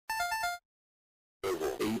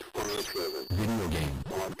Video Game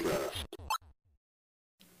Podcast.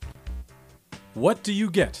 What do you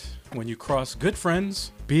get when you cross good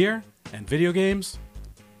friends, beer, and video games?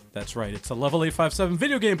 That's right, it's a Level 857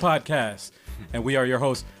 Video Game Podcast. And we are your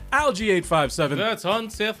hosts, Algie857. That's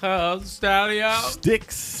Unsafe Stallion.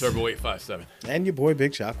 Sticks. Turbo 857. And your boy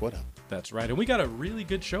Big Shock, what up? That's right, and we got a really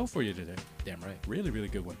good show for you today. Damn right. Really, really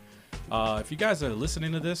good one. If you guys are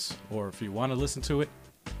listening to this, or if you want to listen to it,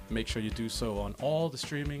 make sure you do so on all the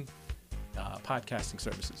streaming podcasting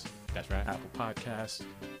services. That's right. Apple Podcasts,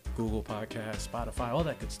 Google Podcasts, Spotify, all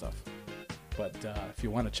that good stuff. But if you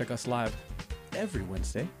want to check us live every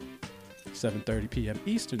Wednesday, 7:30 p.m.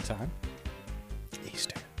 Eastern Time,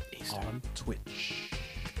 Eastern. on Twitch.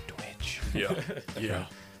 Yeah.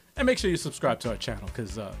 And make sure you subscribe to our channel,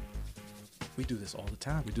 because we do this all the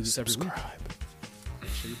time. We do this every week. Make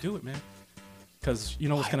sure you do it, man. Because you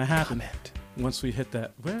know what's going to happen once we hit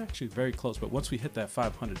that. We're actually very close, but once we hit that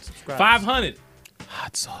 500 subscribers. 500.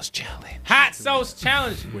 Hot sauce challenge. Hot sauce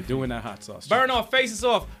challenge. We're doing that hot sauce. Burn our faces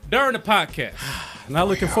off during the podcast. Not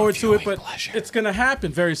looking forward to it, viewing but pleasure. it's going to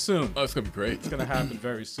happen very soon. Oh, it's going to be great. It's going to happen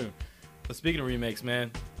very soon. But speaking of remakes,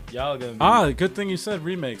 man, y'all are going to be... Good thing you said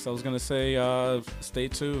remakes. I was going to say stay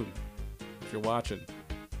tuned. If you're watching,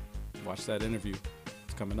 watch that interview.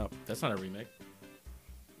 It's coming up. That's not a remake.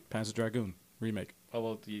 Panzer Dragoon remake. How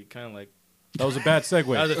about the kind of like... That was a bad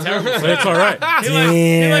segue. That was a terrible But it's all right. He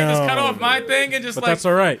just cut off my thing and just But that's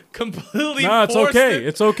all right. completely No, it's forced okay. it.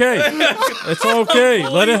 It's okay. It's okay.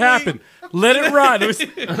 Let it happen. Let it ride. Let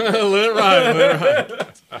it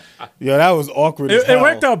ride. Yo, that was awkward as It hell.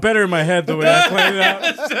 worked out better in my head the way I planned it out.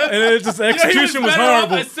 And it just, execution was better off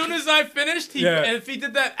horrible. As soon as I finished, Yeah. and if he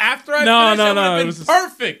did that after I No, finished, no, it would no, have it been was just-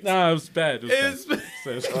 perfect. No, it was bad. It was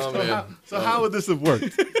It's- bad. So how would this have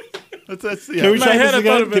worked? Let's see. Can we My try head, this I thought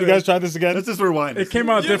again? of Can it. you guys try this again? Let's just rewind. It came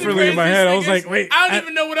out You know, the differently in my craziest head. I thing was like, is, wait. I don't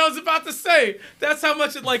even know what I was about to say. That's how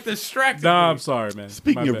much it distracted Nah, me. I'm sorry, man.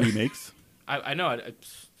 Speaking My of bad. remakes, I know.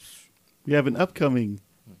 we have an upcoming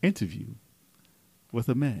interview with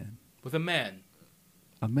a man With a man.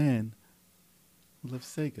 who loves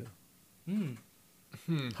Sega.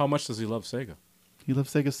 How much does he love Sega? He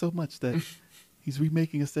loves Sega so much that he's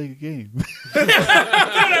remaking a Sega game.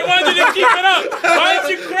 I wanted you to keep it up. Why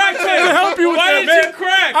did you crack, man? to help you with Why that, did man. you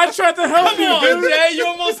crack? I tried to help Come you, on, dude. Jay. You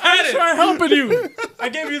almost had I it. tried helping you. I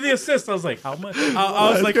gave you the assist. I was like, how much?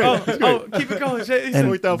 I was like, keep it going, Jay. It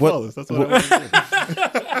worked out what- flawless. That's what I wanted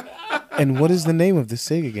to do. And what is the name of this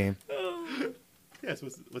Sega game? Yes,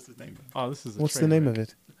 what's his name? Oh, this is a What's the name of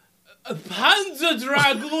it? Panzer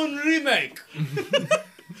Dragoon remake.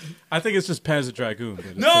 I think it's just Panzer Dragoon. But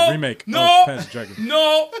it's No, a remake no, of Panzer Dragoon.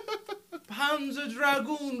 no. Panzer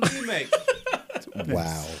Dragoon remake.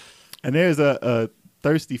 Wow. And there's a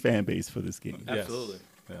thirsty fan base for this game, Yes. Absolutely.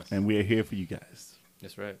 Yes. and we are here for you guys.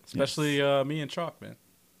 That's right. Especially me and Chalk, man.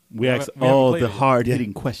 We haven't- ask we haven't all played the it yet.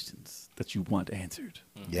 hard-hitting questions that you want answered.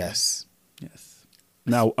 Yes. Yes.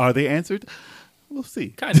 Now, are they answered? We'll see.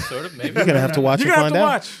 Kind of, sort of, maybe. You're going to have to watch You're and going to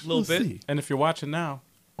have find to out. watch. A little We'll bit. see. And if you're watching now,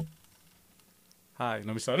 hi. Let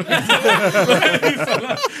me start.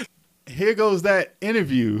 Here goes that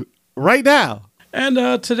interview right now.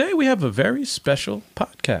 And today we have a very special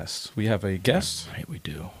podcast. We have a guest, Right, we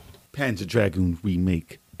do. Panzer Dragoon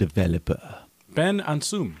remake developer, Ben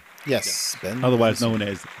Ansum. Yes. Ben. otherwise known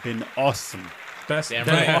as Ben Awesome. Best Damn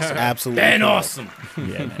Ben right. Awesome. Absolutely. Ben correct. Awesome.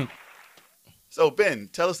 Yeah, man. So, Ben,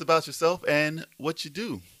 tell us about yourself and what you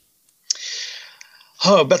do.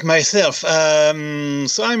 Oh, about myself.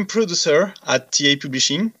 So I'm producer at TA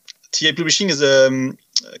Publishing. TA Publishing is a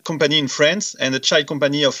company in France and a child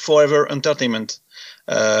company of Forever Entertainment.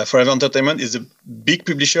 Forever Entertainment is a big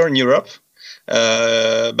publisher in Europe,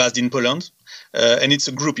 based in Poland. And it's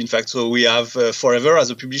a group, in fact. So we have Forever as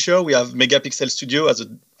a publisher, we have Megapixel Studio as a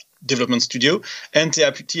development studio, and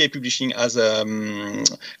TA Publishing as a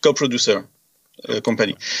co-producer.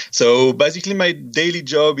 Company. So basically my daily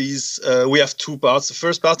job is we have two parts. The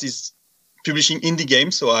first part is publishing indie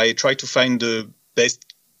games. So I try to find the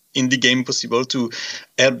best indie game possible to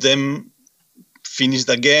help them finish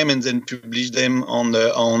the game and then publish them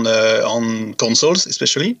on consoles,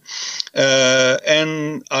 especially.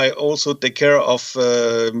 And I also take care of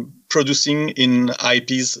producing in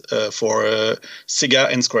IPs for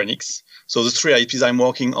Sega and Square Enix. So the three IPs I'm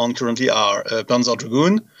working on currently are Panzer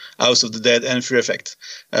Dragoon, House of the Dead, and Fear Effect.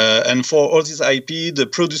 And for all these IP, the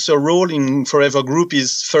producer role in Forever Group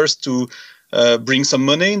is first to bring some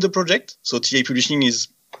money in the project. So TA Publishing is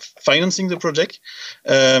financing the project,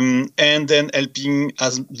 and then helping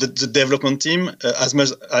as the development team as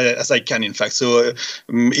much as I can, in fact. So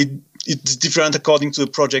it's different according to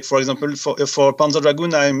the project. For example, for Panzer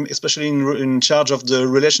Dragoon, I'm especially in charge of the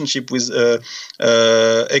relationship with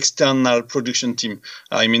external production team.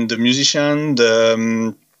 I mean the musician,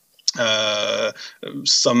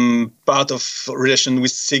 some part of relation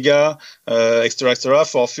with Sega, etc.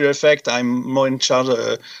 For Fear Effect, I'm more in charge.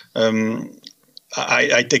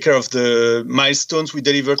 I take care of the milestones we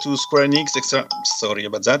deliver to Square Enix, etc. Sorry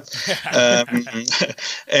about that.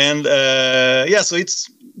 So it's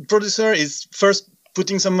producer is first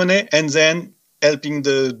putting some money and then helping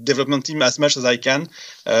the development team as much as I can.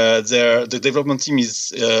 The development team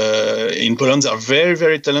is in Poland. They are very,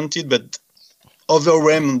 very talented, but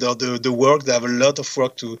overwhelmed under the work. They have a lot of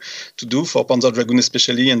work to do for Panzer Dragoon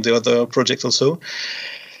especially, and the other projects also.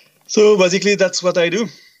 So basically, that's what I do.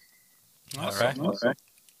 All right.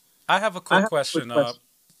 I have a quick question.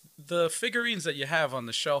 The figurines that you have on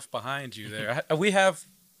the shelf behind you there, we have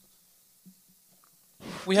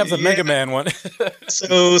the Mega Man one.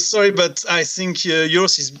 So sorry, but I think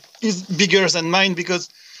yours is bigger than mine because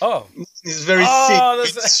it's very thick.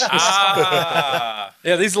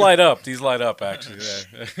 Yeah, these light up. These light up actually.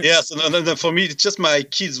 Yeah. So no, for me, it's just my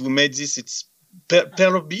kids who made this. It's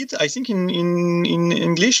Pearl of Bead, I think in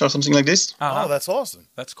English or something like this. Oh, that's awesome.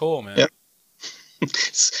 That's cool, man. Yeah.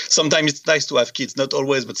 Sometimes it's nice to have kids, not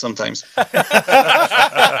always, but sometimes. So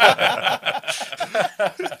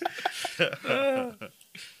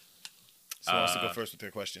who wants to go first with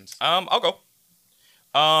their questions? I'll go.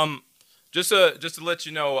 Just to let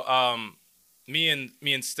you know, me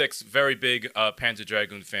and Styx, very big Panzer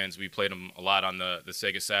Dragoon fans. We played them a lot on the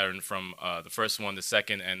Sega Saturn from the first one, the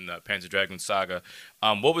second, and the Panzer Dragoon Saga.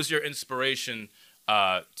 What was your inspiration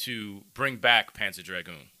to bring back Panzer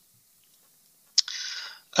Dragoon?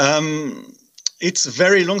 It's a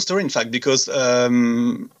very long story, in fact, because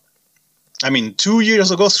 3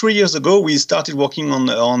 years ago, we started working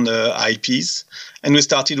on IPs, and we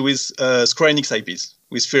started with Square Enix IPs,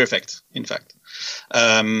 with Fear Effect, in fact.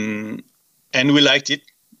 And we liked it,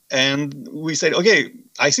 and we said, okay,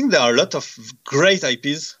 I think there are a lot of great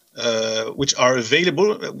IPs which are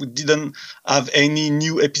available. We didn't have any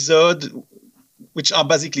new episode, which are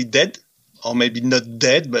basically dead, or maybe not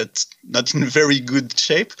dead, but not in very good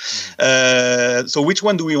shape. So which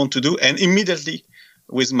one do we want to do? And immediately,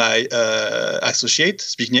 with my associate,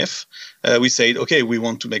 Zbigniew, we said, okay, we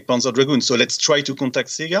want to make Panzer Dragoon. So let's try to contact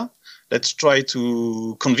Sega. Let's try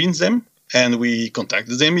to convince them. And we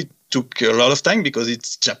contacted them. It took a lot of time because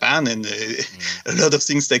it's Japan and a lot of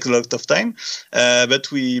things take a lot of time. But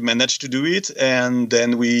we managed to do it. And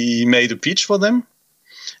then we made a pitch for them.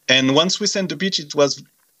 And once we sent the pitch, it was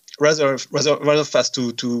rather fast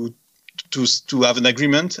to have an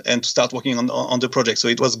agreement and to start working on the project. So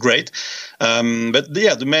it was great. But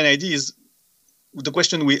yeah, the main idea is the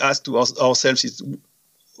question we asked to ourselves is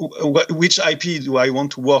which IP do I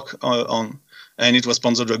want to work on? And it was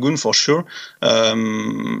Panzer Dragoon for sure.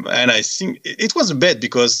 And I think it was a bet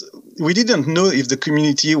because we didn't know if the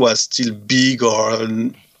community was still big or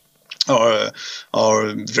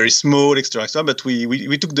very small, etc. But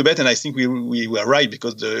we took the bet, and I think we were right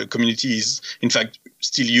because the community is in fact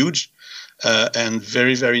still huge and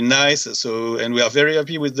very, very nice. So, and we are very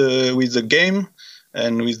happy with the game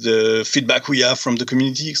and with the feedback we have from the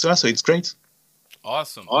community, etc. So it's great.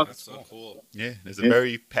 Awesome. That's so cool. Yeah, there's a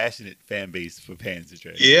very passionate fan base for Panzer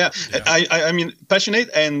Dragoon. Yeah. I mean, passionate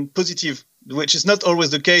and positive, which is not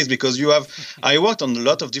always the case because you have. I worked on a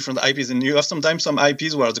lot of different IPs, and you have sometimes some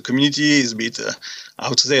IPs where the community is a bit,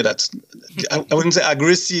 how to say that? I wouldn't say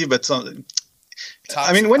aggressive, but.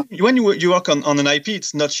 I mean, when you work on an IP,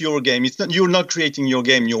 it's not your game. You're not creating your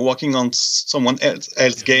game. You're working on someone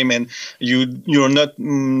else's game, and you're not.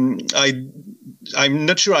 I'm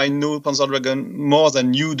not sure I know Panzer Dragoon more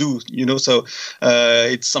than you do. So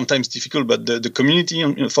it's sometimes difficult. But the community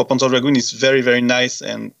for Panzer Dragoon is very, very nice,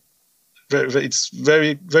 and it's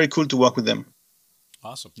very, very cool to work with them.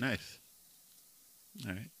 Awesome. Nice.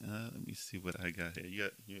 All right, let me see what I got here.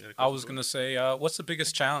 You got I was gonna say, what's the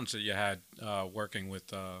biggest challenge that you had working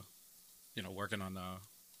with, working on?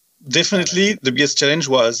 Definitely, the biggest challenge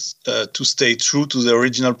was to stay true to the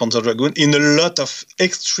original Panzer Dragoon in a lot of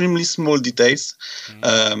extremely small details.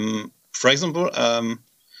 For example,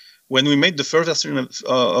 when we made the first version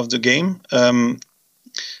of the game,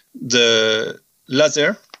 the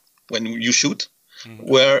laser, when you shoot,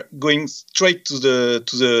 were going straight to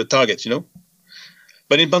the target,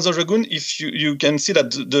 But in Panzer Dragoon, if you can see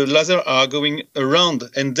that the laser are going around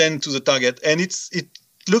and then to the target, and it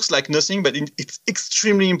looks like nothing, but it's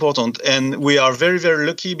extremely important. And we are very, very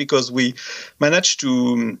lucky because we managed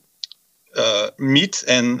to meet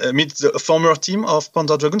the former team of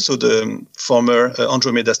Panzer Dragoon, so the former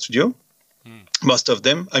Andromeda studio. Most of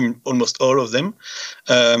them, I mean, almost all of them.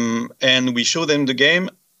 And we show them the game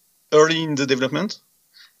early in the development.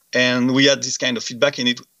 And we had this kind of feedback,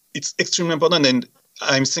 and it's extremely important. And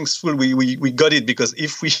I'm thankful we got it, because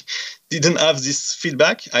if we didn't have this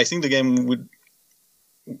feedback, I think the game would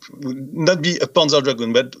not be a Panzer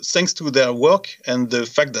Dragoon. But thanks to their work and the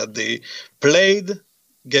fact that they played,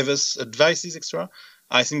 gave us advices extra,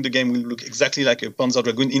 I think the game will look exactly like a Panzer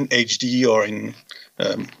Dragoon in HD or in,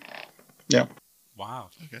 yeah. Wow.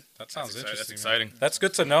 Okay. That sounds interesting. That's exciting. Man. That's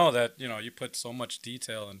good to know that, you put so much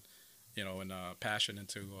detail and, and passion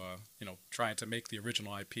into, trying to make the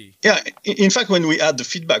original IP. Yeah. In fact, when we had the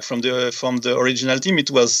feedback from the original team, we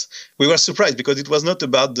were surprised, because it was not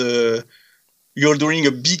about you're doing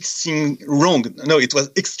a big thing wrong. No, it was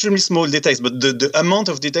extremely small details, but the amount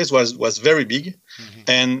of details was very big. Mm-hmm.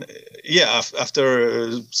 And yeah,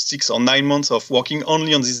 after 6 or 9 months of working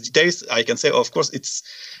only on these details, I can say, of course, these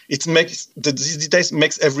details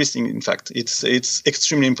makes everything. In fact, it's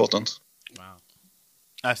extremely important. Wow.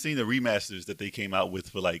 I've seen the remasters that they came out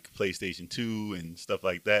with for like PlayStation 2 and stuff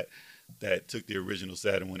like that took the original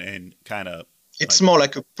Saturn one and kind of. It's more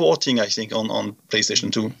like a porting, I think, on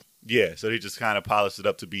PlayStation 2. Yeah, so they just kind of polished it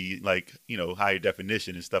up to be like, higher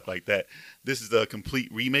definition and stuff like that. This is a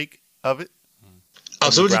complete remake of it.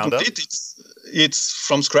 Absolutely complete. It's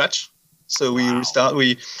from scratch. So we restart.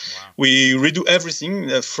 We redo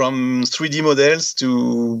everything from 3D models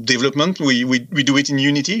to development. We do it in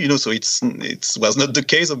Unity, so it was not the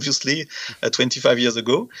case obviously 25 years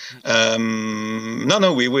ago. It's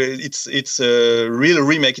a real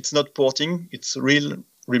remake. It's not porting. It's a real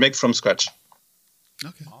remake from scratch.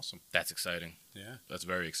 Okay, awesome. That's exciting. Yeah, that's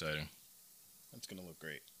very exciting. That's gonna look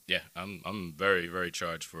great. Yeah, I'm very, very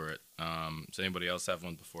charged for it. Does anybody else have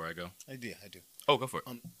one before I go? I do. Oh, go for it.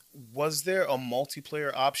 Was there a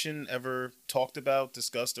multiplayer option ever talked about,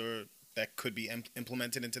 discussed, or that could be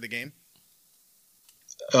implemented into the game?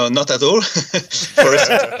 Not at all. For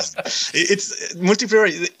us, multiplayer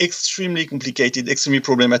is extremely complicated, extremely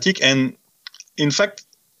problematic, and in fact,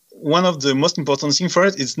 one of the most important things for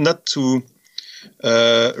it is not to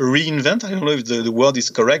reinvent. I don't know if the word is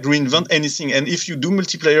correct. Reinvent anything. And if you do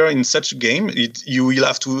multiplayer in such a game, you will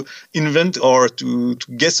have to invent or to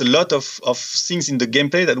guess a lot of things in the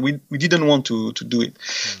gameplay that we didn't want to do it.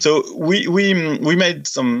 So we made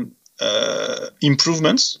some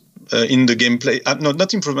improvements in the gameplay.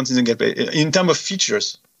 Not improvements in the gameplay. In terms of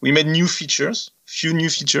features, we made few new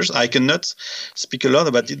features. I cannot speak a lot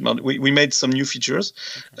about it, but we made some new features,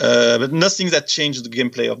 but nothing that changed the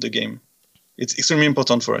gameplay of the game. It's extremely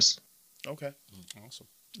important for us. Okay. Awesome.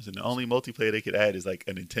 So the only multiplayer they could add is like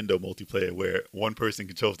a Nintendo multiplayer where one person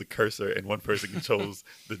controls the cursor and one person controls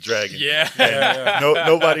the dragon. Yeah.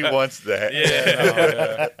 Nobody wants that.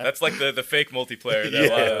 Yeah. That's like the fake multiplayer that a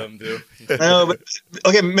lot of them do.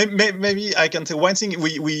 Okay, maybe I can say one thing.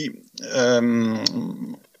 We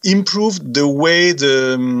improved the way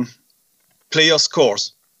the player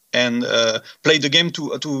scores and play the game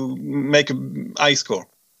to make a high score.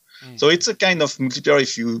 So it's a kind of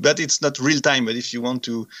multiplayer but it's not real time. But if you want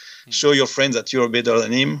to show your friends that you're better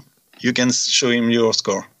than him, you can show him your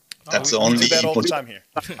score. That's the only. We do that all the time here.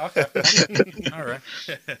 Okay. All right.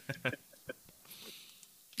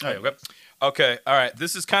 Okay. All right.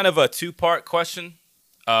 This is kind of a 2-part question,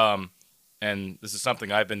 and this is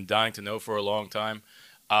something I've been dying to know for a long time.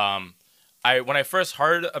 When I first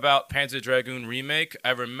heard about Panzer Dragoon Remake,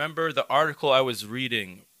 I remember the article I was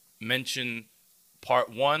reading mentioned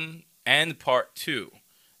Part 1 and Part 2.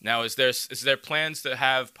 Now, is there plans to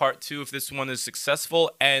have Part 2 if this one is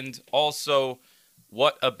successful? And also,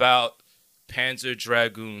 what about Panzer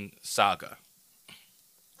Dragoon Saga?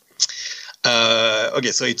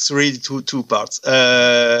 Okay, so it's really two parts.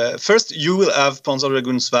 First, you will have Panzer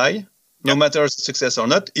Dragoon Zwei, no matter success or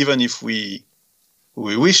not, even if we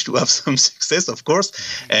wish to have some success, of course,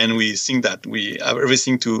 and we think that we have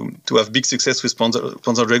everything to have big success with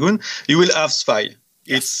Panzer Dragoon. You will have Zwei.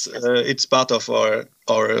 Yes. It's part of our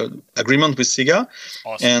agreement with Sega,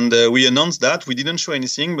 awesome. And we announced that. We didn't show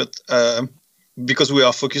anything, but because we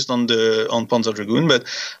are focused on Panzer Dragoon, but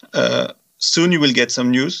soon you will get some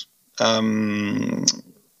news. You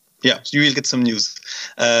will get some news.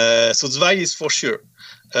 So Zwei is for sure.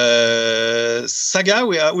 Saga,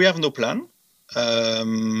 we have no plan.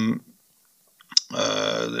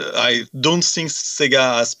 I don't think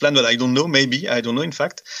Sega has planned, but I don't know. Maybe I don't know. In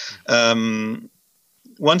fact,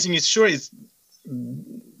 one thing is sure is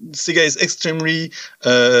Sega is extremely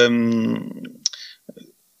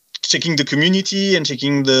checking the community and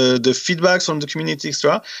checking the feedbacks from the community,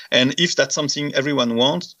 etc. And if that's something everyone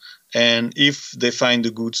wants, and if they find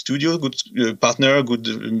a good studio, good partner, good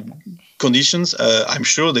conditions, I'm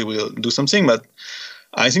sure they will do something. But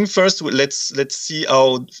I think first let's see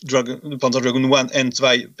how Panzer Dragoon 1 and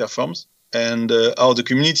 2 performs, and how the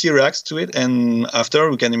community reacts to it. And after,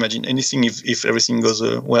 we can imagine anything if everything goes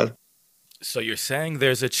well. So you're saying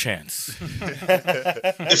there's a chance?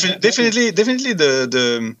 Definitely.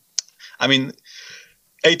 The I mean,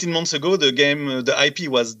 18 months ago, the game, the IP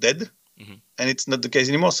was dead, and it's not the case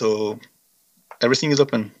anymore. So everything is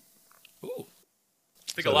open. Ooh.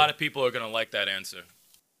 I think a lot of people are gonna like that answer.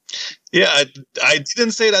 Yeah, I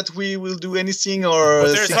didn't say that we will do anything or.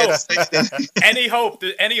 But there's hope.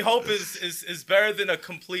 Any hope is better than a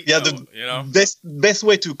complete. Yeah, no, you know. Best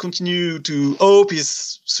way to continue to hope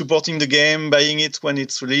is supporting the game, buying it when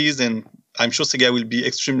it's released, and I'm sure Sega will be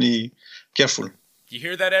extremely careful. You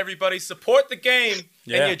hear that, everybody? Support the game,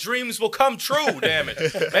 and your dreams will come true. Damn it,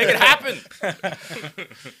 make it happen.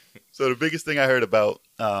 So the biggest thing I heard about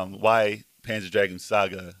why Panzer Dragoon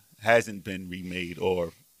Saga hasn't been remade,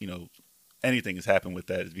 or anything has happened with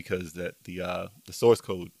that, is because that the source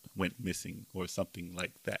code went missing or something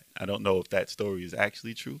like that. I don't know if that story is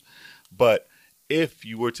actually true, but if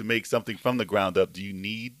you were to make something from the ground up, do you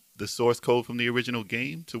need the source code from the original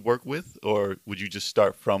game to work with, or would you just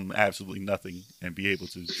start from absolutely nothing and be able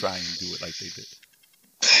to try and do it like they did?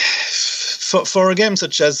 For a game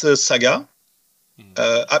such as Saga,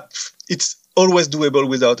 it's always doable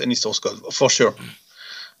without any source code, for sure.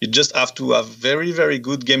 You just have to have very, very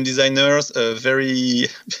good game designers, very,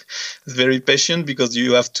 very patient, because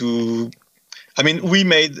you have to. I mean,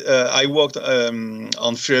 I worked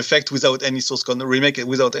on Fear Effect without any source code, remake it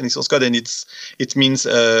without any source code, and it means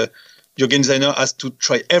your game designer has to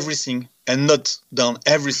try everything and not down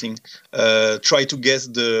everything. Try to guess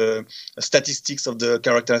the statistics of the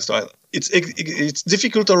character style. It's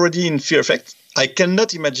difficult already in Fear Effect. I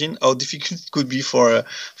cannot imagine how difficult it could be for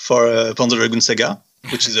Panzer Dragoon Saga,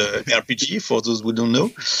 which is an RPG, for those who don't know.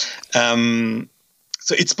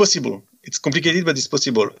 So it's possible. It's complicated, but it's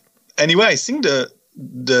possible. Anyway, I think the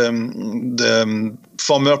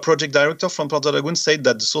former project director from Panzer Dragoon said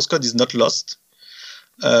that the source code is not lost.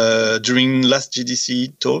 During last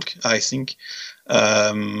GDC talk, I think,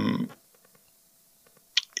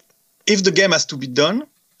 if the game has to be done,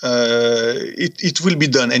 it will be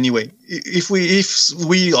done anyway. If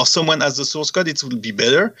we or someone has the source code, it will be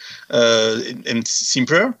better and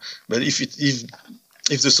simpler. But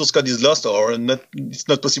if the source code is lost or not, it's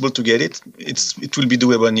not possible to get it. It will be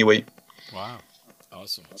doable anyway. Wow.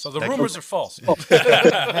 Awesome. So the rumors are false.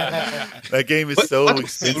 That game is so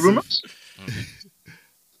expensive. Rumors?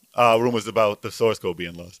 Rumors about the source code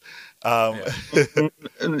being lost. I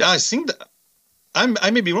think that I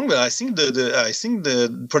may be wrong, but I think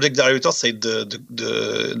the project director said that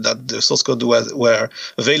the source code were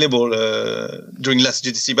available during last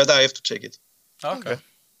GDC, but I have to check it. Okay.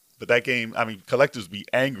 But that game, I mean, collectors be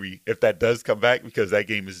angry if that does come back, because that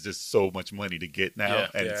game is just so much money to get now,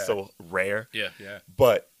 and it's so rare. Yeah.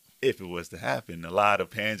 But if it was to happen, a lot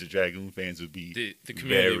of Panzer Dragoon fans would be the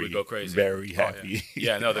community would go crazy, very happy.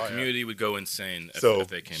 The community would go insane if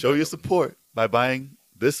they came. Show your support by buying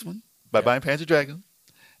this one, buying Panzer Dragoon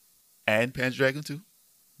and Panzer Dragoon 2,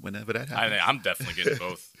 whenever that happens. I'm definitely getting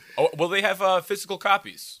both. Oh, will they have physical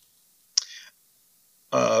copies?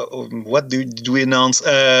 What did we announce?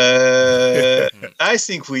 I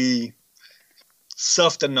think we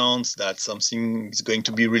soft announced that something is going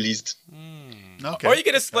to be released. Okay. Or you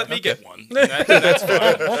can just let me get one. That's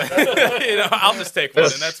fine. I'll just take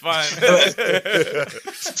one, and that's fine.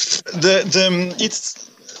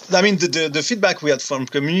 The feedback we had from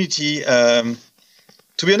community.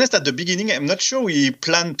 To be honest, at the beginning, I'm not sure we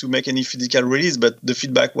planned to make any physical release, but the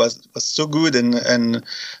feedback was so good, and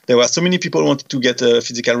there were so many people wanting to get a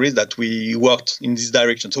physical release that we worked in this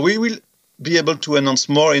direction. So we will be able to announce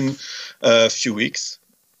more in a few weeks,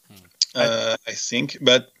 I think.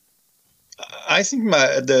 But I think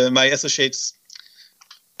my associates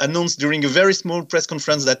announced during a very small press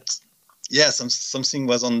conference that something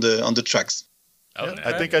was on the tracks. Oh, nice.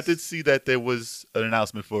 I think I did see that there was an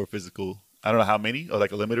announcement for a physical. I don't know how many, or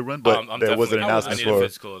like a limited run, but there was an announcement I need a for.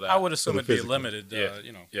 physical of that. I would assume it'd be physical. limited.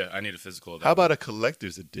 Yeah, I need a physical of that. How about a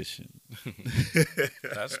collector's edition?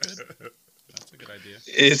 That's good. That's a good idea.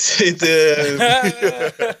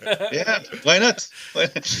 Yeah, why not?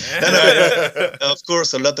 No, of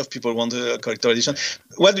course, a lot of people want a collector edition.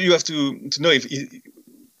 What do you have to know? If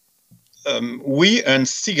we and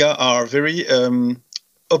Sega are very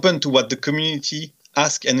open to what the community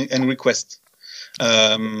ask and request.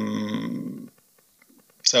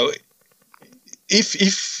 So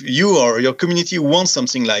if you or your community wants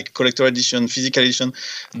something like collector edition, physical edition,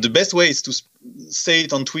 the best way is to say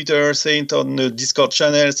it on Twitter, say it on the Discord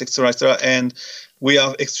channels, etc., etc. And we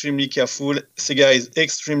are extremely careful. Sega is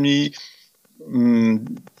extremely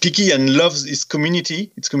picky and loves its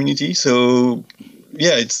community. So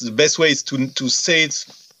yeah, it's the best way is to say it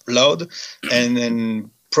loud, and then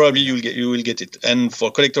probably you will get it. And for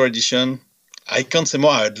collector edition, I can't say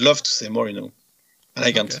more. I'd love to say more, and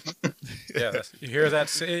I can't. Yeah, you hear that?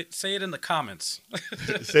 Say it in the comments.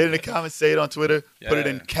 Say it in the comments. Say it on Twitter. Put it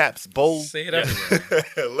in Yeah. caps, bold. Say it everywhere.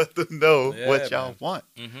 Let them know Yeah, what y'all man. want.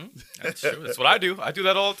 That's true. That's what I do. I do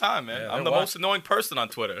that all the time, man. Yeah, I'm the they're most annoying person on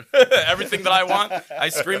Twitter. Everything that I want, I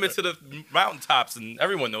scream it to the mountaintops, and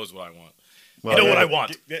everyone knows what I want. Well, you know what yeah. I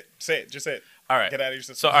want. Say it. Just say it. All right. Get out of your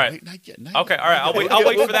system. So, all right. Wait, not yet, not Okay, yet, all right. not yet. I'll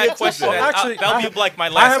wait for that question. Well, actually, That'll be like my I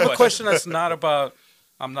last have a question that's not about.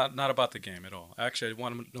 I'm not about the game at all. Actually, I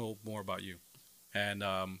want to know more about you. And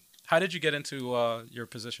how did you get into your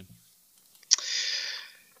position?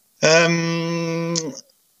 Yeah,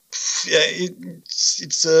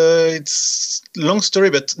 it's long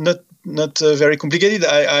story, but not very complicated.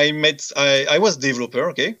 I was developer.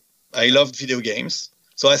 Okay, I loved video games,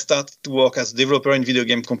 so I started to work as developer in video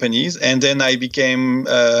game companies, and then I became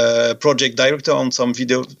project director on some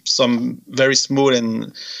very small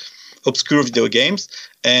and obscure video games.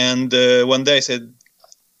 And one day I said,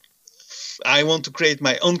 I want to create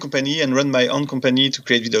my own company and run my own company to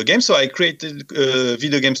create video games. So I created a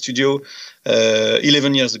video game studio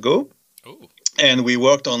 11 years ago. Ooh. And we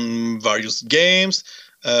worked on various games.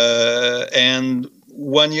 And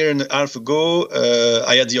 1 year and a half ago,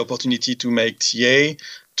 I had the opportunity to make TA,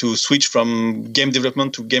 to switch from game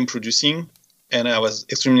development to game producing. And I was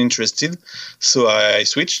extremely interested. So I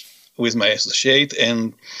switched with my associate,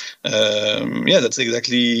 and that's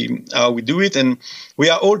exactly how we do it. And we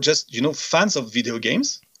are all just fans of video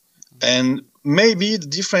games, and maybe the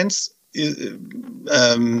difference is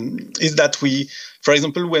that we, for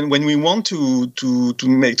example, when we want to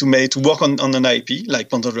work on an IP like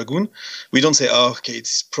Panzer Dragoon, we don't say, oh, okay,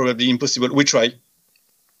 it's probably impossible. We try,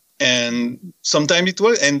 and sometimes it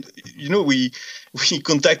works. And we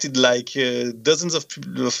contacted like dozens of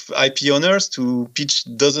IP owners to pitch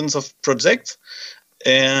dozens of projects,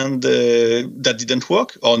 and that didn't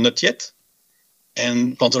work, or not yet.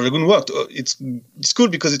 And Panzer Dragoon worked. It's cool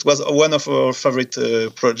because it was one of our favorite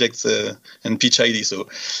projects and pitch ID. So,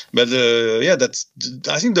 but that's,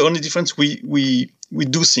 I think, the only difference. We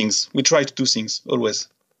do things. We try to do things always.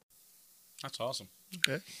 That's awesome.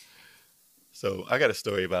 Okay. So I got a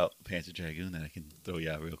story about Panzer Dragoon that I can throw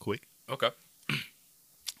you out real quick. Okay.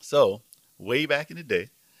 So, way back in the day,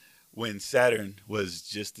 when Saturn was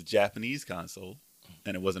just a Japanese console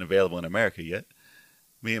and it wasn't available in America yet,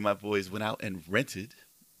 me and my boys went out and rented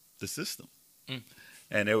the system.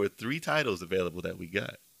 And there were 3 titles available that we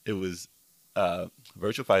got. It was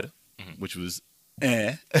Virtual Fighter, which was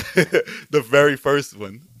the very first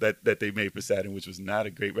one that they made for Saturn, which was not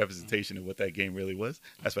a great representation of what that game really was.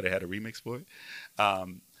 That's why they had a remix for it.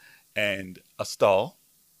 And Astal,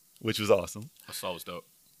 which was awesome. Astal was dope.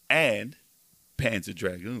 And Panzer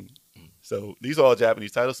Dragoon. So these are all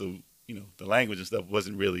Japanese titles, so the language and stuff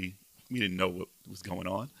wasn't really, we didn't know what was going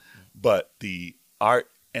on. But the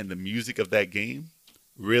art and the music of that game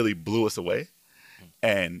really blew us away.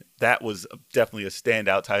 And that was definitely a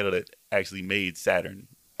standout title that actually made Saturn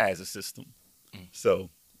as a system. So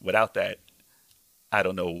without that, I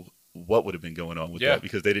don't know what would have been going on with that,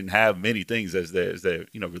 because they didn't have many things as their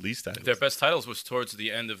release titles. Their best titles was towards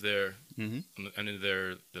the end of their end of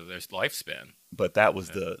their lifespan. But that was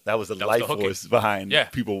the life force behind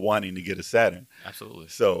people wanting to get a Saturn. Absolutely.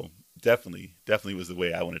 So definitely was the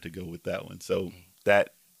way I wanted to go with that one. So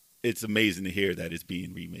that it's amazing to hear that it's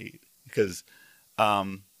being remade, because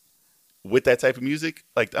with that type of music,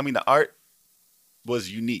 the art was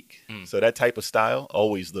unique. So that type of style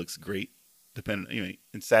always looks great. And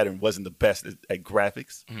Saturn wasn't the best at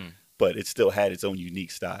graphics, but it still had its own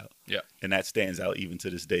unique style. Yeah. And that stands out even to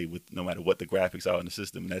this day, with no matter what the graphics are in the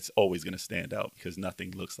system. And that's always going to stand out because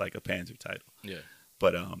nothing looks like a Panzer title. Yeah.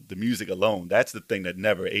 But the music alone, that's the thing that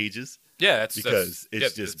never ages. Yeah, it's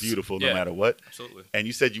just beautiful no matter what. Absolutely. And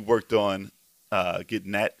you said you worked on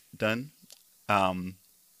getting that done.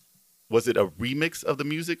 Was it a remix of the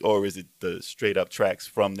music, or is it the straight up tracks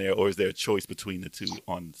from there, or is there a choice between the two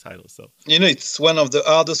on the title itself? It's one of the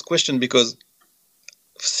hardest questions, because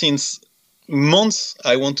since months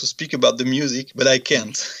I want to speak about the music, but I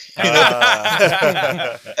can't.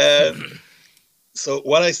 So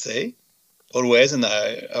what I say always, and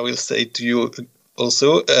I will say it to you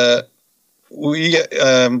also, we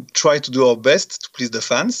try to do our best to please the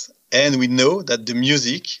fans, and we know that the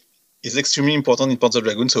music is extremely important in Panzer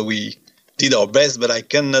Dragoon, so we did our best, but I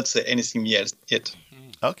cannot say anything else yet.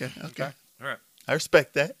 Okay. All right. I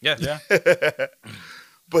respect that. Yeah. Yeah.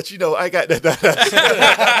 But I got that.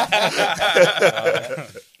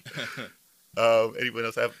 Anyone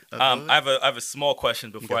else have? I have a small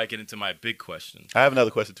question before I get into my big question. I have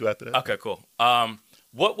another question too after that. Okay, cool.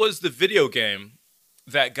 What was the video game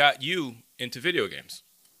that got you into video games?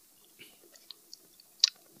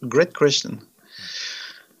 Great question.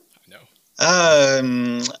 I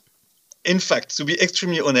know. In fact, to be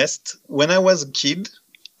extremely honest, when I was a kid,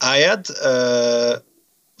 I had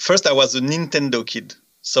first I was a Nintendo kid.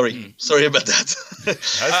 Sorry about that.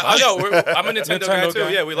 I know. I'm a Nintendo guy Nintendo too.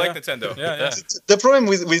 guy. Yeah, we like Nintendo. Yeah. The problem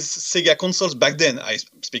with Sega consoles back then, is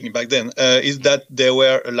that they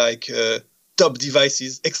were like top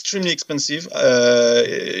devices, extremely expensive,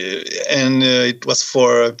 and it was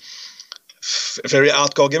for very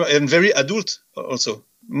hardcore game and very adult also.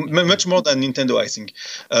 Much more than Nintendo, I think.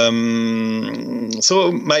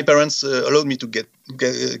 So my parents allowed me to get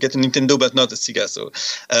a Nintendo, but not a Sega. So,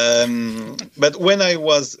 but when I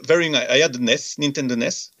was very young, I had the NES, Nintendo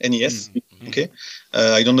NES. Okay.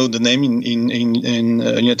 I don't know the name in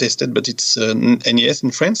United States, but it's NES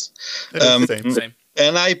in France. Same.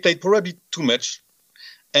 And I played probably too much.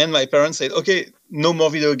 And my parents said, "Okay, no more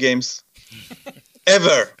video games,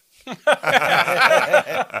 ever."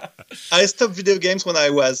 I stopped video games when I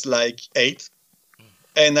was like 8,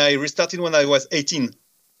 and I restarted when I was 18.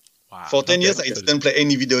 Wow. For 10 years, I didn't play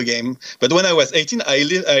any video game. But when I was 18, I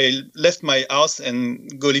left my house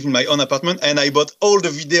and go live in my own apartment, and I bought all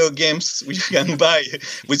the video games you can buy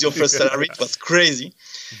with your first salary. It was crazy.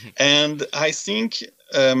 And I think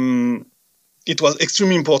it was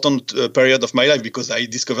extremely important period of my life because I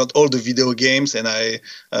discovered all the video games, and I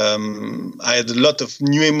had a lot of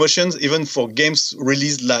new emotions, even for games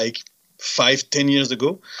released like 5-10 years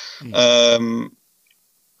ago.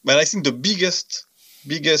 But I think the biggest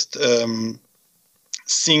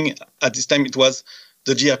thing at this time, it was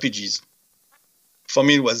the JRPGs. For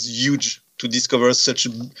me, it was huge to discover such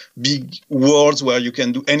big worlds where you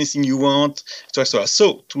can do anything you want, etc.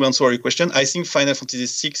 So, to answer your question, I think Final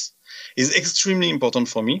Fantasy VI is extremely important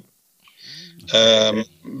for me.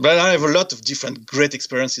 But I have a lot of different great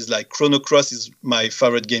experiences, like Chrono Cross is my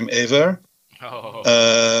favorite game ever. Oh.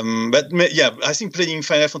 But I think playing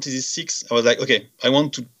Final Fantasy VI, I was like, okay, I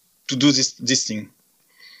want to do this thing.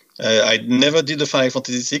 I never did the Final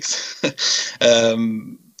Fantasy VI.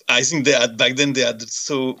 I think back then they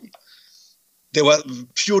were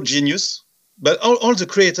pure genius. But all the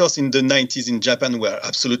creators in the 90s in Japan were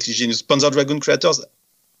absolutely genius. Panzer Dragoon creators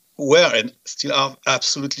were and still are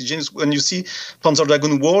absolutely genius. When you see Panzer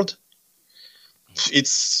Dragoon World,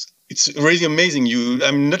 it's really amazing.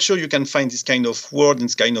 I'm not sure you can find this kind of world and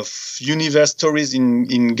this kind of universe stories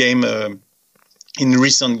in game in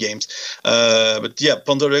recent games. But yeah,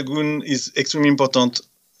 Panzer Dragoon is extremely important.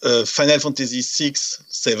 Final Fantasy 6,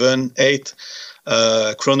 7, 8,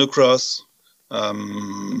 Chrono Cross.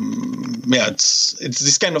 It's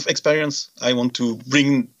this kind of experience I want to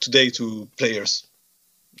bring today to players.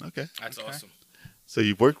 Okay. That's awesome. So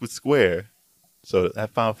you worked with Square. So that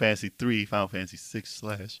Final Fantasy 3, Final Fantasy 6 /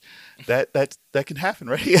 that can happen,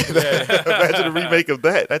 right? Imagine a remake of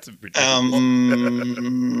that. That's ridiculous.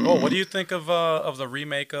 What do you think of the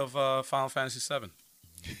remake of Final Fantasy VII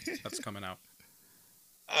that's coming out?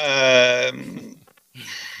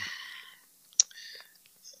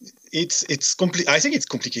 It's I think it's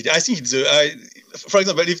complicated. I think for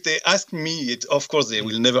example, if they ask me, of course they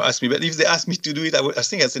will never ask me. But if they ask me to do it, I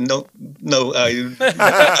think I said no. It's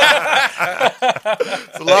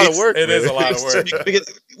a lot of work. It is a lot of work.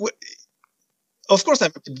 Of course,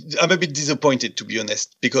 I'm a bit disappointed, to be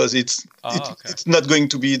honest, because it's not going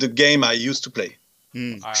to be the game I used to play.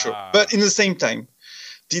 Sure, but in the same time,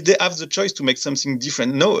 did they have the choice to make something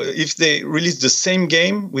different? No. If they release the same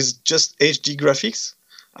game with just HD graphics,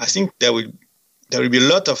 I think there will be a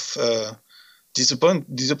lot of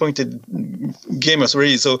disappointed gamers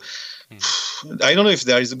already. So I don't know if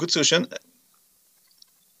there is a good solution.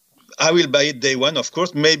 I will buy it day one, of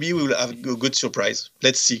course. Maybe we will have a good surprise.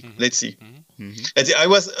 Let's see. I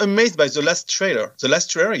was amazed by the last trailer. The last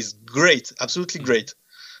trailer is great, absolutely great.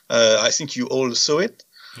 I think you all saw it.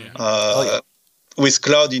 With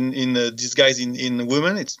Cloud in disguise in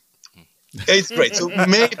woman, it's great. So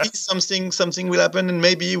maybe something will happen, and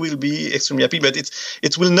maybe we'll be extremely happy. But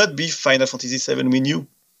it will not be Final Fantasy VII we knew.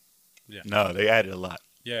 Yeah. No, they added a lot.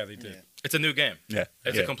 Yeah, they did. It's a new game. Yeah,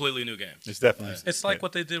 It's a completely new game. It's definitely. It's like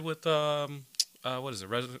what they did with what is it,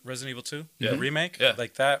 Resident Evil 2? Yeah. Remake. Yeah.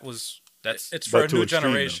 Like that was That's It's for But a to new extreme, though.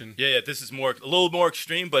 generation. yeah. This is a little more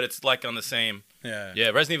extreme, but it's like on the same. Yeah. Yeah,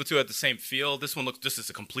 Resident Evil 2 had the same feel. This one looks just as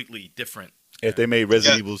a completely different. If they made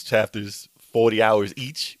Resident Evil's chapters 40 hours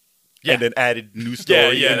each, Yeah. and then added new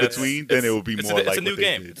story in that's- between, then it would be more it's like a new what they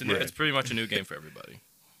game. did. It's a new, Right. it's pretty much a new game for everybody.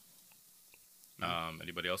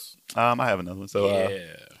 Anybody else? I have another one. So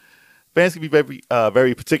Yeah. fans can be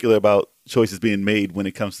very particular about choices being made when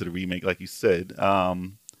it comes to the remake, like you said. How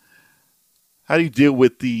do you deal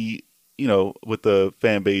with the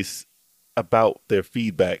fan base about their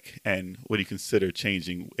feedback, and what do you consider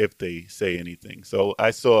changing if they say anything? So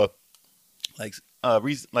I saw like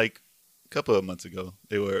a couple of months ago,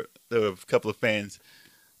 there were a couple of fans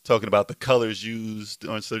talking about the colors used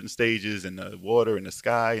on certain stages and the water and the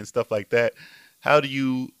sky and stuff like that. How do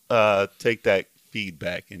you take that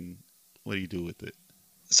feedback, and what do you do with it?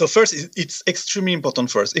 So first, it's extremely important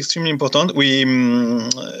for us. Extremely important. We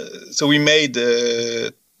made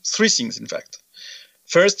 3 things, in fact.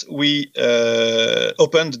 First, we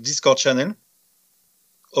opened the Discord channel,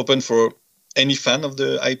 open for any fan of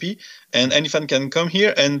the IP, and any fan can come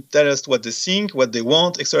here and tell us what they think, what they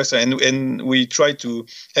want, etc. And we try to,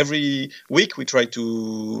 every week, we try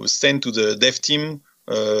to send to the dev team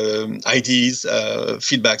ideas,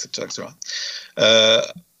 feedbacks, etc.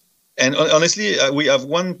 And honestly, we have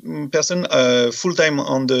one person full-time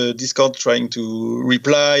on the Discord trying to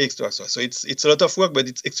reply, etc. So it's a lot of work, but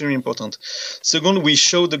it's extremely important. Second, we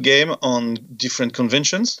show the game on different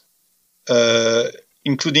conventions,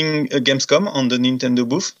 including Gamescom on the Nintendo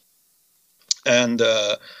booth. And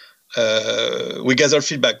we gather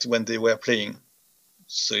feedback when they were playing.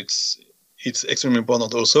 So it's extremely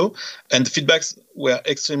important also. And the feedbacks were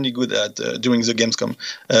extremely good at during the Gamescom.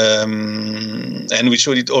 And we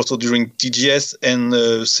showed it also during TGS and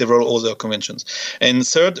several other conventions. And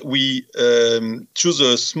third, we choose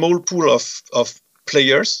a small pool of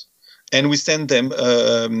players, and we send them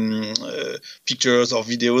pictures or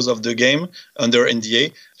videos of the game under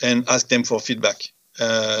NDA and ask them for feedback.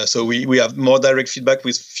 So we have more direct feedback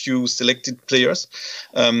with few selected players.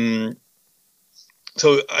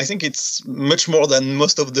 So I think it's much more than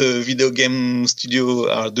most of the video game studio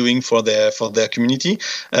are doing for their community.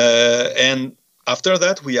 And after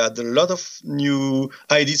that, we had a lot of new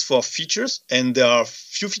ideas for features, and there are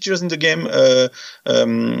few features in the game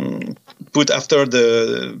put after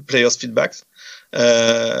the players' feedbacks.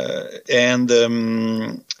 And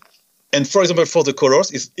for example, for the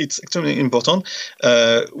colors, it's extremely important.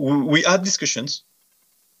 We had discussions,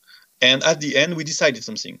 and at the end, we decided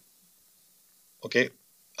something. Okay,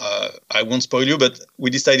 I won't spoil you, but we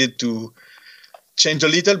decided to change a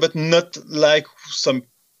little, but not like some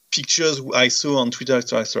pictures I saw on Twitter,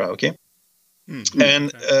 etc. Okay,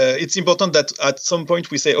 and it's important that at some point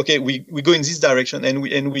we say, okay, we go in this direction, and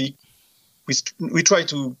we try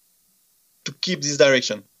to keep this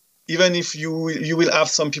direction, even if you will have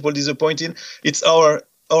some people disappointed. It's our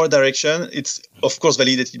direction. It's of course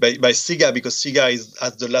validated by Sega, because Sega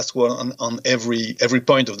has the last word on every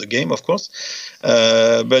point of the game, of course.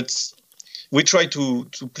 But we try to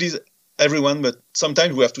please everyone, but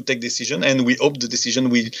sometimes we have to take decision, and we hope the decision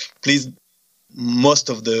will please most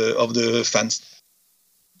of the fans.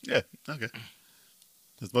 Yeah, okay.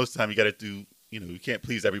 Because most of the time you got to do, you can't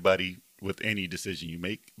please everybody with any decision you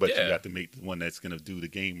make, but you have to make the one that's going to do the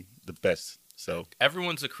game the best. So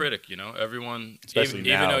everyone's a critic, everyone, especially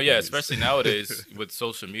even though, especially nowadays with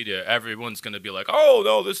social media, everyone's going to be like, oh,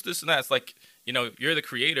 no, this and that. It's like, you're the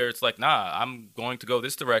creator. It's like, nah, I'm going to go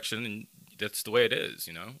this direction, and that's the way it is,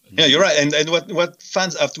 Yeah, you're right. And what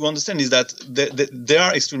fans have to understand is that they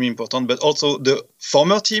are extremely important, but also the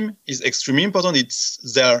former team is extremely important. It's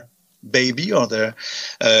their baby or their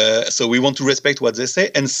so we want to respect what they say,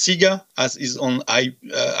 and Sega has his own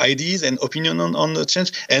ideas and opinion on the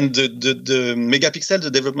change, and the Megapixel, the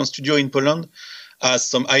development studio in Poland, has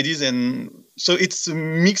some ideas, and so it's a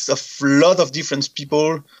mix of a lot of different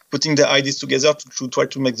people putting their ideas together to try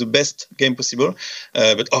to make the best game possible.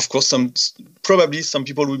 But of course, probably some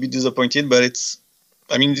people will be disappointed, but it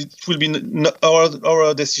will be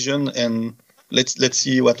our decision, and let's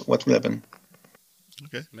see what will happen.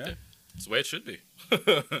 Okay. Yeah. That's the way it should be.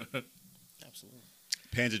 Absolutely.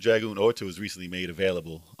 Panzer Dragoon Orta was recently made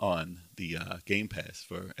available on the Game Pass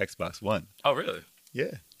for Xbox One. Oh, really?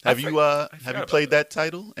 Yeah. I Have you forgot played about that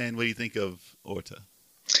title, and what do you think of Orta?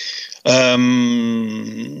 I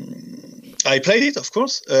played it, of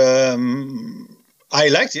course. I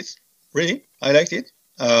liked it, really. I liked it.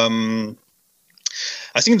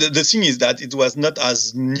 I think the thing is that it was not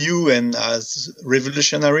as new and as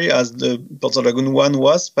revolutionary as the Panzer Dragoon 1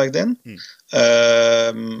 was back then.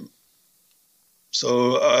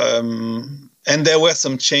 and there were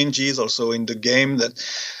some changes also in the game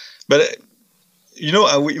but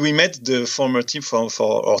we met the former team for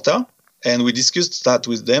Horta, and we discussed that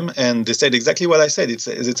with them, and they said exactly what I said. They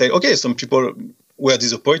said, okay, some people were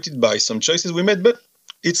disappointed by some choices we made, but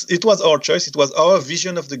it was our choice. It was our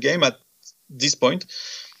vision of the game at this point.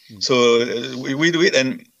 So we do it,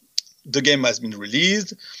 and the game has been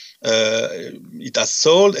released. It has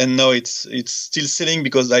sold, and now it's still selling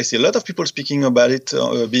because I see a lot of people speaking about it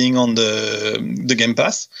being on the Game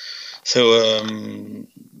Pass. So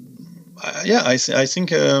I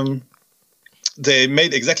think they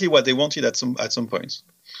made exactly what they wanted at some points.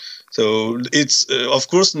 So it's of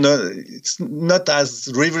course it's not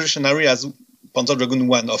as revolutionary as Panzer Dragoon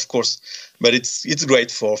 1, of course, but it's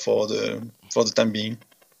great for the time being.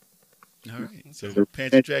 All right. So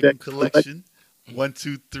Panzer Dragoon Collection 1,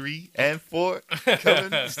 2, 3, and 4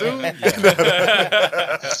 coming soon.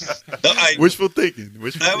 Wishful thinking.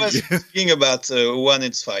 I was thinking about 1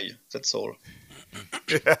 and 5. That's all.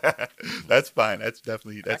 That's fine. That's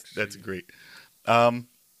definitely that's great.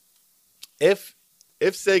 If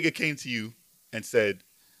Sega came to you and said,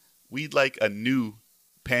 "We'd like a new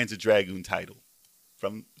Panzer Dragoon title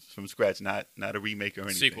from scratch, not a remake or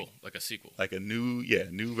anything, like a sequel, like a new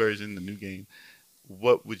version, a new game,"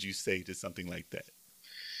 what would you say to something like that?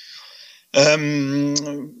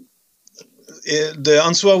 The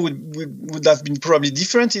answer would have been probably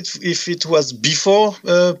different if it was before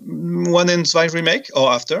 1 and 5 remake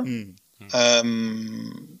or after.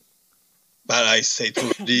 But I say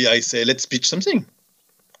let's pitch something.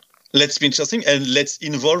 Let's pitch something and let's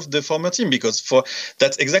involve the former team, because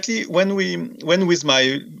that's exactly when with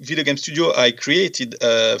my video game studio I created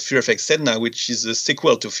Fear Effect Sedna, which is a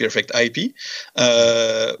sequel to Fear Effect IP.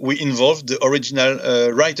 We involved the original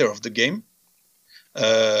writer of the game,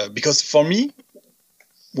 because for me,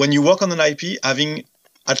 when you work on an IP, having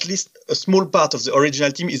at least a small part of the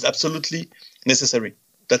original team is absolutely necessary.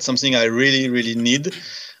 That's something I really, really need.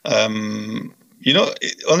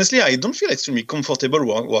 Honestly, I don't feel extremely comfortable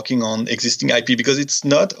working on existing IP because it's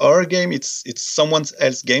not our game. It's someone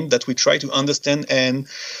else's game that we try to understand and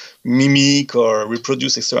mimic or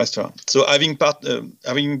reproduce, etc. So having part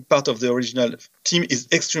of the original team is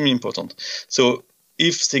extremely important. So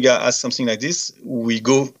if Sega has something like this, we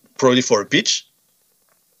go probably for a pitch,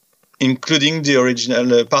 including the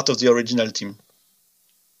original part of the original team.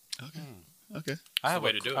 Okay. I have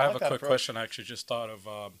a quick question. I actually just thought of.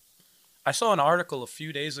 I saw an article a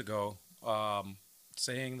few days ago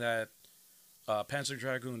saying that Panzer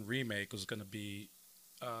Dragoon Remake was going to be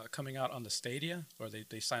coming out on the Stadia, or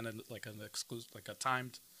they signed a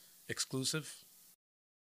timed exclusive.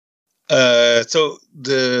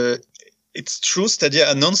 It's true, Stadia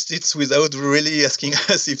announced it without really asking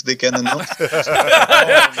us if they can announce. I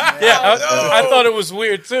thought it was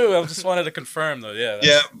weird too. I just wanted to confirm though.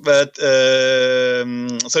 But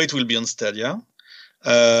so it will be on Stadia.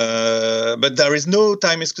 But there is no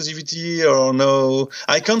time exclusivity or no.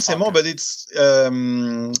 I can't say more, but it's.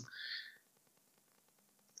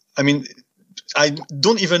 I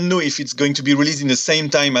don't even know if it's going to be released in the same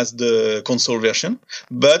time as the console version,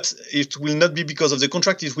 but it will not be because of the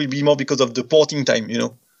contract. It will be more because of the porting time,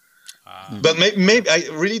 But maybe I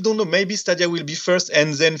really don't know. Maybe Stadia will be first,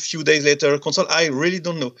 and then a few days later console. I really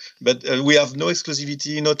don't know. But we have no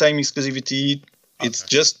exclusivity, no time exclusivity. It's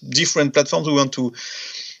just different platforms. We want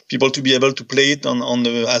people to be able to play it on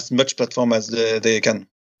as much platform as they can.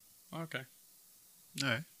 Okay. All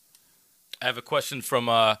right. I have a question from.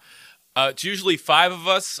 It's usually 5 of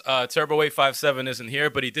us. Turbo857 isn't here,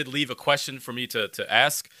 but he did leave a question for me to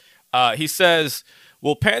ask. He says,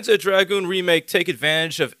 will Panzer Dragoon Remake take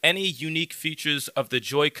advantage of any unique features of the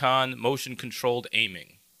Joy-Con motion-controlled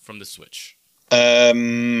aiming from the Switch?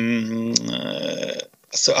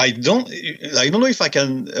 So I don't know if I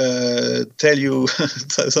can tell you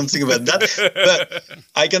something about that, but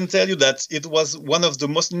I can tell you that it was one of the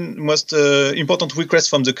most important requests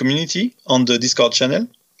from the community on the Discord channel.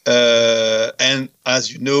 And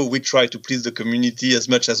as you know, we try to please the community as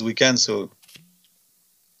much as we can, so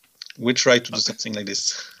we try to do something like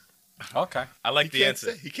this. Okay. I like the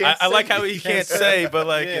answer. I like how he can't say, but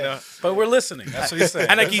But we're listening. That's what he's saying.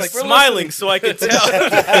 And he's smiling, so I can tell.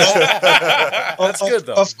 That's good,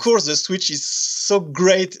 though. Of course, the Switch is so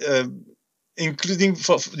great, including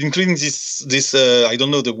this. I don't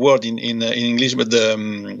know the word in English, but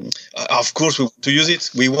of course we want to use it.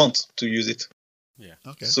 We want to use it. Yeah.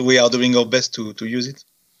 Okay. So we are doing our best to use it.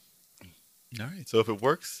 All right. So if it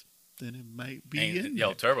works, then it might be in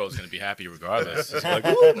there. Turbo's going to be happy regardless. It's like,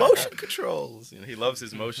 ooh, motion controls. He loves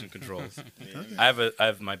his motion controls. Okay. I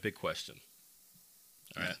have my big question.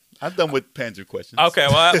 All right. I'm done with Panzer questions. Okay.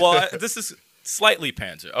 Well, this is Slightly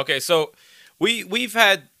Panzer. Okay, so we've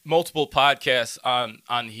had multiple podcasts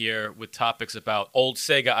on here with topics about old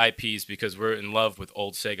Sega IPs because we're in love with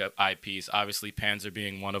old Sega IPs. Obviously, Panzer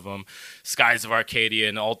being one of them, Skies of Arcadia,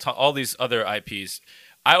 and all these other IPs.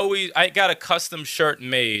 I got a custom shirt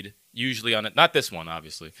made usually on it. Not this one,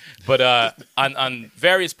 obviously, but on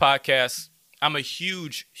various podcasts. I'm a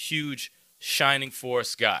huge Shining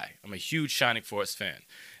Force guy. I'm a huge Shining Force fan,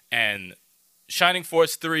 and Shining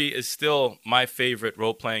Force 3 is still my favorite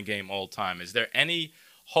role-playing game all time. Is there any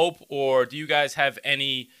hope, or do you guys have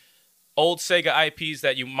any old Sega IPs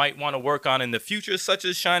that you might want to work on in the future, such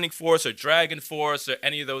as Shining Force or Dragon Force or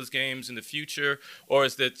any of those games in the future? Or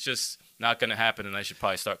is that just not going to happen and I should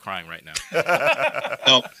probably start crying right now?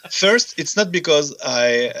 No, first, it's not because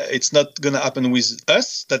it's not going to happen with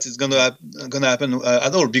us that it's going to happen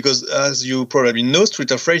at all. Because as you probably know,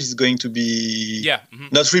 Street of Rage is going to be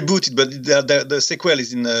not rebooted, but the sequel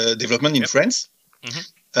is in development in France.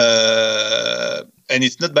 And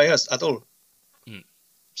it's not by us at all.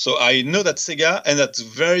 So I know that Sega, and that's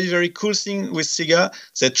very, very cool thing with Sega,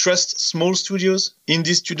 they trust small studios,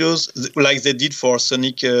 indie studios, like they did for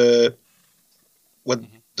Sonic, what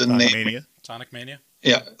the name? Mania. Sonic Mania.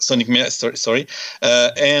 Yeah, Sonic Mania, sorry.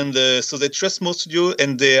 So they trust small studios,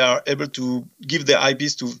 and they are able to give their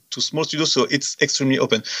IPs to small studios, so it's extremely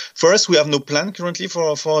open. For us, we have no plan currently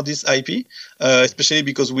for this IP, especially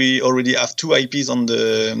because we already have 2 IPs on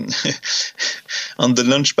the on the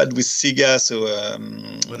launchpad with Sega. So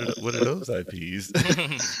what are those IPs?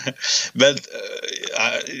 But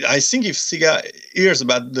I think if Sega hears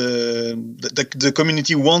about the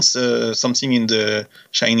community wants something in the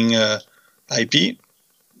Shining IP,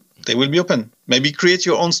 they will be open. Maybe create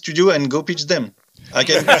your own studio and go pitch them. I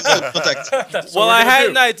can contact. Well, I had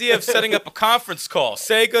an idea of setting up a conference call.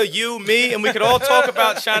 Sega, you, me, and we could all talk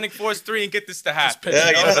about Shining Force 3 and get this to happen.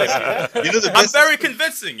 Yeah, the I'm best, very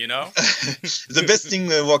convincing, you know? the best thing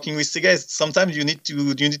working with Sega is sometimes you need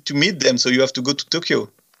to meet them, so you have to go to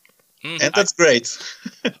Tokyo. And that's great.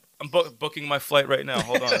 I'm booking my flight right now.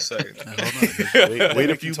 Hold on a second.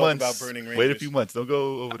 Wait a few talk months. about Burning Wait a Rangers. few months. Don't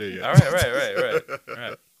go over there yet. All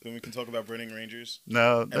right. Then we can talk about Burning Rangers.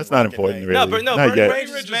 No, that's not Rocket important, Knight. really. No, not Burning yet.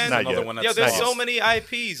 Rangers, man. Not Another yet. one Yo, that's there's awesome. so many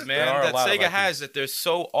IPs, man, are a that lot of Sega IPs. has that they're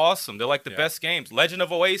so awesome. They're like the best games. Legend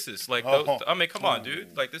of Oasis, like I mean, come on,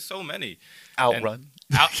 dude. Like, there's so many. Outrun.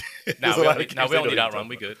 Now There's we a lot don't of now games we I don't need don't Outrun. even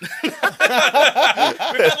We good. We've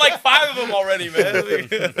got like 5 of them already,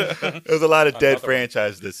 man. There's a lot of dead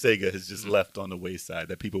franchises that Sega has just left on the wayside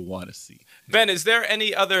that people want to see. Ben, is there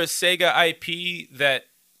any other Sega IP that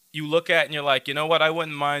you look at and you're like, you know what, I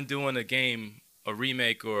wouldn't mind doing a game, a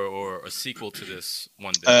remake or a sequel to this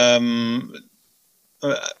one day?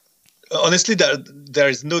 Honestly, there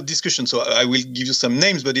is no discussion. So I will give you some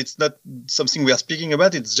names, but it's not something we are speaking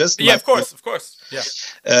about. It's just Of course. Yeah.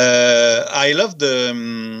 I love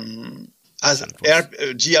the as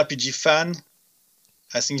JRPG fan.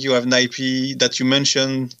 I think you have an IP that you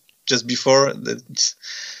mentioned just before.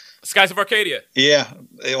 Skies of Arcadia. Yeah,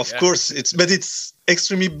 of course. But it's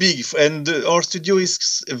extremely big, and our studio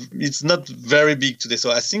it's not very big today.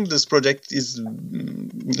 So I think this project is a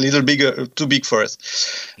little bigger, too big for us.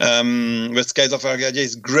 But Skies of Arcadia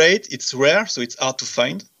is great. It's rare, so it's hard to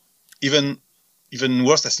find. Even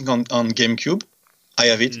worse, I think on GameCube. I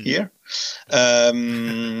have it here.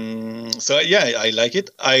 So yeah, I like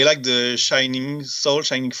it. I like the Shining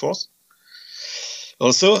Force.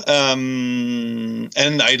 Also, and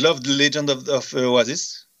I love the Legend of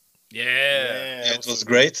Oasis. Yeah, It was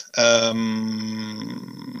great. That's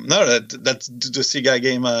the Sega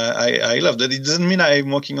game I love. That it doesn't mean I'm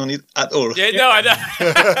working on it at all. Yeah, no, I'm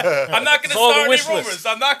not going to all the start any wish rumors. list.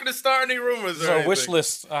 I'm not going to start any rumors. There's or our wish anything.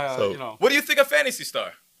 list. You know. What do you think of Fantasy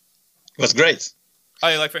Star? It was great. Oh,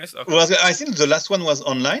 you like Fantasy Star? Okay. I think the last one was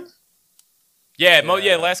online. Yeah,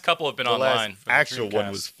 last couple have been The online. last actual one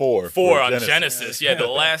Dreamcast. was 4. 4 for on Genesis. Yeah, the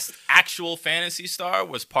last actual Fantasy Star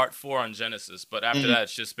was part 4 on Genesis. But after that,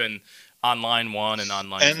 it's just been online 1 and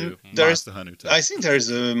online 2. And there is, Monster Hunter type. I think there is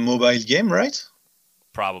a mobile game, right?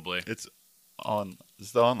 Probably. It's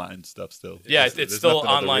the online stuff still. Yeah, There's it's still nothing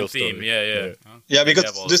of the online real theme. story. Yeah. Yeah, have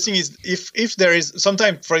because all the the thing is, if there is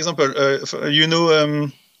sometimes, for example,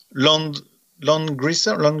 Lone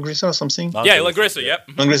Greaser or something. Yeah, Langrisser, yep.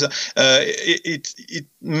 Lone Greaser. It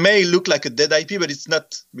may look like a dead IP, but it's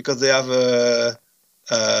not, because they have a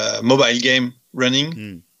mobile game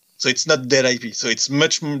running. So it's not dead IP. So it's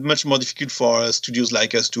much more difficult for studios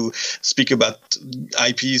like us to speak about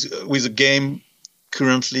IPs with a game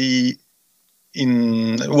currently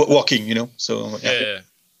in working. You know. So Yeah.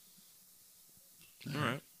 All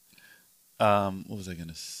right. What was I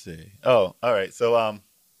gonna say? Oh, all right. So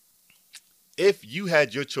if you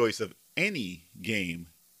had your choice of any game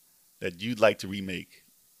that you'd like to remake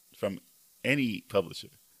from any publisher,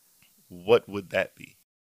 what would that be?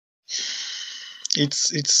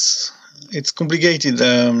 It's complicated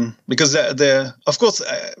because of course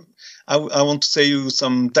I want to say you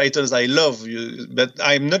some titles I love, but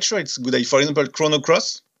I'm not sure it's good. For example, Chrono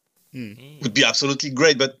Cross would be absolutely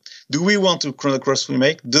great, but do we want a Chrono Cross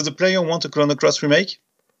remake? Does the player want a Chrono Cross remake?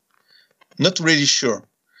 Not really sure.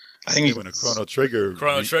 I think Even a Chrono Trigger.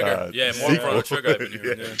 Chrono Trigger. Yeah, more sequel. Chrono Trigger I've been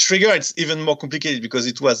hearing. Yeah. Trigger, it's even more complicated because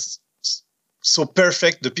it was so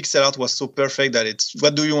perfect. The pixel art was so perfect that it's.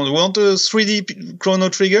 What do you want? You want a 3D Chrono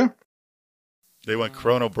Trigger? They want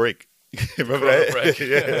Chrono Break. Remember Chrono that? Break.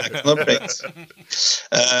 Yeah. Chrono Break.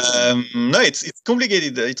 No, it's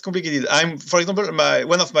complicated. It's complicated. For example,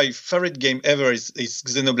 one of my favorite game ever is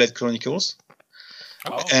Xenoblade Chronicles.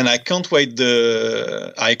 Oh. And I can't wait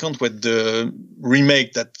the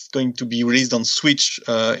remake that's going to be released on Switch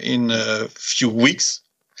in a few weeks.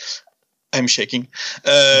 I'm shaking,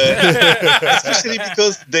 especially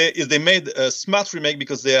because they made a smart remake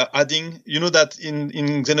because they are adding. You know that in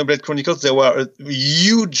Xenoblade Chronicles there were a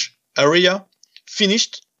huge area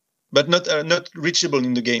finished, but not reachable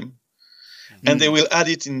in the game. And they will add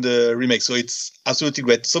it in the remake, so it's absolutely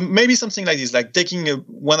great. So maybe something like this, like taking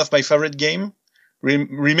one of my favorite game,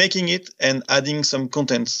 remaking it and adding some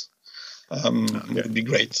contents would be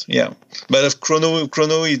great. Yeah, but of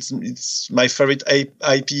Chrono, it's my favorite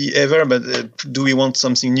IP ever. But do we want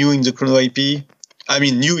something new in the Chrono IP? I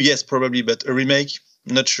mean, new, yes, probably, but a remake,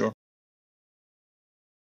 not sure.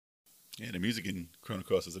 Yeah, the music in Chrono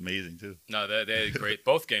Cross is amazing too. No, they're great.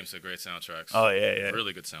 Both games are great soundtracks. Oh yeah.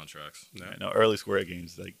 Really good soundtracks. Yeah, no, early Square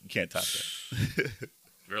games, like you can't top that.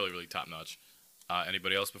 Really, really top notch.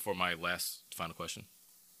 Anybody else before my last final question?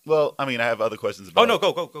 Well, I mean, I have other questions about. Oh no,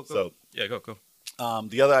 go. So yeah, go.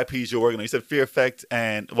 The other IPs you're working on, you said Fear Effect,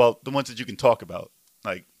 and well, the ones that you can talk about,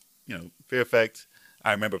 like Fear Effect.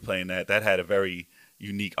 I remember playing that. That had a very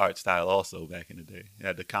unique art style, also back in the day. It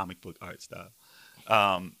had the comic book art style.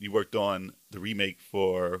 You worked on the remake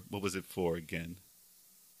for what was it for again?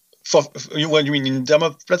 For what you mean in terms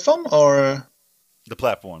of platform or? The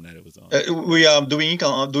platform that it was on. We are doing it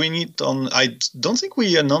on. I don't think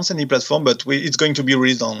we announced any platform, but it's going to be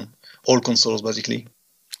released on all consoles basically.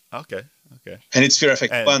 Okay. And it's Fear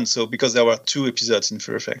Effect 1, so because there were 2 episodes in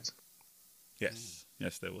Fear Effect. Yes,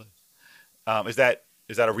 there was. Is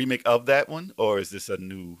that a remake of that one, or is this a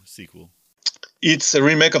new sequel? It's a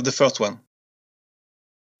remake of the first one,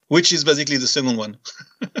 which is basically the second one.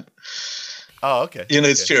 Oh, okay.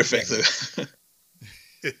 It's Fear Effect. So.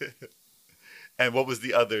 And what was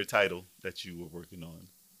the other title that you were working on?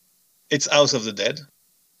 It's House of the Dead.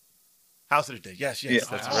 House of the Dead. Yes, Yeah.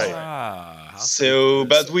 that's right. So,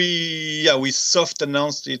 but we soft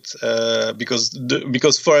announced it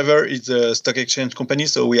because Forever is a stock exchange company,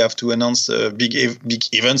 so we have to announce big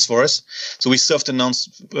events for us. So we soft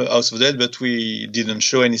announced House of the Dead, but we didn't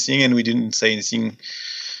show anything and we didn't say anything.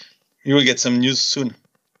 You will get some news soon.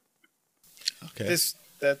 Okay.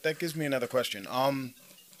 That gives me another question.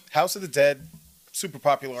 House of the Dead, super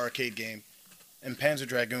popular arcade game, and Panzer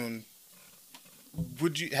Dragoon.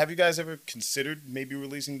 Have you guys ever considered maybe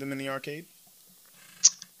releasing them in the arcade?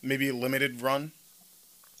 Maybe a limited run?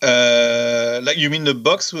 Like you mean the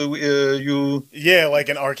box? You? Yeah, like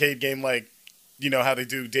an arcade game, like how they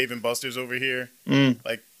do Dave and Buster's over here,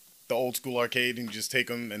 like the old school arcade, and you just take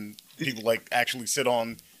them and people like actually sit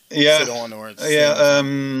on. Yeah, or it's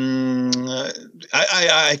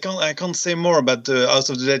I can't say more about House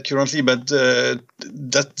of the Dead currently, but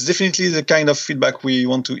that's definitely the kind of feedback we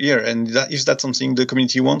want to hear, and if that's something the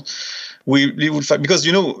community wants, we will fight because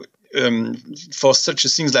for such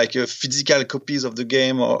things like physical copies of the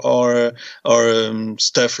game or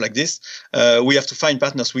stuff like this, we have to find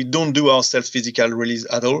partners. We don't do ourselves physical release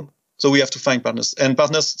at all. So we have to find partners, and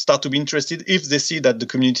partners start to be interested if they see that the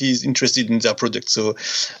community is interested in their product. So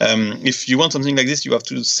if you want something like this, you have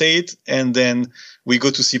to say it, and then we go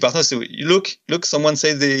to see partners. So look, someone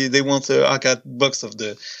says they want an arcade box of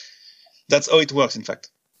the. That's how it works, in fact.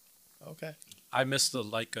 Okay. I miss the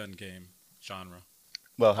light gun game genre.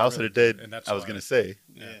 Well, House of the Dead, And that's I was why. going to say,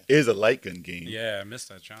 Yeah. is a light gun game. Yeah, I miss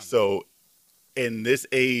that genre. So in this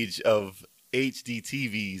age of HD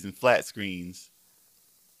TVs and flat screens,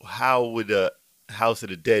 how would House of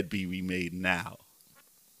the Dead be remade now?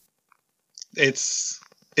 It's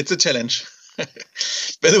a challenge,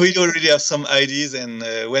 but we already have some ideas, and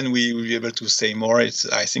when we will be able to say more, I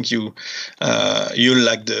think you'll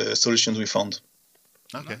like the solutions we found.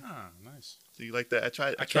 Okay. Nice. So you like that? I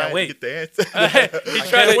tried can't wait. to get the answer. He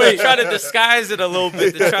tried to disguise it a little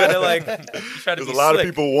bit to try to try to Because be a lot slick.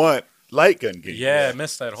 of people want light gun game. Yeah, I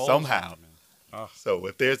missed that whole Somehow. genre, man. Oh. So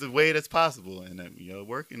if there's a way that's possible, and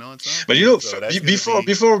working on something. But you know, so that's gonna be-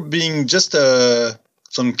 before being just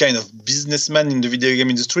some kind of businessman in the video game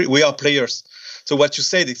industry, we are players. So what you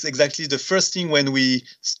said is exactly the first thing when we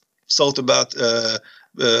thought about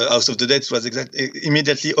House of the Dead was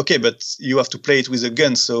immediately okay, but you have to play it with a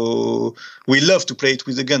gun. So we love to play it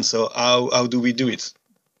with a gun. So how do we do it?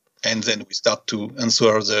 And then we start to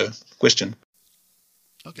answer the question.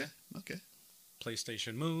 Okay.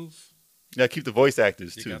 PlayStation Move. Yeah, keep the voice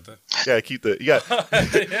actors You too. got the. Yeah, keep the. You got.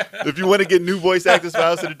 If you want to get new voice actors for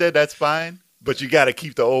House of the Dead, that's fine. But you got to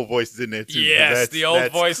keep the old voices in there too. 'cause Yes, the old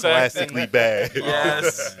that's voice acting. classically bad.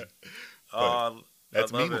 Yes. That's I love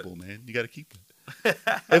it. memeable, man. You got to keep it.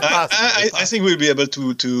 If possible. I think we'll be able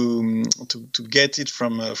to get it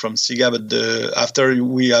from Sega, but after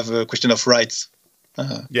we have a question of rights.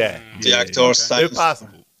 Yeah. The actors sign. If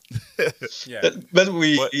possible. Yeah. But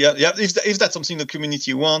if that's something the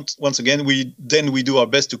community wants, once again, we do our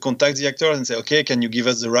best to contact the actors and say, okay, can you give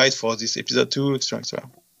us the right for this episode 2, etc.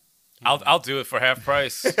 I'll do it for half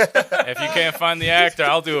price. If you can't find the actor,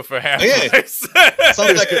 I'll do it for half Okay. price.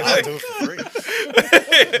 Sounds like a I'll plan. do it for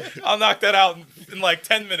free. I'll knock that out in like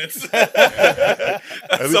 10 minutes.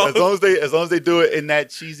 As So- long as they do it in that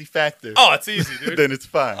cheesy factor, Oh, it's easy, dude. then it's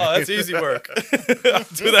fine. Oh, that's easy work. I'll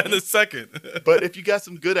do that in a second. But if you got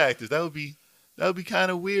some good actors, that would be kind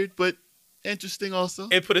of weird, but interesting also.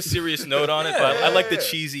 It put a serious note on it, but I like the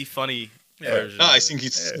cheesy, funny version. I think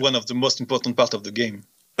it's one of the most important part of the game.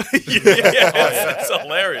 It's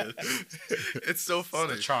hilarious. It's so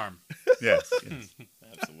funny. The charm. Yes.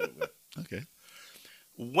 Absolutely. Okay.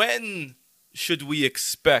 When should we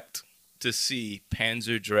expect to see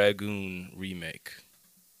Panzer Dragoon remake?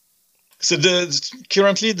 So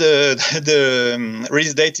currently the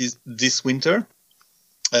release date is this winter,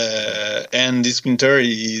 and this winter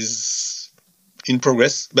is in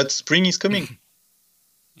progress. But spring is coming.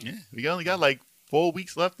 Yeah. We only got like 4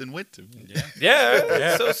 weeks left in winter.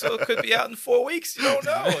 Yeah. So it could be out in 4 weeks. You don't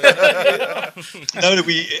know. No,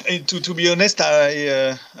 to be honest,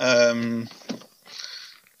 I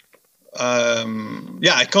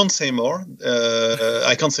can't say more.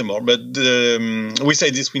 But we say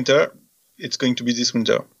this winter. It's going to be this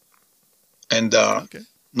winter, and Okay.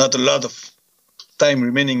 not a lot of time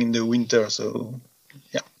remaining in the winter. So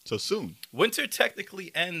So soon. Winter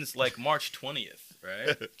technically ends like March 20th,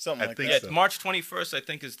 right? Something I like think that. Yeah, so. March 21st, I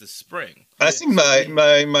think, is the spring. I think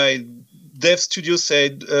my dev studio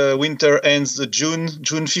said winter ends June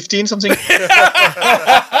 15, something.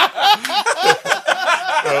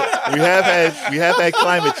 We have had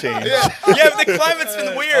climate change. Yeah, but the climate's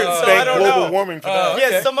been weird, so I Thank don't global know. warming for that.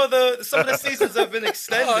 Yeah, some of the seasons have been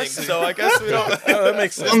extending, so I guess we don't. That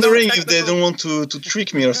makes sense. Wondering if they don't want to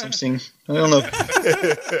trick me or something. I don't know.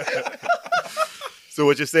 So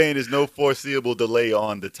what you're saying is no foreseeable delay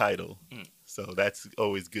on the title. So that's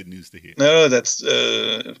always good news to hear. No, that's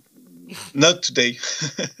not today.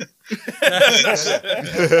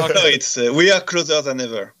 No, it's we are closer than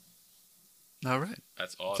ever. All right.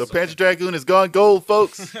 That's awesome. So Panzer Dragoon has gone gold,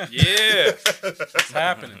 folks. Yeah. It's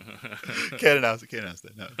happening. Can't announce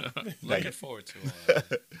that. No. Looking forward to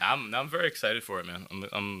it. I'm very excited for it, man.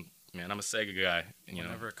 I'm a Sega guy. And,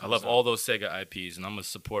 Whenever it I comes love out. all those Sega IPs, and I'm gonna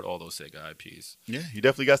support all those Sega IPs. Yeah, you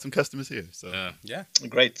definitely got some customers here. So Yeah.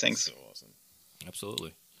 Great, thanks. So awesome.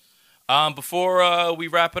 Absolutely. Before we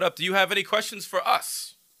wrap it up, do you have any questions for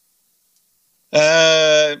us?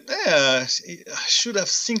 I should have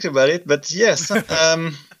think about it, but yes.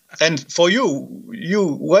 And for you,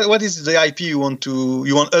 what is the IP you want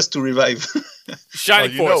us to revive?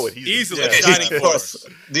 Shining you Force, know what he's- easily. yeah. Shining Force.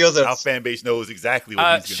 The others. our fan base knows exactly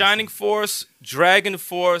what he's going Shining Force, Dragon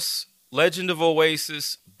Force, Legend of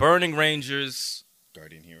Oasis, Burning Rangers,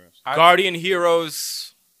 Guardian Heroes. Guardian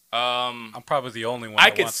Heroes. I'm probably the only one. I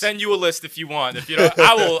that could wants- send you a list if you want. If you don't,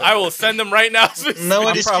 I will send them right now.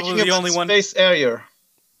 Nobody's I'm probably speaking the about only one- Space Harrier.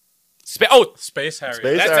 Space Harrier.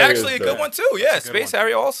 Space That's Harrier actually a is good the- one too. Yeah, That's a good Space one.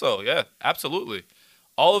 Harrier also. Yeah, absolutely.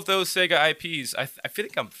 All of those Sega IPs. I feel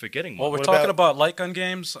like I'm forgetting Well, one. we're What talking about light gun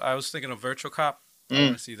games. I was thinking of Virtual Cop. I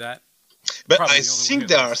want to see that. But Probably I the only think one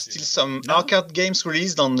there who are wants to still see some arcade games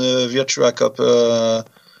released on the Virtua Cop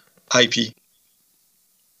IP.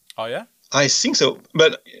 Oh yeah. I think so,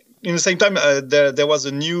 but in the same time, there was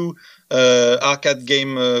a new arcade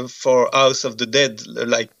game for House of the Dead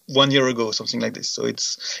like 1 year ago, something like this. So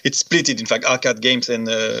it's splitted, in fact, arcade games and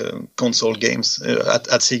console games at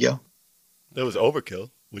Sega. There was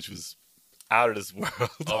Overkill, which was out of this world.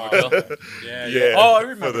 Overkill. Yeah. Yeah. Oh, I For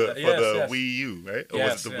remember the, that. for Yes, the yes. Wii U, right? Or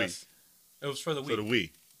Yes, was it the yes. It was for the Wii? Wii. For the Wii.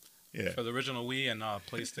 Yeah. For the original Wii and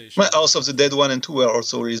PlayStation. Well, House of the Dead 1 and 2 were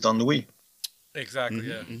also released on the Wii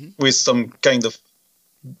Exactly. with some kind of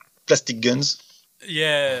plastic guns.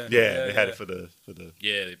 Yeah. Yeah, they had it for the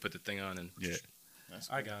Yeah, they put the thing on, and yeah.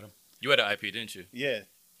 I got him. you had an IP, didn't you? Yeah,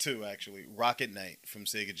 two actually. Rocket Knight from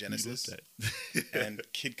Sega Genesis and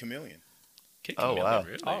Kid Chameleon. Kid Oh, Chameleon, wow.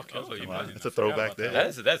 Really? Oh, Kid you Chameleon. Wow, might- that's a throwback there.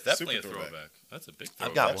 that's definitely a Super throwback. throwback. That's a big I've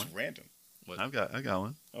throwback. got That's one. random. I got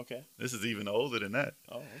one. Okay. This is even older than that.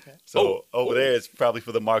 Oh, okay. So over there, it's probably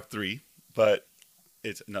for the Mark III, but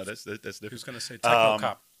it's that's Who's different. gonna say Techno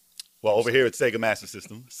Cop? Well, over here it's Sega Master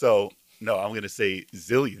System. So no, I'm gonna say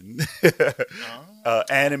Zillion,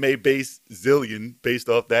 anime-based Zillion, based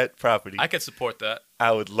off that property. I could support that.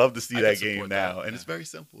 I would love to see I that can game support now, that, and yeah. it's very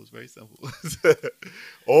simple. It's very simple.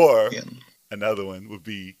 Or Yeah. another one would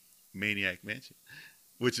be Maniac Mansion,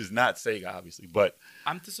 which is not Sega, obviously, but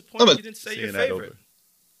I'm disappointed but you didn't say seeing your that favorite. over.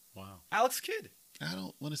 Wow. Alex Kidd. I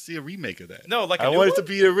don't want to see a remake of that. No, like a I new want it one? to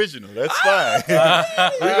be original. That's fine.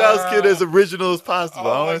 Leave Alex Kidd as original as possible.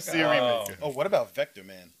 I don't want to see a remake. Oh, what about Vector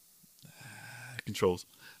Man? Controls.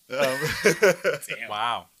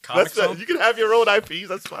 Wow. Comic That's Zone. you can have your own IPs.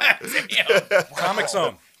 That's fine. Comic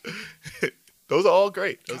Zone. Those are all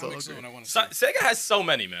great. Those are all Comic Zone. great. I want to So, Sega has so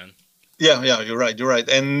many, man. Yeah, you're right.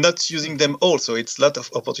 And not using them all, so it's a lot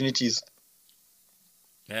of opportunities.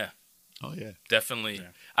 Yeah, Oh yeah. definitely. Yeah.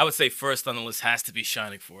 I would say first on the list has to be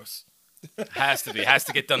Shining Force. Has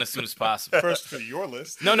to get done as soon as possible. First for your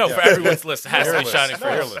list. No, for everyone's list, it has to be list. Shining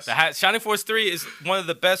Your Force. list. Shining Force 3 is one of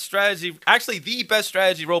the best strategy, actually the best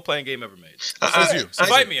strategy role-playing game ever made.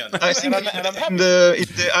 Invite me on that. I think And I'm happy. in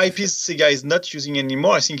the IPs Sega is not using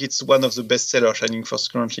anymore, I think it's one of the best seller Shining Force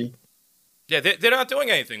currently. Yeah, they're not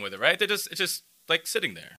doing anything with it, right? It's just like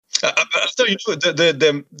sitting there. After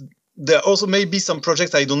there also may be some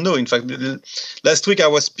projects I don't know. In fact, last week I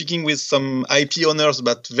was speaking with some IP owners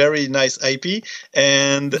about very nice IP,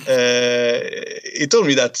 and he told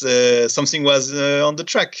me that something was on the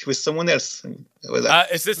track with someone else. I was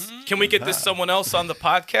like, Is this? Can we get this someone else on the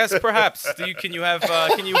podcast? Perhaps. Can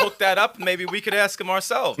you hook that up? Maybe we could ask him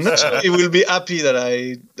ourselves. I'm not sure he will be happy that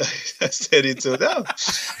I said it. So no.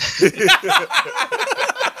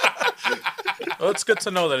 Well, it's good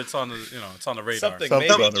to know that it's on the it's on the radar. Something Something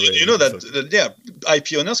maybe. on the radio. You know that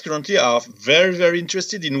IP owners currently are very, very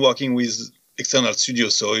interested in working with external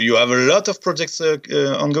studios. So you have a lot of projects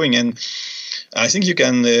ongoing, and I think you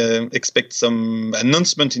can expect some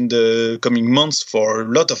announcement in the coming months for a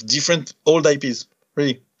lot of different old IPs.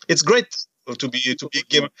 Really, it's great to be a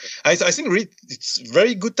gamer. I think really it's a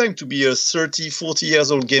very good time to be a 30, 40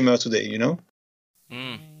 years old gamer today. You know.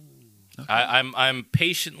 I'm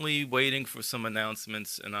patiently waiting for some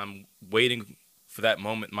announcements, and I'm waiting for that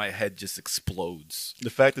moment my head just explodes. The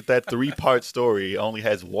fact that 3-part story only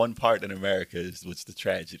has one part in America is what's the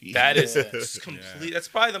tragedy. That is complete. That's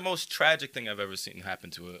probably the most tragic thing I've ever seen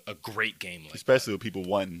happen to a great game like Especially when people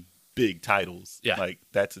won big titles. Yeah. Like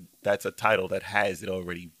that's a title that has it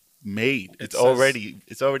already made. It's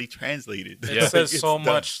says- already translated. It Yeah. says It's so done.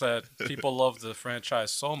 much that people love the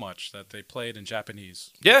franchise so much that they play it in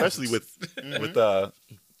Japanese. Yeah, Especially with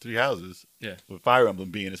Three Houses. Yeah. With Fire Emblem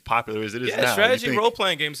being as popular as it is now. you strategy think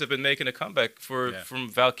role-playing games have been making a comeback from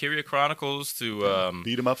Valkyria Chronicles to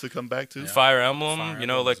beat 'em ups to come back to. Fire Emblem. Fire You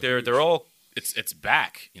know, Emblem like is they're huge. all it's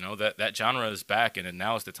back. You know that genre is back, and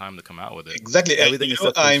now is the time to come out with it. Exactly. Everything You is know,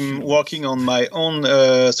 set for I'm shooters. working on my own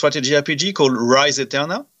strategy RPG called Rise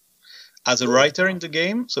Eterna as a writer in the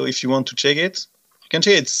game. So if you want to check it, you can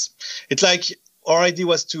check it. It's like our idea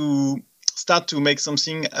was to start to make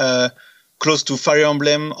something close to Fire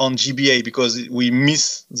Emblem on GBA because we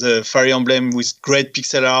miss the Fire Emblem with great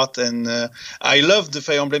pixel art. And I love the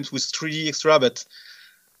Fire Emblems with 3D extra, but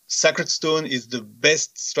Sacred Stone is the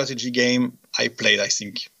best strategy game I played, I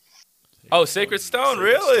think. Oh, Sacred Stone,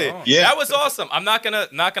 really? Stone. Yeah. That was awesome. I'm not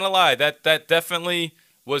gonna lie. That definitely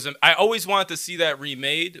was. I always wanted to see that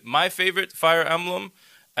remade. My favorite Fire Emblem,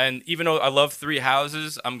 and even though I love Three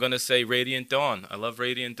Houses, I'm gonna say Radiant Dawn. I love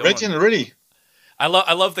Radiant Dawn. Radiant, really? I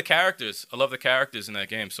love the characters. I love the characters in that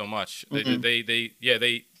game so much. Mhm.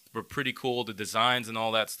 They were pretty cool. The designs and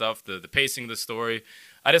all that stuff. The pacing of the story.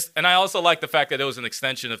 I also like the fact that it was an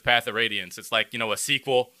extension of Path of Radiance. It's like a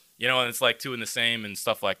sequel. And it's like two in the same and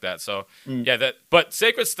stuff like that. So but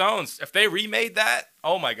Sacred Stones, if they remade that,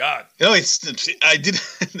 oh my god. No,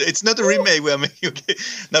 it's not a remake we are making. Okay.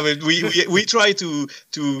 No, but we try to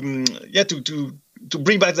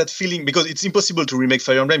bring back that feeling because it's impossible to remake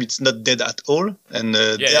Fire Emblem. It's not dead at all, and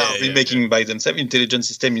they are remaking by themselves. Intelligent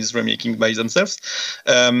System is remaking by themselves,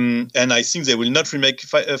 and I think they will not remake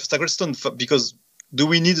Sacred Stone because do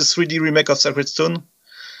we need a 3D remake of Sacred Stone?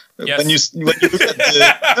 Yes. When you look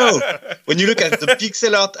at when you look at the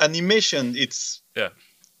pixel art animation, it's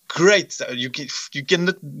great. You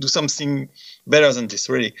cannot do something better than this,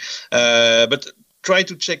 really. But try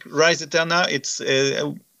to check Rise Eterna. It's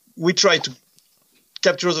we try to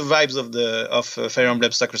capture the vibes of Fire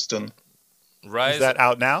Emblem Sacred Stone. Rise. Is that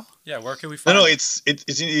out now? Yeah, where can we find No, it?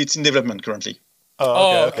 it's in development currently.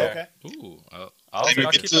 Oh, okay. Okay. Ooh, I'll I'm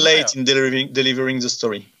a keep bit an eye late out. in delivering the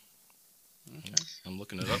story. I'm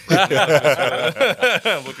looking it up right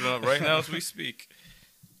now. I'm looking it up right now as we speak.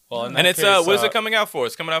 Well, in And that it's case, what is it coming out for?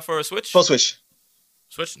 It's coming out for a Switch. For Switch.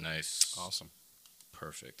 Switch, nice, Awesome.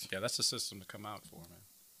 perfect. Yeah, that's the system to come out for, man.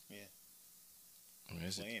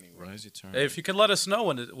 Play anyway. Rise Eternal. Hey, if you could let us know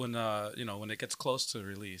when it gets close to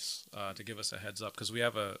release, to give us a heads up, because we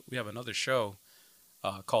have another show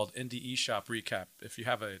called Indie eShop Recap. If you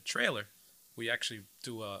have a trailer, we actually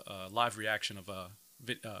do a live reaction of a.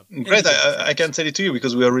 Great, I can tell it to you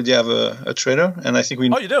because we already have a trailer, and I think we.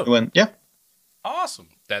 Oh, you do? Yeah. Awesome.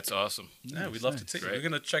 That's awesome. Yeah, we'd love to take. Great. We're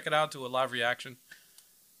gonna check it out, do a live reaction,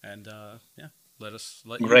 and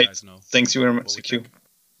let you Great. guys know. Thanks you very much. what we Thank you. think.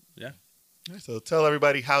 So tell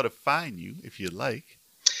everybody how to find you if you like.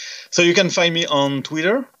 So you can find me on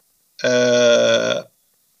Twitter.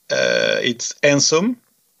 It's Handsome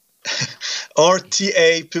or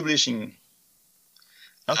TA Publishing.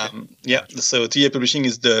 Okay. So TA Publishing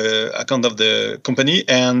is the account of the company,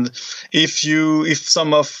 and if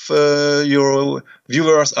some of your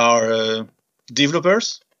viewers are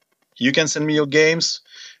developers, you can send me your games.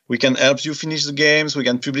 We can help you finish the games. We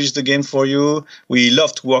can publish the game for you. We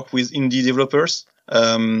love to work with indie developers,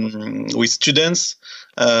 with students,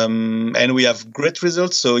 and we have great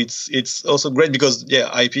results. So it's also great because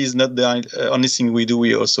IP is not the only thing we do.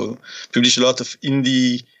 We also publish a lot of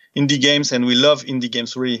indie games, and we love indie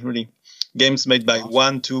games. Really, games made by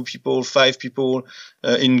 1, 2 people, 5 people,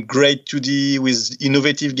 in great 2D with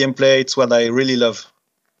innovative gameplay. It's what I really love.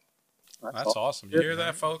 That's awesome. You hear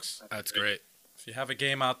that, folks? That's great. If you have a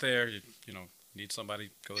game out there, you need somebody.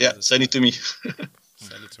 Go Yeah, to this send it to me.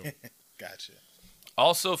 Send it to 'em. Gotcha.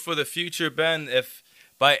 Also, for the future, Ben, if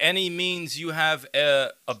by any means you have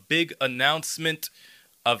a big announcement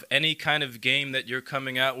of any kind of game that you're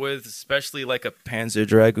coming out with, especially like a Panzer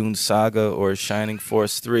Dragoon Saga or Shining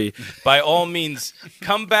Force 3, by all means,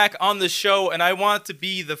 come back on the show, and I want to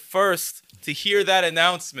be the first to hear that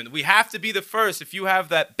announcement. We have to be the first. If you have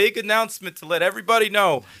that big announcement to let everybody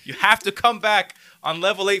know, you have to come back on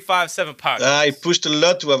Level 857 podcast. I pushed a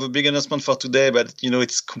lot to have a big announcement for today, but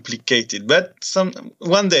it's complicated. But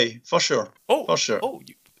one day, for sure. For sure. Oh,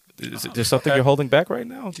 is there something you're holding back right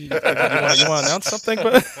now? Do you want to announce something?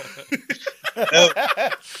 But No,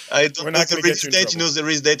 I don't We're know not the gonna release get you in date. trouble. The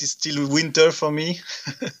release date is still winter for me.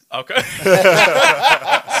 okay,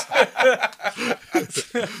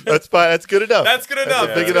 That's fine. That's good enough. that's good enough. a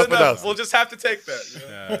big That's enough good announcement. We'll just have to take that.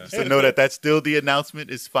 Yeah. So know that's still the announcement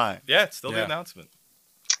is fine. Yeah, it's still the Yeah. announcement.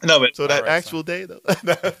 No, but So that All right, actual day though.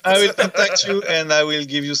 I will contact you and I will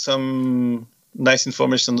give you some nice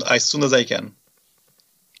information as soon as I can.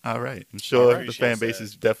 All right. I'm sure I the fan appreciate base that.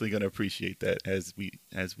 is definitely going to appreciate that as we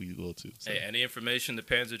will too. So. Hey, any information the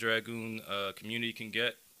Panzer Dragoon community can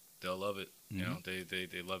get, they'll love it. You know, they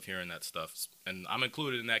love hearing that stuff, and I'm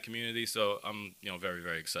included in that community, so I'm very,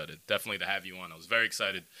 very excited. Definitely to have you on. I was very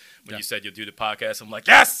excited when you said you'll do the podcast. I'm like,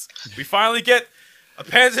 yes, we finally get a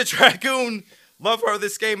Panzer Dragoon lover of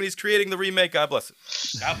this game, and he's creating the remake. God bless it.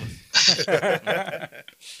 God bless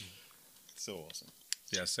it. So awesome.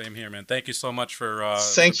 Yeah, same here, man. Thank you so much for.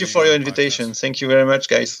 Thank you being for on your the invitation. podcast. Thank you very much,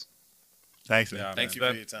 guys. Thanks, man. Yeah, Thanks, Thank you for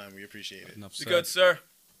Ben. your time. We appreciate it. Enough You said. good, sir?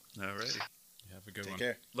 All righty. You have a good Take one.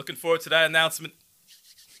 care. Looking forward to that announcement.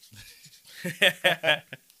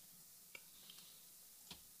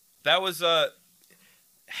 That was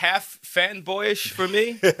half fanboyish for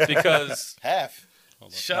me because Half.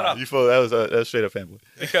 shut up. You feel that was straight up fanboy.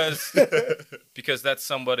 because that's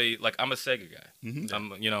somebody like I'm a Sega guy.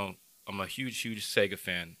 Mhm. I'm a huge Sega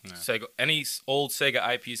fan. Yeah. Sega, any old Sega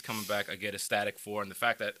IPs coming back, I get ecstatic for, and the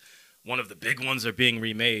fact that one of the big ones are being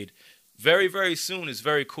remade very, very soon is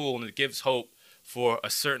very cool, and it gives hope for a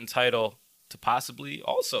certain title to possibly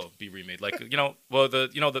also be remade. Like the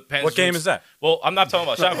Panzer What game is that? Well, I'm not talking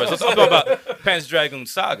about Shadow Verse. I'm talking about Panzer Dragoon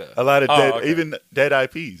Saga. A lot of Oh, dead, okay. even dead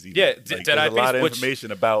IPs. Even. Yeah, Like, dead there's IPs, a lot of which-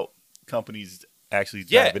 information about companies actually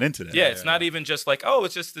Yeah, diving into that. Yeah, it's not even just like, oh,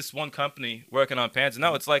 it's just this one company working on Panzer.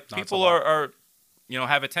 No, it's like No, it's people a lot. are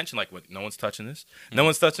have attention. Like, what? No one's touching this. No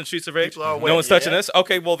one's touching Streets of Rage. People are No waiting, one's touching yeah. this.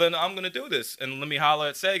 Okay, well then I'm gonna do this, and let me holler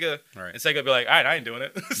at Sega, Right. and Sega be like, all right, I ain't doing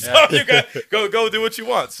it. So you got go do what you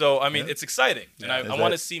want. So I mean, it's exciting, and I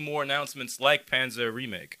want to see more announcements like Panzer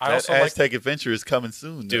Remake. I That also like Aztec Adventure is coming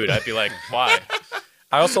soon, Dude, I'd be like, why?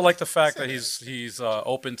 I also like the fact that he's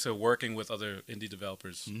open to working with other indie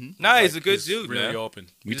developers. Nah, he's a good He's dude, really man. open.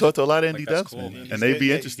 We talked to a lot of Like, indie that's devs, cool, man, man. and they'd be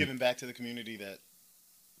He's interested. giving back to the community that,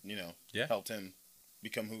 Yeah. helped him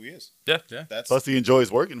become who he is. Yeah. Yeah. That's Plus, he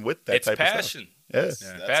enjoys working with that It's type passion. of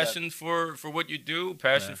stuff. Yeah. that's Passion for what you do,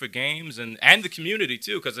 passion for games, and the community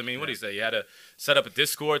too. Because I mean, what do you say? You had to set up a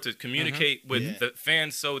Discord to communicate with Yeah. the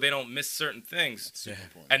fans so they don't miss certain things. super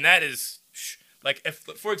important. And that is like, if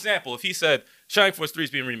for example, if he said Shining Force 3 is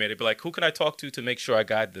being remade, it'd be like, who can I talk to make sure I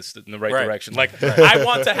guide this in the right Right. direction? Like, I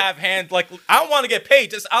want to have I don't want to get paid.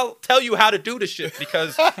 Just I'll tell you how to do the shit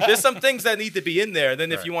because there's some things that need to be in there. And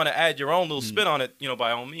then if you want to add your own little spin on it,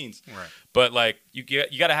 by all means. Right. But like, you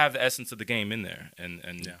got to have the essence of the game in there and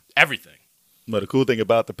everything. But the cool thing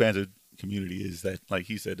about the Panzer community is that, like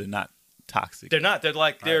he said, they're not toxic. They're not. They're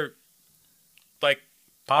like they're like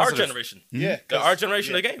Positive. our generation. Yeah, They're our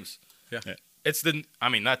generation of games. Yeah. It's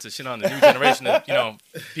not to shit on the new generation of,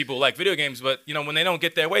 people who like video games, but, when they don't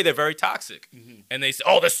get their way, they're very toxic. And they say,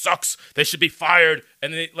 oh, this sucks. They should be fired.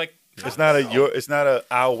 And they, like, It's not a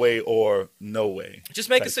our way or no way. just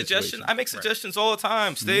make type a suggestion. situation. I make suggestions all the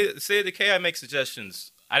time. Stay of Decay, I make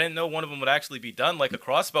suggestions. I didn't know one of them would actually be done, like a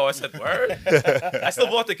crossbow. I said, word? I still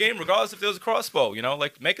bought the game regardless if there was a crossbow,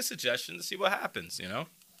 like, make a suggestion to see what happens, And, lo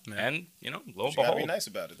and You gotta be behold. nice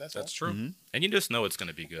about it. That's That's all. true. And you just know it's going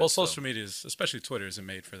to be good. Well, so, social media is, especially Twitter, isn't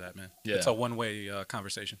made for that, man. Yeah. It's a one-way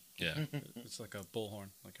conversation. Yeah. It's like a bullhorn.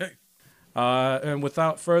 Like, hey. And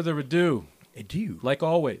without further ado, like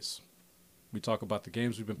always, we talk about the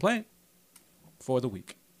games we've been playing for the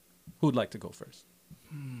week. Who'd like to go first?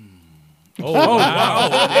 Oh, wow.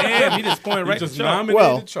 Damn, he just pointed right Just to Chuck. nominated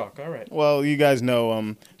Well- Chuck. All right. Well, you guys know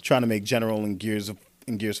I'm trying to make general in Gears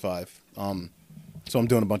 5. So I'm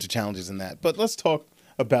doing a bunch of challenges in that. But let's talk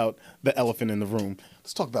about the elephant in the room.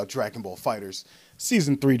 Let's talk about Dragon Ball Fighters.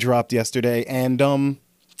 Season 3 dropped yesterday, and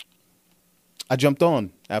I jumped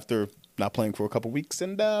on after not playing for a couple weeks.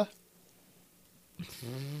 And to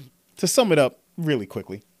sum it up really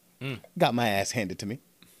quickly, got my ass handed to me.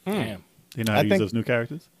 Damn. You know how I to use think- those new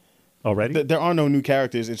characters already? There are no new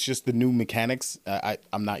characters. It's just the new mechanics.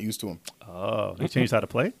 I'm not used to them. Oh, they changed how to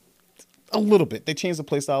play? A little bit. They changed the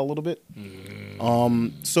playstyle a little bit.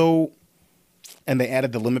 And they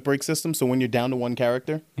added the limit break system. So when you're down to one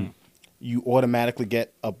character, you automatically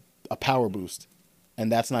get a power boost, and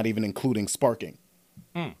that's not even including sparking.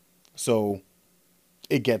 So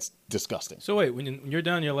it gets disgusting. So wait, when you're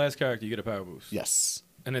down your last character, you get a power boost. Yes,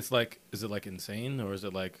 And it's like, is it like insane or is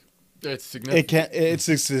it like? It's significant. it can.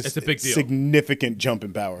 It's a big deal. Significant jump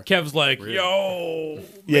in power. Kev's like, yo.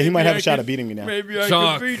 Yeah, he might have a I shot could- at beating me now. Maybe I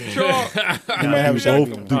Chalk. could beat Chalk. He might have a shot at Both,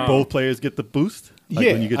 beating me. do both players get the boost? Like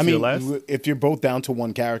Yeah, when you get I to mean, your last? if you're both down to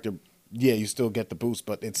one character, yeah, you still get the boost,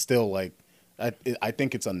 but it's still like, I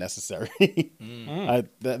think it's unnecessary.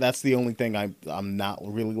 That's the only thing I'm not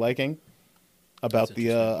really liking about the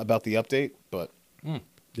update. But They're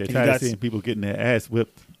you tired of guys- seeing people getting their ass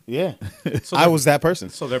whipped. yeah, I was that person.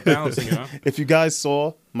 So they're balancing it, huh? If you guys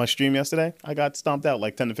saw my stream yesterday, I got stomped out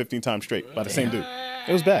like 10 to 15 times straight by the same dude.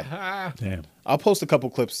 It was bad. Damn. I'll post a couple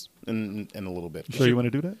clips in a little bit. Sure you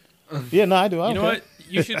want to do that? Yeah, no, I do. I You don't know care. what?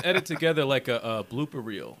 You should edit together like a blooper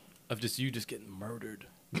reel of just you just getting murdered.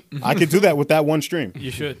 I could do that with that one stream. You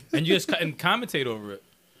should, and you just and commentate over it.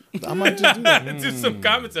 I might just do that. Do some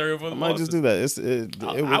commentary over the I might just do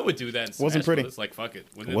that. I would do that. In Smash wasn't pretty. Brothers. Like fuck it.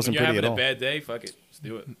 When wasn't you're pretty having at a all. bad day, fuck it. Just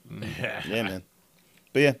do it. Yeah, man.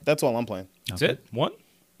 But yeah, that's all I'm playing. That's it. One.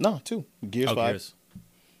 No, 2. Gears 5. Gears.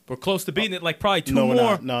 We're close to beating it. Like probably two No, we're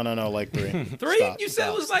more. not. No, like 3. 3? Stop, You said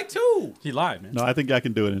stop. it was like 2. He lied, man. No, I think I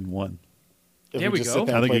can do it in one. If There we just go. sit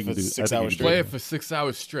there I and think play you can for do- 6 I think you hours can Play straight. it for 6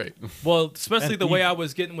 hours straight. Well, especially And the way you- I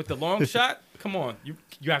was getting with the long shot. Come on,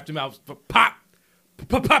 you have to mouth pop,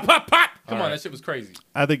 pop, pop, pop, pop. Come on, that shit was crazy.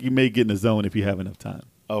 I think you may get in the zone if you have enough time.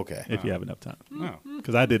 Okay. If you have enough time. No.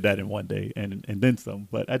 Because I did that in one day and then some,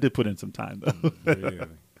 but I did put in some time though. Really?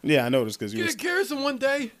 Yeah, I noticed because you Get was. it Gears in one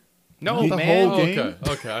day? No, The man. whole game?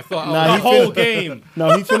 Okay. I thought. Nah, The he whole fin- game.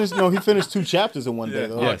 No, he finished. No, he finished 2 chapters in one day.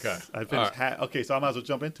 Though. Yes, Okay. I finished. Okay, so I might as well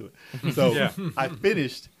jump into it. So I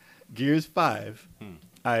finished Gears 5.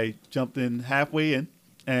 I jumped in halfway in,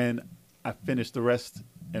 and I finished the rest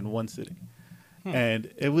in one sitting, and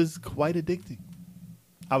it was quite addicting.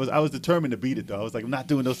 I was determined to beat it though. I was like, I'm not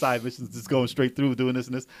doing those side missions, just going straight through doing this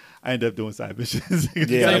and this. I ended up doing side missions. So you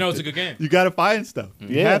know it's a good game. You got to find stuff.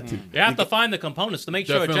 You have to. You have to find the components to make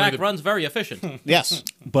sure Definitely Jack the- runs very efficient. Yes,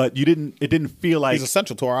 But you didn't. It didn't feel like. he's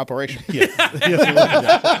essential to our operation. Yes, yes, it was,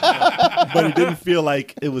 yeah. But it didn't feel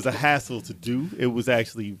like it was a hassle to do. It was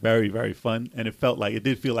actually very, very fun, and it felt like it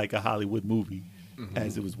did feel like a Hollywood movie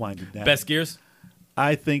as it was winding down. Best Gears?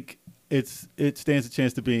 I think it stands a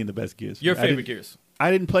chance to being the best Gears. for Your me. favorite Gears? I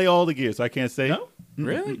didn't play all the Gears, so I can't say. No?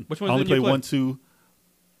 Really? Which I ones only did you played play?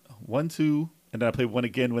 1, 2, and then I played 1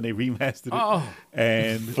 again when they remastered it. Oh.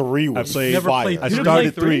 And 3 I was played. Never fire. played- I You didn't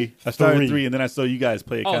started play 3? 3. I started 3. 3, and then I saw you guys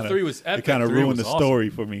play it. Oh, Kinda, 3 was epic. It kind of 3 ruined was the awesome. story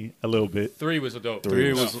for me a little bit, 3 was a dope.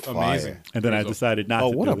 3 was fire. amazing. and then I decided not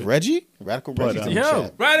Oh, to what do up, it. Reggie? Radical But, Reggie's in yo. the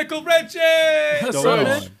chat. Radical Reggie! What's What's up, going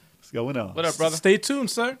man? on? What's going on? What up, brother? Stay tuned,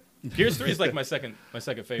 sir. Gears 3 is like my second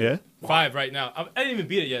favorite. 5 right now. I didn't even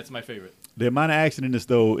beat it yet. It's my favorite. The amount of action in this,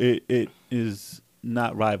 though, it is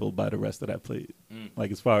not rivaled by the rest that I played.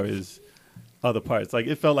 Like, as far as other parts. Like,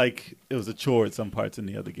 it felt like it was a chore at some parts in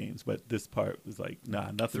the other games, but this part was like,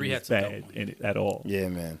 nah, nothing 3 had was some bad dope in it at all. Yeah,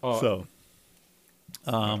 man. So,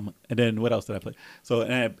 and then what else did I play? So,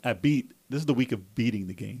 and I beat, this is the week of beating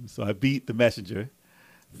the game. So, I beat The Messenger.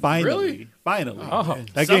 Finally. Finally.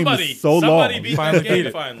 That game is so long. Somebody beat Finally that game beat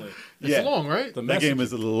it. finally. It's Yeah. long, right? That game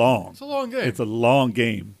is long. It's a long game. It's a long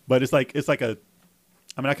game, but it's like a.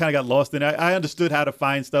 I mean, I kind of got lost in it. I understood how to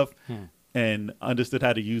find stuff and understood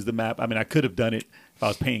how to use the map. I mean, I could have done it if I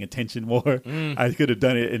was paying attention more. I could have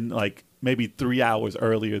done it in like maybe 3 hours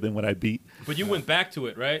earlier than what I beat. But you went back to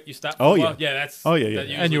it, right? You stopped. Oh, for a yeah. while? Yeah, that's. Oh, yeah, yeah. that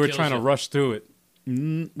usually And you were kills trying to rush through it. Well, I You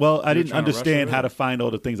were didn't trying to rush understand it, how really? to find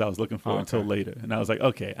all the things I was looking for Oh, until okay. later, and I was like,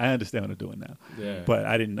 okay, I understand what I'm doing now. Yeah. But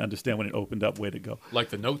I didn't understand when it opened up where to go. Like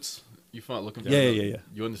the notes. You find looking for Yeah, the- yeah, yeah.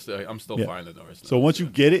 You understand? I'm still Yeah. finding the notes. So once you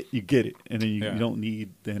get it, you get it, and then Yeah. you don't need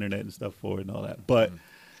the internet and stuff for it and all that. But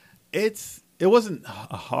it wasn't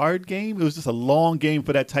a hard game. It was just a long game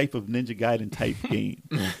for that type of Ninja Gaiden type game,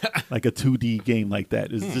 like a 2D game like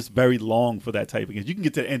that. It's just very long for that type of game. You can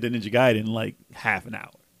get to the end of Ninja Gaiden in like half an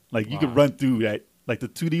hour. Like you could run through that, like the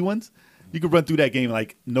 2D ones. You could run through that game in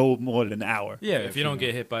like no more than an hour. Yeah, If you don't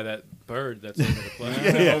get hit by that bird that's over the place.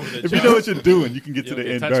 Yeah, Over the if you jump. know what you're doing, you can get to You'll the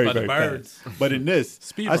get end touched very, by the very birds. fast. But in this,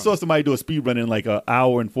 Speed I run. saw somebody do a speed run in like an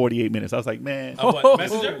hour and 48 minutes. I was like, man, What,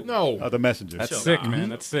 Messenger? No. the Messenger. That's Chill. sick, Nah. man.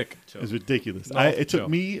 That's sick. It's ridiculous. No, It took chill.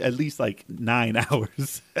 me at least like 9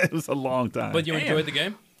 hours. It was a long time. But you enjoyed the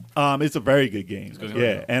game? It's a very good game.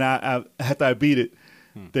 Yeah, and I after I beat it,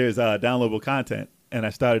 there's downloadable content, and I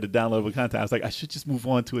started the downloadable content. I was like, I should just move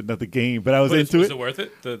on to another game, but I was But into was it. it worth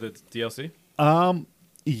it? The DLC?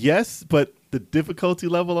 Yes, but the difficulty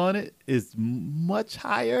level on it is much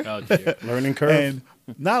higher. Oh, dear. Learning curve. And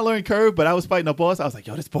not learning curve, but I was fighting a boss. I was like,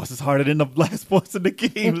 yo, this boss is harder than the last boss in the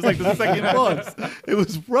game. It was like the second boss. It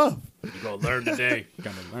was rough. You go learn today.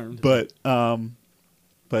 Gotta learn.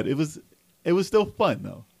 But it was still fun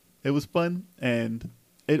though. It was fun, and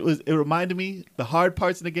it reminded me, the hard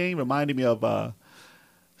parts in the game reminded me of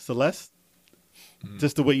Celeste.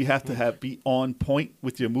 Just the way you have to be on point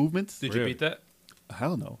with your movements. Did you Really? beat that? I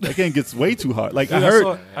don't know. That game gets way too hard. Like Dude,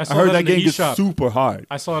 I I saw heard that that in the game gets eShop. super hard.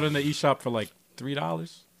 I saw it in the eShop for like $3,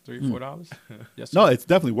 $4. Yes. No, sir. it's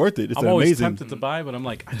definitely worth it. It's I'm an always amazing. tempted to buy, but I'm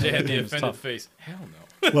like, Jay had the it's offended tough. face. Hell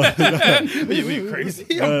no. Well, Are you crazy?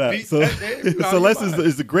 no. So Celeste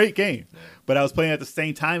is a great game, but I was playing at the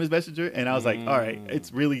same time as Messenger, and I was like, all right,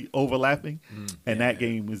 it's really overlapping, and that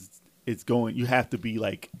game it's going. You have to be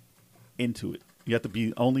like into it. You have to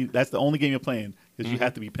be that's the only game you're playing because you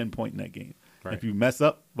have to be pinpointing that game. Right. If you mess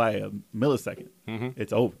up by a millisecond,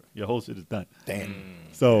 it's over. Your whole shit is done. Damn.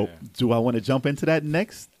 So, do I want to jump into that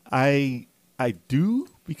next? I do,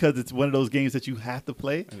 because it's one of those games that you have to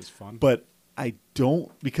play. And it's fun. But I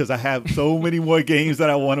don't, because I have so many more games that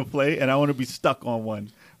I want to play, and I want to be stuck on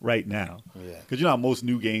one right now. Yeah. Because you know how most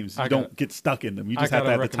new games, you I don't got- get stuck in them. You I just have got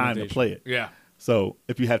to a have the time to recommendation. play it. Yeah. So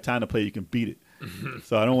if you have time to play, you can beat it.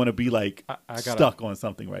 So I don't want to be like I got stuck on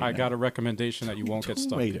something right now. I got a recommendation that you won't get Tomb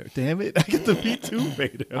stuck. Raider. Damn it! I get to beat Tomb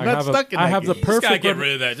Raider. I'm I not have stuck in that I have the game. Just gotta perfect. get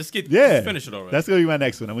rid of that. Just Yeah, finish it already. That's gonna be my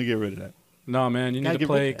next one. I'm gonna get rid of that. No, man, you Gotta need to get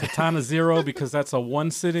play rid- Katana Zero because that's a one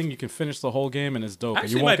sitting. You can finish the whole game and it's dope. and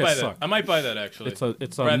Actually, you might won't buy get that. stuck. I might buy that actually. It's a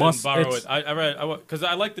Rather must. than borrow It's, it. I read because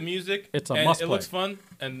I like the music. It's a and must It looks play. fun,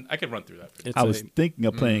 and I could run through that. it's I was a thinking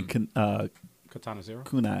of playing Katana Zero.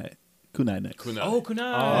 Kunai next. Kunai. Oh, Kunai.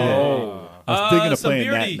 Oh. I was thinking of some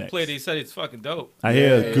playing that Beardy next. played. He said it's fucking dope. I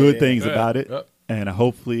hear good things Good. about it, Yep. and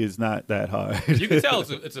hopefully it's not that hard. You can tell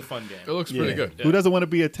it's a fun game. It looks pretty Yeah. good. Who doesn't want to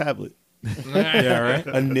be a tablet? Yeah, right.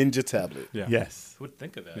 A ninja tablet. Yeah. Yes. Who would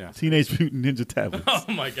think of that? Yeah. Teenage Mutant Ninja tablets. Oh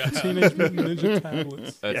my god. Teenage Mutant Ninja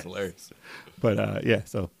tablets. That's Yes. hilarious. But yeah,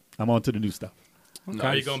 so I'm on to the new stuff.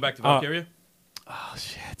 Are you going back to Valkyria? Oh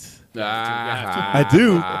shit. Ah, I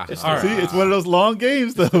do. All right. See, it's one of those long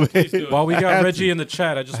games though, man. do it. While we I got have Reggie to. in the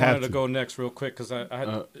chat, I just I have wanted to to. go next real quick because I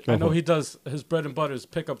Go know for he it. does his bread and butter is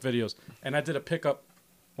pickup videos, and I did a pickup,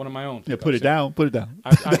 one of my own. Yeah, pickups, put it down. Put it down.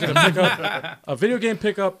 I did a pickup, a video game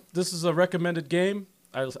pickup. This is a recommended game.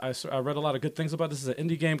 I read a lot of good things about this. This is an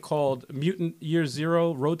indie game called Mutant Year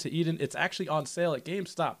Zero: Road to Eden. It's actually on sale at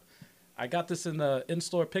GameStop. I got this in the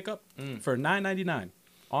in-store pickup for $9.99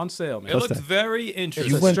 on sale, man. It looks very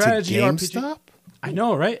interesting. You a went to strategy GameStop? I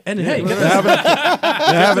know, right? And hey, They're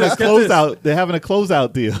having a this, get closeout. They're having a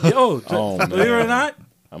closeout deal. yo, Oh, believe it or man. not,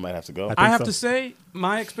 I might have to go. I have so. to say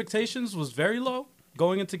my expectations was very low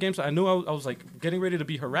going into games. I knew I was like getting ready to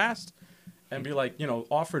be harassed and be like,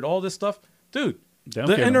 offered all this stuff, dude. They don't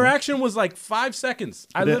The care no more. interaction was like 5 seconds.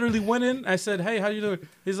 I Yeah. literally went in. I said, "Hey, how you doing?"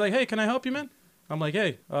 He's like, "Hey, can I help you, man?" I'm like,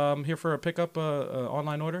 "Hey, I'm here for a pickup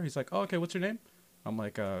online order." He's like, "Oh, okay. What's your name?" I'm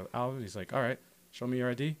like, "Alvin." He's like, "All right. Show me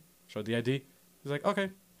your ID." Showed the ID. He's like,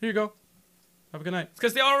 "Okay, here you go. Have a good night."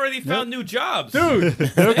 Because they already found new jobs. Dude,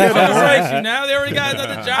 If I was you now, they already got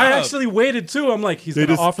another job. I actually waited too. I'm like, he's They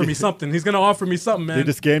gonna just- offer me something. He's gonna offer me something, man. They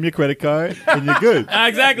just scam your credit card and you're good.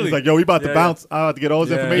 Exactly. It's like, yo, we about Yeah, to yeah. bounce. I have to get all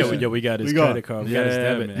this information. we got his credit card. We got his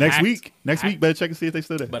debit. Man. Next Hacked. week. Next week, better check and see if they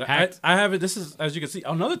still there. But Hacked. I have it. This is, as you can see,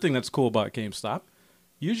 another thing that's cool about GameStop.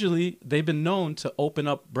 Usually, they've been known to open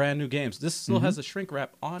up brand new games. This still has a shrink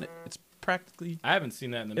wrap on it. It's practically, I haven't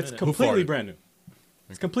seen that in a it's minute. completely brand new.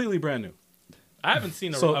 It's completely brand new, I haven't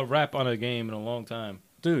seen So- a wrap on a game in a long time.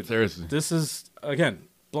 dude. Seriously. This is again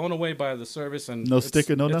blown away by the service and No it's-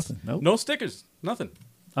 sticker, no it's- nothing. Nope. No stickers, nothing.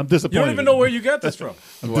 I'm disappointed. You don't even know where you got this from.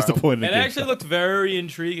 I'm disappointed. It in actually GameStop. looked very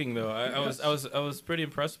intriguing, though. I was pretty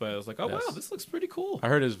impressed by it. I was like, oh Yes. wow, this looks pretty cool. I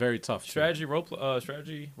heard it's very tough. too. Strategy role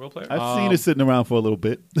player. I've seen it sitting around for a little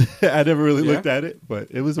bit. I never really Yeah? looked at it, but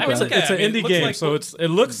it was I mean, around. look at It's an I mean, it indie looks game, like so what- it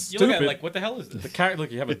looks You stupid. look at it like, what the hell is the this? character,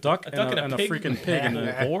 look, you have a duck, A duck and and a a pig freaking pig and and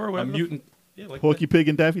a boar or a whatever. mutant. Yeah, like Porky Pig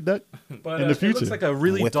and Daffy Duck. But in the it future. looks like a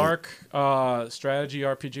really With it. dark strategy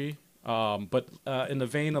RPG, but in the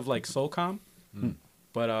vein of like SOCOM,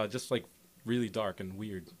 but just like really dark and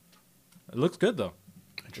weird. It looks good though.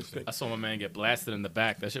 Interesting. I saw my man get blasted in the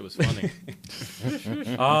back. That shit was funny.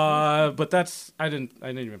 But that's I didn't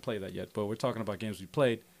even play that yet. But we're talking about games we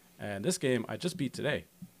played, and this game I just beat today.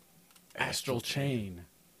 Astral Chain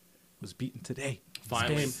was beaten today. This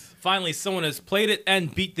game Finally, someone has played it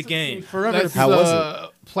and beat the game. forever. That's, How was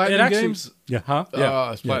Platinum It actually- Games? Huh?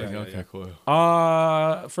 Oh, it's Platinum. yeah, Okay,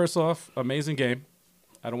 cool. First off, amazing game.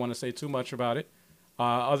 I don't want to say too much about it.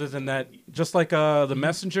 Other than that, just like The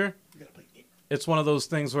Messenger, it's one of those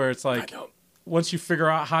things where it's like once you figure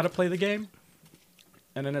out how to play the game,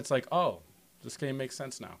 and then it's like, oh, this game makes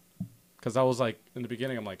sense now. Because I was like, in the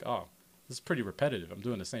beginning, I'm like, oh, this is pretty repetitive. I'm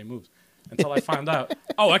doing the same moves. Until I found out,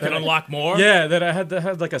 Oh, I can unlock more. yeah, that I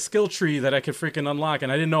had like a skill tree that I could freaking unlock,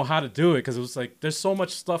 and I didn't know how to do it because it was like there's so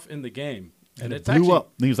much stuff in the game, and it's Blew actually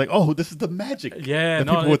up. And he was like, "Oh, this is the magic Yeah, that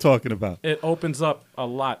no, people were talking about." it opens up a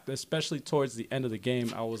lot, especially towards the end of the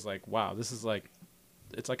game. I was like, wow, this is like,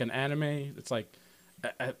 it's like an anime. It's like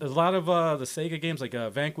a lot of the Sega games, like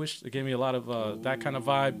Vanquish. It gave me a lot of that kind of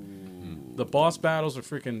vibe. The boss battles are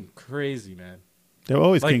freaking crazy, man. They were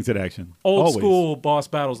always like, kings at action. Old Always. school boss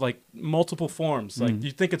battles, like multiple forms. Like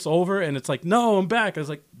you think it's over, and it's like, no, I'm back. I was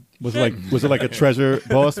like, Was it like a treasure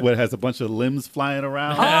boss where it has a bunch of limbs flying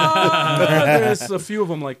around? there's a few of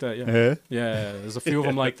them like that. Yeah. Yeah. Yeah, there's a few of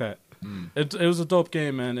them like that. It was a dope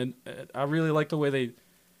game, man, and I really like the way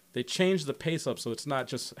they changed the pace up, so it's not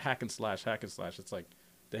just hack and slash. It's like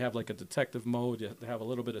they have like a detective mode. They have a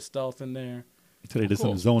little bit of stealth in there. So they did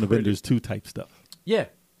Cool. some Zone of Pretty. Enders 2 type stuff. Yeah,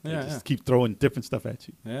 They yeah, just keep throwing different stuff at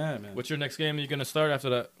you. yeah, man. What's your next game you're gonna start after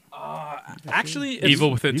that? Actually, it's,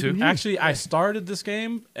 Evil Within 2. Yeah. Actually, I started this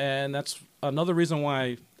game, and that's another reason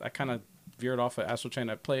why I kind of veered off of Astral Chain.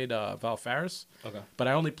 I played Valfaris, but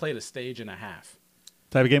I only played a stage and a half.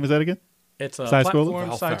 Type of game is that again? It's a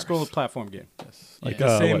Side-scroller? side-scroller platform game. Like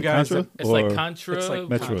The same what, guys Contra? that- It's Or- like Contra, It's like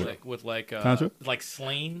Metroid. with like Contra? like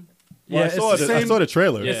Slain. Yeah, I it's saw the the, I same. saw the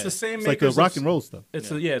trailer. Yeah. It's the same It's like the makers. rock of, and roll stuff.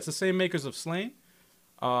 It's it's the same makers of Slain.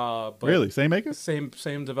 But Really? Same maker? Same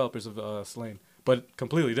developers of Slain, but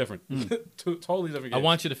completely different. Totally different. I Games.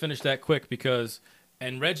 want you to finish that quick because,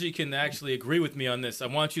 and Reggie can actually agree with me on this. I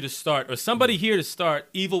want you to start, or somebody here to start,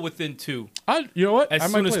 Evil Within 2 You know what? as I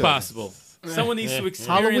might soon as play that. possible. Someone needs to experience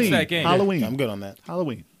Halloween. that game. Halloween. I'm good on that.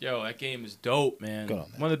 Halloween. Yo, that game is dope, man. Good on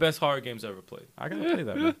that. One of the best horror games I ever played. I gotta play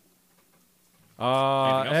that. Man.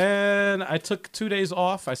 Anything else? then I took 2 days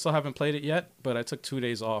off. I still haven't played it yet, but I took 2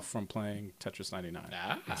 days off from playing Tetris 99.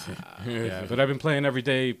 Yeah, but I've been playing every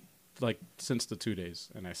day like since the 2 days,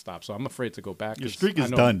 and I stopped. So I'm afraid to go back. Your 'cause streak I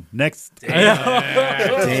is know- done. Next,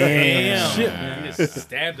 Damn. Shit, man. You just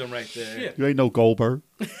stabbed him right there. Shit. you ain't no Goldberg.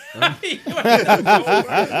 You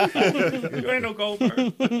ain't no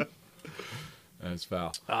Goldberg. That's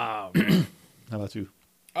foul. How about you?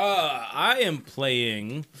 I am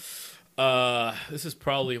playing. This is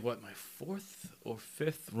probably what, my fourth or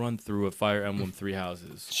fifth run through of Fire Emblem Three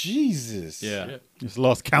Houses. Jesus. Yeah. Just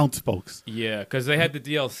lost counts, folks. Yeah, because they had the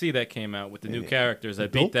DLC that came out with the new characters. I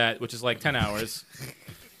beat that, which is like 10 hours.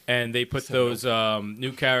 And they put those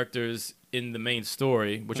new characters in the main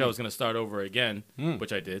story, which I was going to start over again,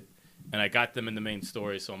 which I did. And I got them in the main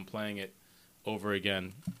story, so I'm playing it over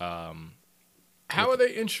again. How are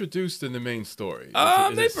they introduced in the main story?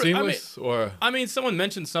 Is They it seamless or? I mean, someone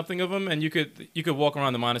mentioned something of them, and you could walk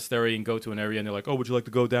around the monastery and go to an area, and they're like, "Oh, would you like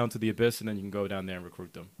to go down to the abyss?" And then you can go down there and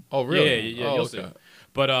recruit them. Oh, really? Yeah, Oh, you'll okay. see.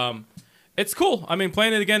 But it's cool. I mean,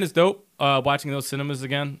 playing it again is dope. Watching those cinemas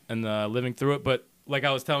again and living through it. But like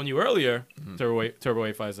I was telling you earlier, Turbo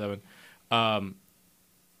 857,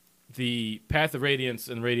 the Path of Radiance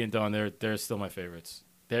and Radiant Dawn, they're still my favorites.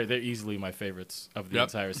 They're easily my favorites of the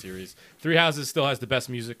entire series. Three Houses still has the best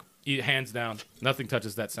music, hands down. Nothing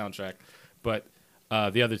touches that soundtrack. But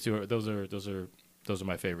the other two, those are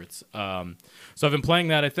my favorites. So I've been playing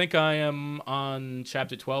that. I think I am on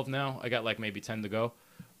chapter 12 now. I got like maybe 10 to go.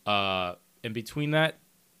 In between that,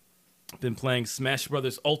 I've been playing Smash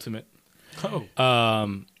Brothers Ultimate.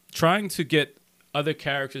 Trying to get other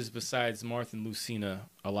characters besides Marth and Lucina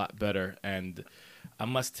a lot better. And I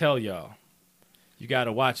must tell y'all, you got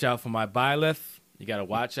to watch out for my Byleth. You got to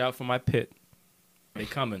watch out for my Pit. They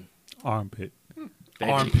coming. Armpit.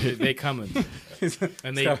 They coming.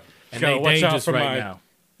 And they gotta watch out dangerous for right now.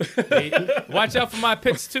 Watch out for my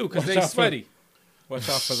Pits too, because they out for- sweaty. Watch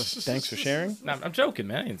out for the. Thanks for sharing. Nah, I'm joking,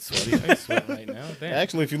 man. I ain't sweaty. I ain't sweating right now. Damn.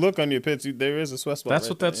 Actually, if you look on your pits, there is a sweat spot. That's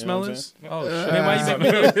right what there, that you know smell what I'm is. saying? Oh I shit! mean, why you make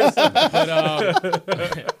me do this?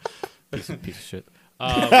 But piece of shit.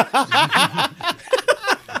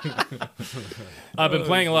 I've been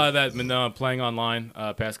playing a lot of that. Been playing online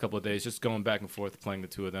past couple of days, just going back and forth playing the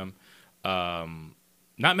two of them.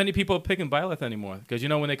 Not many people are picking Byleth anymore because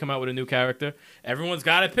when they come out with a new character, everyone's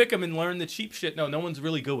got to pick them and learn the cheap shit. No one's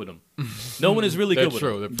really good with them. No one is really good with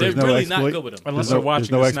true. them. They're They're no really exploit. not good with them. Unless There's no- they're watching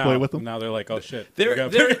there's no this exploit now. with them? Now they're like, oh shit.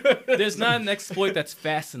 There's not an exploit that's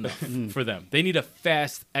fast enough for them. They need a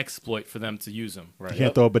fast exploit for them to use them. You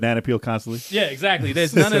can't throw a banana peel constantly. Yeah, exactly.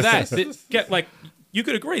 There's none of that. You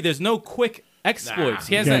could agree. There's no quick exploits.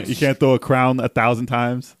 He has that. You can't throw a crown 1,000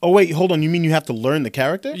 times. Oh wait, hold on. You mean you have to learn the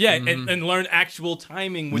character? Yeah, and learn actual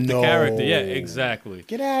timing with the character. Yeah, exactly.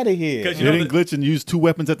 Get out of here. 'Cause You know didn't glitch and use 2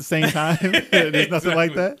 weapons at the same time. There's nothing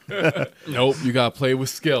like that. Nope. You gotta play with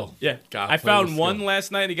skill. Yeah, Gotta I play with found one skill.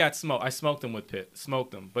 last night. He got smoked. I smoked him with Pit.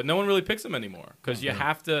 Smoked him, but no one really picks him anymore because you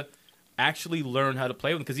have to actually learn how to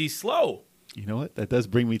play with him because he's slow. You know what? That does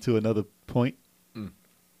bring me to another point.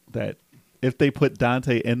 That if they put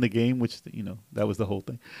Dante in the game, which that was the whole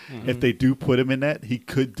thing. If they do put him in that, he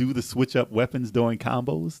could do the switch up weapons during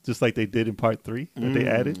combos, just like they did in Part 3 that they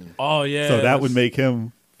added. Oh yeah. So that would make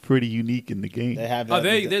him pretty unique in the game. They have Oh,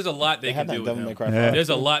 that. there's a lot they have can that do with Devil him. May Cry Yeah. 5. There's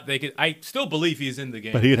a lot they could. I still believe he's in the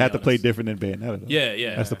game. But he would to have be to play honest. different in Bayonetta. though.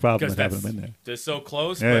 Yeah. That's the problem with 'Cause having him in there. They're so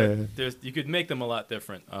close, Yeah. but you could make them a lot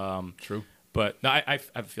different. True. But no, I have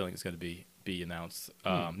a feeling it's going to be announced.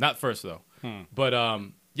 Not first though. But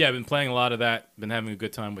yeah, I've been playing a lot of that. Been having a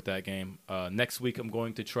good time with that game. Next week I'm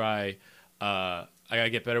going to try. I gotta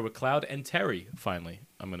get better with Cloud and Terry. Finally,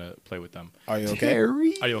 I'm gonna play with them. Are you okay? Are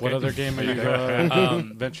you okay? What other game are you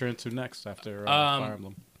gonna venture into next after Fire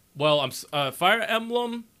Emblem? Well, I'm Fire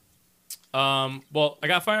Emblem. Well, I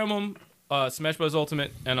got Fire Emblem, Smash Bros.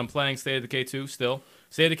 Ultimate, and I'm playing State of Decay 2 still.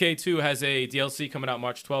 State of Decay 2 has a DLC coming out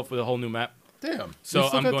March 12th with a whole new map. Damn. So You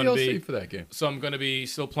still I'm got going to DLC be for that game. So I'm going to be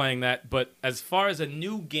still playing that. But as far as a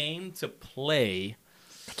new game to play,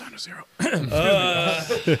 Katana Zero.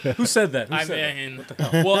 Who said that? Who I said mean,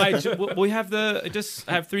 we have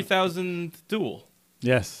I have 3000 Duel.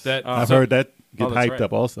 Yes, That- I've so- heard that get that's hyped right.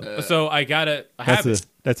 up also. So I have it.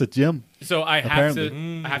 That's a gym. So I have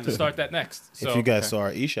apparently. I have to start that next. So If you guys saw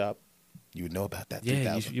our eShop, you would know about that. yeah,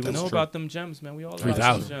 3,000. you would know That's about them gems, man. We all know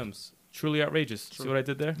 3,000. those gems. Truly outrageous. See what I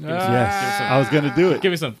did there? Give me Yes, some. I was gonna do it.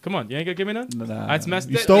 Give me some. Come on, you ain't gonna give me none. Nah, That's messed.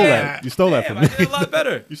 you stole that. You stole that Damn, from I me. did a lot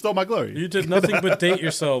better. You stole my glory. You did nothing but date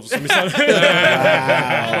yourselves. Well,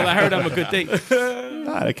 I heard I'm a good date.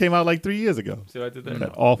 Nah, it came out like 3 years ago. See what I did there?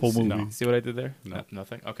 That awful movie. See what I did there? No.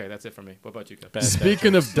 Nothing. Okay, that's it for me. What about you guys?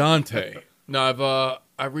 Speaking of Dante, No,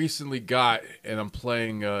 I recently got, and I'm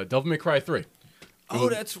playing Devil May Cry 3. Oh,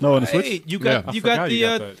 that's No, on the right. Switch? You got I you got forgot the you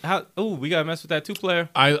got that. how? Oh, we gotta mess with that 2-player.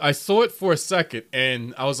 I saw it for a second,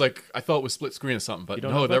 and I was like, I thought it was split screen or something, but You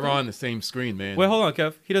don't know no, about they're that? on the same screen, man. Wait, hold on,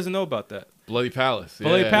 Kev. He doesn't know about that. Bloody Palace.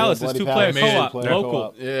 Bloody yeah. Palace is Bloody 2-player Palace, co-op, two-player local.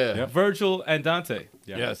 co-op. Yeah. Virgil and Dante.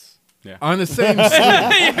 Yeah. Yes. Yeah. On the same screen.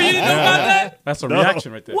 You didn't know about that? That's a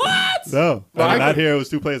reaction right there. What? No, Well, I I did not could- hear it was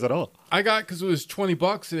 2 players at all. I got because it was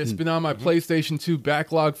 $20, and it's been on my PlayStation 2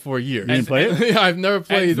 backlog for a year. You didn't play it? Yeah, I've never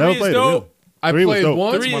played. Never Three is played it. dope. Really? I 3 was played dope.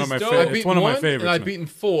 one. Three It's one of is my dope. fa- I it's beat one of my one, favorites. and I've man. beaten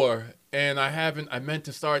 4, and I haven't. I meant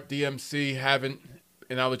to start DMC, haven't,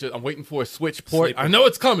 and I'm waiting for a Switch port. Sleeper. I know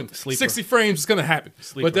it's coming. Sleeper. 60 frames is gonna happen.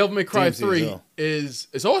 Sleeper. But Devil May Cry DMC 3 as well.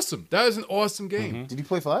 is awesome. That is an awesome game. Did you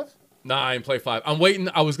play 5? Nah, I didn't play 5. I'm waiting.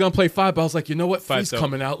 I was gonna play 5, but I was like, you know what? 5's 3's dope.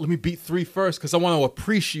 coming out. Let me beat 3 first because I want to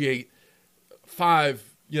appreciate 5.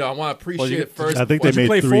 You know, I want to appreciate it first. I think before- they you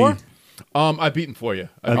made play 3. 4? I've beaten 4. Yeah,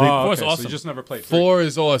 I think, Oh, Four's okay, so awesome. you just never played 3. 4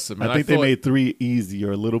 is awesome. And I think they thought made 3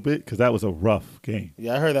 easier a little bit because that was a rough game.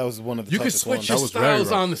 Yeah, I heard that was one of the you could toughest switch ones. your That was very styles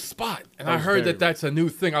rough. on the spot, and That I was heard very that that's a new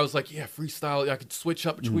thing. I was like, yeah, freestyle. I could switch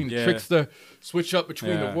up between the Yeah. trickster, switch up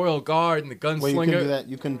between Yeah. the royal guard and the Wait, you couldn't do gunslinger. that.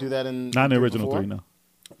 You couldn't do that in Not in the original before? 3, no.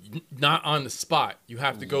 Not on the spot. You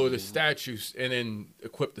have to go to the statues and then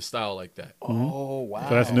equip the style like that. Oh wow!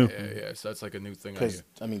 So that's new. Yeah. So that's like a new thing. I Because hear.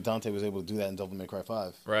 I mean, Dante was able to do that in Devil May Cry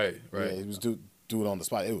 5. Right. Yeah, he was do it on the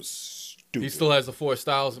spot. It was stupid. He still has the 4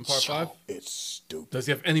 styles in part 5. It's stupid. Does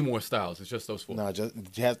he have any more styles? It's just those 4. No, just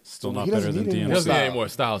he has, Still he not doesn't better than need any He DMC. more doesn't need any style. more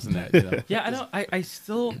styles than that. You know? Yeah, I know. I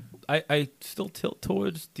still tilt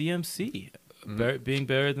towards DMC. Being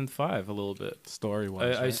better than 5 a little bit. Story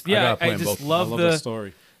wise. I gotta play I them just both. love, I love the the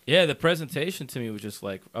story. Yeah, the presentation to me was just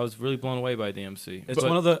like I was really blown away by DMC.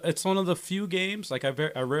 It's one of the few games like I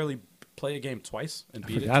rarely play a game twice and I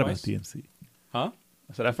beat it forgot about twice. DMC. Huh?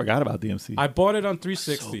 I said I forgot about DMC. I bought it on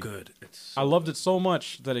 360. so good. It's I loved it so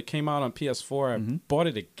much that it came out on PS4. I bought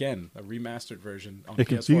it again, a remastered version on It PS4,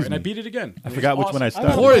 confused and I me. beat it again. I It forgot was which one I awesome.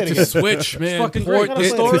 started. Port it It's to Switch, man. fucking Port great. it The to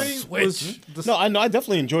story Switch. was No, I know. I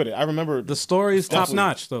definitely enjoyed it. I remember the story is top Definitely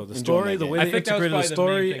notch though. The enjoying story, that the game. way I they think that was integrated the probably the main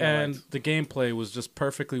story thing I and liked. the gameplay was just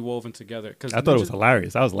perfectly woven together. Because I thought it was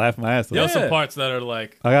hilarious. I was laughing my ass off. There's some Yeah. parts that are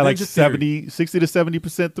like I got like Ninja Theory. 60 to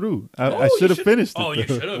 70% through. I you should have should- finished it. Oh, you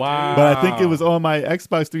though. should have. Wow. But I think it was on my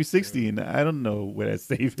Xbox 360, and I don't know where that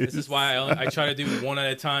save is. This is why I try to do one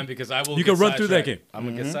at a time because I will. You get can run through that sidetracked. game. I'm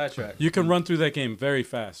gonna get sidetracked. You can run through that game very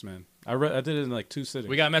fast, man. I did it in like 2 sittings.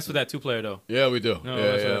 We gotta mess with that 2-player though. Yeah, we do. No, yeah,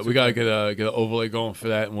 that's yeah. what We gotta get an overlay going for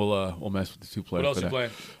that, and we'll mess with the 2-player. What else for you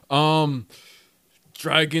that. playing?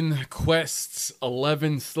 Dragon Quest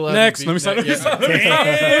 11 still haven't Next, beaten let me that stop.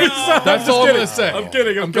 yet. That's all I'm gonna say. I'm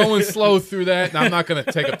kidding. I'm going slow through that, and I'm not gonna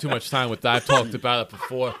take up too much time with that. I've talked about it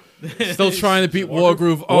before. Still trying to beat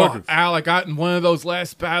Wargroove. Oh, Al, I got in one of those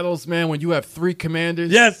last battles, man, when you have 3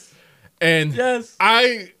 commanders. Yes. And Yes.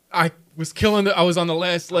 I was killing it. I was on the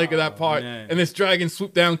last leg of that part, man. and this dragon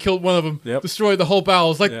swooped down, killed one of them, Yep. destroyed the whole battle. I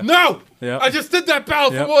was like, Yep. no! Yep. I just did that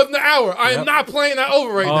battle Yep. for more than an hour. I am Yep. not playing that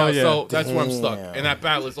over right Oh, now. yeah. So that's where I'm stuck. Damn. And that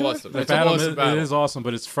battle is awesome. The It's an battle, awesome it battle. is awesome,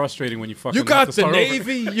 but it's frustrating when you fucking You have got to the start over.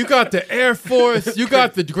 Navy, you got the Air Force, you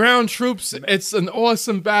got the ground troops. It's an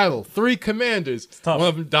awesome battle. 3 commanders. tough. One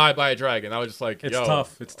of them died by a dragon. I was just like, It's yo.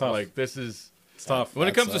 tough. It's tough. Like, this is... It's tough. When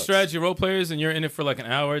it comes to sucks. strategy role players and you're in it for like an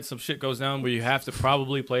hour and some shit goes down where you have to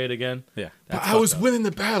probably play it again. Yeah. But I was winning the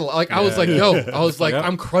battle. Like I was like, yo, I was like, Yep.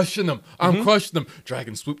 I'm crushing them. I'm crushing them.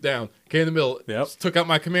 Dragon swooped down, came in the middle, Yep. took out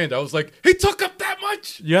my commander. I was like, he took up that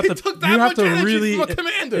much. You have he to. took that You have much to energy really. from a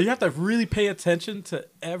commander. You have to really pay attention to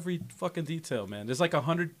every fucking detail, man. There's like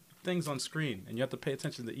 100 things on screen, and you have to pay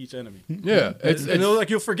attention to each enemy. Yeah, it's and like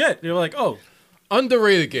you'll forget. You're like, oh,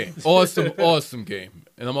 underrated game. Awesome, awesome game.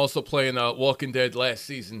 And I'm also playing Walking Dead last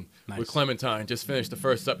season Nice. with Clementine. Just finished the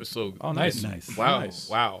first episode. oh, nice, Nice. Wow, Nice.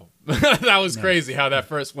 wow. That was crazy how that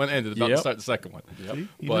first one ended. About Yep. to start the second one. See?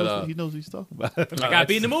 He, But, knows, he knows what he's talking about. I gotta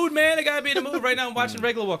be in the mood, man. I gotta be in the mood. Right now I'm watching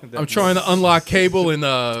regular Walking Dead. I'm trying to unlock Cable in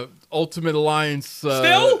Ultimate Alliance.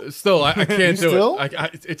 Still, I can't do Still?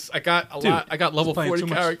 it. I got a lot. I got level playing 40 too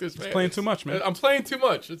much. characters, man. He's playing too much, man. I'm playing too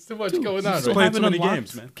much. It's too much going on. He's right playing haven't too many unlocked-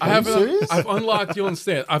 games, man. I you haven't. serious? I've unlocked. You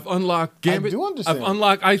understand? I've unlocked Gambit. do understand. I've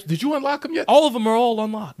unlocked. Did you unlock them yet? All of them are all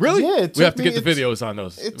unlocked. Really? Yeah, it we have took to me- get the it's- videos on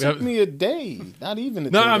those. It We have- took me a day, not even a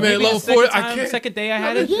No, day. I mean, Maybe level the second 40. I time, can't. second day I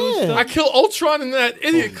had it. Yeah. it was still- I kill Ultron and that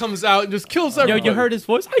idiot comes out and just kills Yo, everybody. you heard his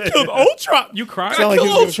voice? I killed Ultron. You cried? Sound like I he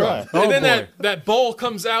kill was gonna Ultron. try. And then boy. that ball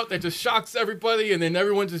comes out that it just shocks everybody, and then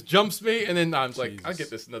everyone just jumps me, and then I'm like, I'll get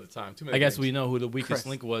this another time. Too many I guess games. we know who the weakest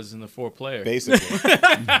link was in the 4-player. Basically.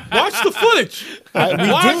 Watch the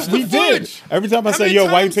footage. We did. Every time I How say, many yo,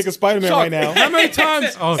 why you times- take a Spider-Man Chuck, right now? How many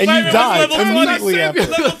times? Oh, And you Spider-Man's died level 20. immediately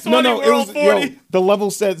after. No, it was, the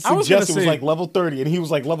level said I was gonna suggested was say- like level 30, and he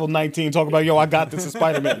was like level 19, talking about, yo, I got this as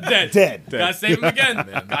Spider-Man. Dead. Dead. Gotta save him again.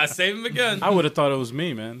 Gotta save him again. I would have thought it was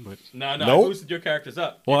me, man. But No, Nope. I boosted your characters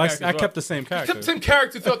up. well, Your I characters were kept up. the same Kept character same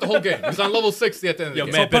character throughout the whole game. He's on level 60 at the end of the Yo,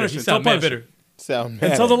 game. mad bitter. Punisher, You so sound mad Punisher. bitter. Sound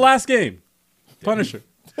mad until at the me. last game. Punisher,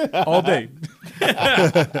 all day,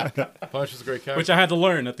 Punisher's a great character. which I had to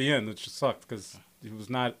learn at the end, which sucked because he was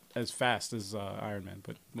not as fast as Iron Man.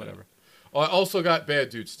 But whatever. Oh, I also got Bad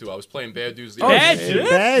Dudes too. I was playing Bad Dudes. The Bad other day. Dudes?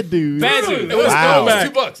 Bad dude. Bad dude. It was, Wow. no,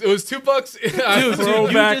 it was $2. It was $2. Dude, you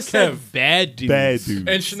Throwback just said Kev. bad dude. Bad dude.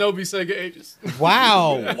 And Shinobi Sega Ages.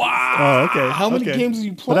 Wow. Oh, okay. How many okay. games are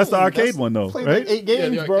you But playing? that's the arcade one, though, played right? like 8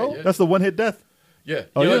 games, the bro. arcade, yeah. That's the one hit death. Yeah.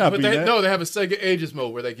 Oh, you're not but beating that. no, they have a Sega Ages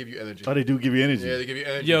mode where they give you energy. Oh, they do give you energy. Yeah, they give you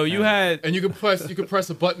energy. Yo, you had And you can press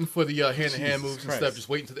a button for the hand-to-hand moves instead of just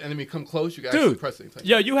waiting until the enemy come close. You can actually Dude. press it.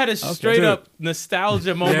 Yo, you had a straight Dude. up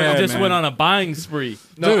nostalgia moment. Yeah, and just man. went on a buying spree.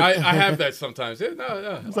 No, Dude. I have that sometimes. Yeah,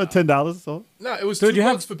 no. It's like $10. So No, it was Dude, you $2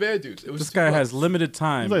 have- for Bad Dudes. It was This $2. guy has limited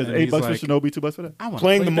time. it's like and $8 he's for like, Shinobi, $2 for that. I wanna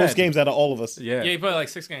Playing play the most that. games out of all of us. Yeah. Yeah, you played like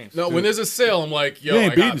 6 games. No, when there's a sale, I'm like, yo, You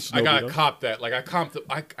ain't I beating got Shinobi, to though. cop that. Like, I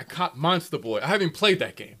copped Monster Boy. I haven't even played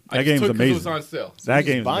that game. I That just game's took it 'cause amazing. It was on sale. That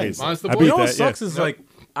game's buying amazing. Monster I Boy. beat You know what that. sucks Yeah. is like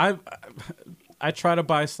I try to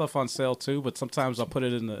buy stuff on sale too, but sometimes I'll put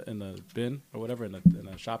it in the bin or whatever in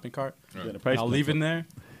a shopping cart. Yeah, the price I'll goes leave up. in there,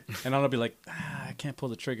 and I'll be like, I can't pull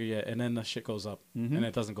the trigger yet, and then the shit goes up, Mm-hmm. and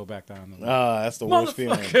it doesn't go back down. That's the worst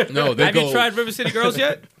feeling. No, they Have go. you tried River City Girls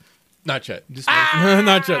yet? Not yet.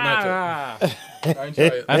 Not yet. Ah, I ain't try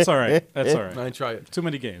it. that's all right. That's all I right. ain't try it. Too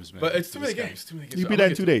many games, man. But it's too many games. Too many games. You I'm beat gonna that in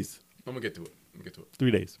get 2 to it. days, I'm gonna get to it. 3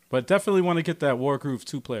 days. But definitely want to get that Wargroove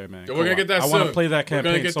 2-player, man. We're gonna get that I soon. want to play that We're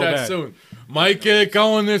campaign gonna get so that bad. soon. Might get it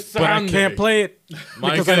going this Sunday. But I can't play it.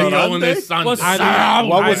 Might because get I it need- going this Sunday. What's I sound?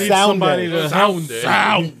 need, What I was need sound somebody day? to help.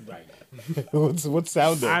 What's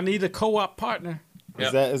sound I day? need a co-op partner,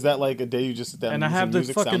 Is that like a day you just sit down and I and have the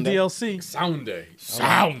music, fucking sound day? DLC. Sound day.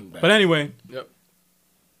 But anyway, Yep.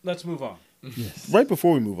 let's move on. Right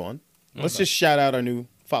before we move on, let's just shout out our new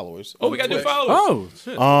followers. Oh, we got new Twitch. followers. Oh,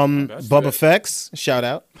 shit. Bubba Fex, shout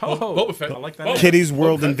out. Oh, Boba Fett. I like that. Oh. name. Kitty's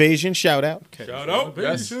World Invasion, shout out. Shout out.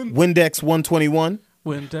 Yes. Windex 121,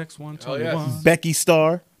 Windex 121. yes. Becky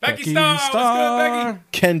Star, Becky Star. What's good,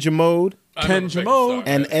 Becky? Kenja Mode, I remember Kenja Becky Mode.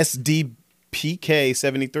 Star, and yes. SDPK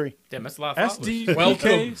 73. Damn, that's a lot of followers. SD Welcome.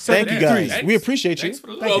 PK Thank you 73. guys. Thanks. We appreciate you. Thanks for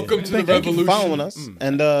the love. Welcome to the Thank you for revolution. following us,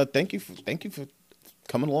 and thank you for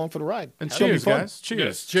coming along for the ride. And It's gonna be cheers, fun. guys. Cheers.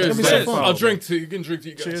 Yes. Cheers. It's gonna be Cheers. so fun. I'll drink to you. Can drink to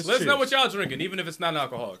you guys. Cheers. Let us know what y'all drinking, even if it's not an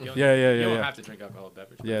alcoholic. You don't, Yeah, You don't yeah. have to drink alcoholic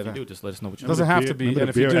beverage. Yeah, If you no. do, just let us know what you Doesn't have to be. Remember And the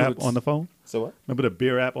if you beer do, app on the phone? So what? Remember the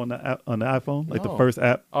beer app on the iPhone? Like the No. first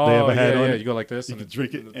app Oh, they ever had yeah, on yeah. it? You go like this. You and could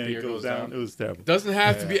drink it the and beer it goes down. It was terrible. Doesn't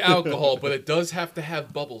have to be alcohol, but it does have to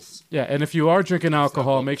have bubbles. Yeah, and if you are drinking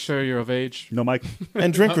alcohol, make sure you're of age. No, Mike.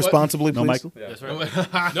 And drink responsibly, No, please. Michael. That's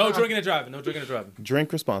right. No drinking and driving. No drinking and driving.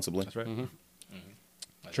 Drink responsibly. That's right.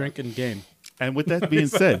 Drink and game. And with that being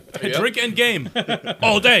said, Yep. Drink and game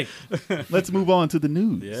all day. let's move on to the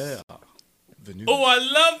news. Yeah. Oh, I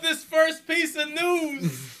love this first piece of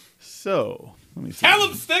news. So, let me see. Tell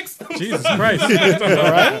him, Sticks. Jesus Christ.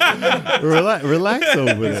 Relax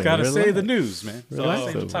over there. He's got to say Relax. the news, man. So Relax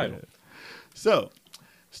say the over title. there. So,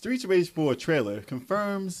 Streets of Rage 4 trailer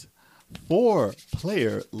confirms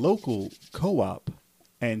 4-player local co-op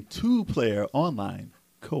and 2-player online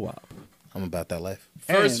co-op. I'm about that life.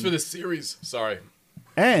 First And- for the series. Sorry.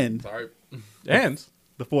 And Sorry. And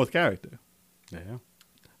the 4th character. yeah.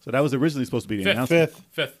 So that was originally supposed to be the Fifth. announcement.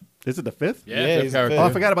 Fifth. Is it the 5th? Yeah, Yeah, fifth he's character. Oh, I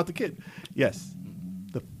fifth. forgot about the kid. Yes,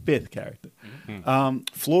 the 5th character.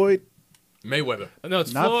 Floyd, Mayweather. No,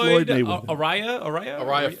 it's Not Floyd. Floyd Mayweather.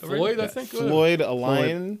 Araya Floyd, I think. Floyd, a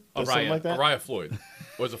lion, or something Araya. like that. Araya Floyd.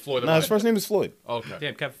 Or is it Floyd? No, his Araya? first name is Floyd. Okay.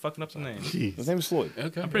 Damn, Kevin fucking up some names. Jeez. His name is Floyd.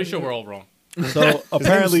 Okay. I'm pretty sure we're all wrong. So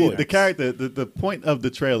apparently, Floyd. the character, the point of the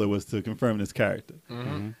trailer was to confirm this character,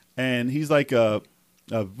 and he's like a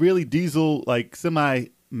really diesel, like semi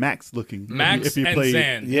Max looking. Max if you and play,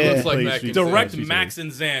 Zan. Yeah. if you Looks like play Mac Street and Fighter. Zan. Direct Street Max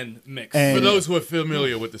and Zan mix. And- For those who are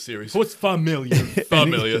familiar with the series. What's familiar?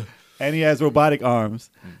 Familiar. and he has robotic arms,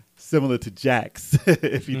 similar to Jax,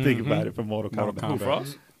 if you think about it from Mortal Mortal Kombat. Kombat.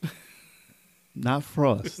 Frost? Not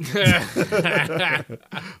Frost.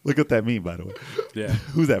 Look at that meme, by the way. Yeah.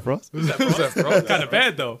 Who's that, Frost? Who's that from? Kind of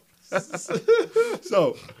bad though.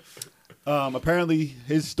 So, apparently,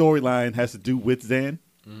 his storyline has to do with Zan.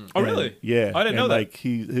 Oh, really? Yeah. I didn't know that. Like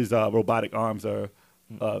his robotic arms are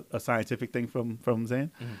a scientific thing from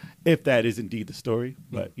Zan. If that is indeed the story,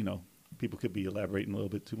 but people could be elaborating a little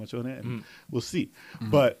bit too much on that, and we'll see.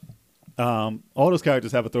 But all those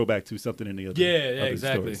characters have a throwback to something in the other. Yeah, other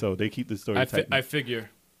exactly. Story. So they keep the story tight. I figure.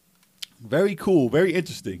 Very cool, very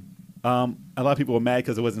interesting. A lot of people were mad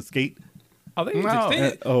because it wasn't Skate. Oh, they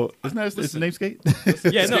No. Isn't that his name Skate?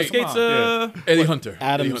 yeah, no, Skate's Eddie Hunter.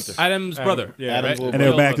 Adams. Adam's brother. Yeah, Adam's right? little And they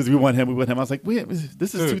were brother. mad because we want him. I was like, wait,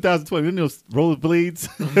 this is 2020. We don't need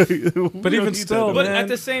rollerblades. But even still, But man. at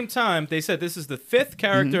the same time, they said this is the 5th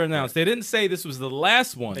character announced. They didn't say this was the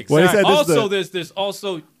last one. Well, they said this is Also, the- there's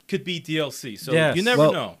also could be DLC, so Yes. you never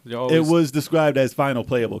Well, know. You always- It was described as final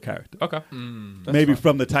playable character. Okay. Maybe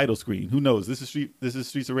from the title screen. Who knows? This is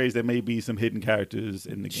Streets of Rage. There may be some hidden characters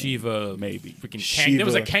in the game. Shiva, maybe. freaking Shiva. there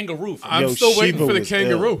was a kangaroo. I'm Yo, still waiting Shiva for the was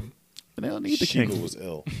kangaroo. ill. But they don't need the Shiva king. was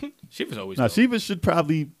ill. Shiva's always. Now dope. Shiva should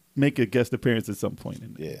probably make a guest appearance at some point.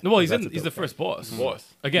 Yeah. No, well, he's That's a the dope first boss. Boss.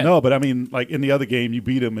 Again. No, but I mean, like in the other game, you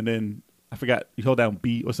beat him, and then I forgot you hold down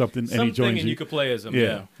B or something, and he something, joins and you could play as him.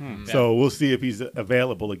 Yeah. Yeah. So we'll see if he's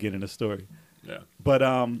available again in the story. Yeah. But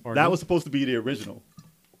Or that no. was supposed to be the original,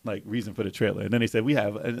 like reason for the trailer, and then they said we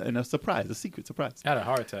have a surprise, a secret surprise, I had a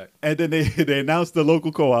heart attack. and then they announced the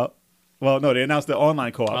local co-op. Well, no, they announced the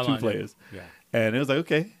online co-op, Online, 2 yeah. players, Yeah. and it was like,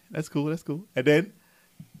 okay, that's cool, and then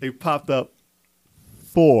they popped up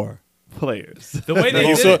 4 players. The way they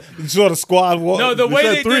You did saw, it. you saw the squad walk. No, the They way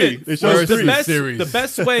showed they 3. did it They showed was the 3. best. series. The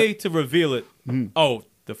best way to reveal it. Oh,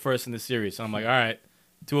 the first in the series. So I'm like, all right,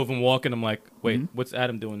 2 of them walking. I'm like, wait, what's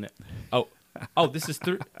Adam doing there? Oh, this is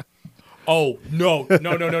 3. Oh no!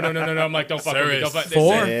 I'm like, don't fuck with me. Don't fuck. They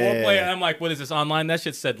 4? said 4 player. I'm like, what is this online? That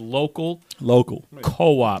shit said local Local,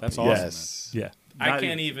 co-op. That's awesome. Yes. yeah. I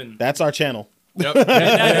can't even. That's our channel. Yep. That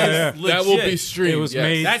That is will be legit. streamed. It was yes.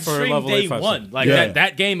 made That's for streamed level day 85. 1. Like Yeah.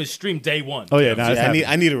 that game is streamed day 1. Oh yeah, now it's I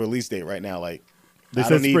happening. need a release date right now. Like They I said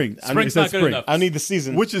don't need- spring. I Spring. need- It said It's not good spring. enough. I need the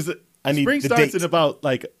season. Which is I need spring the starts date. in about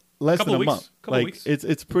like less Couple than a weeks. month. Couple Like weeks.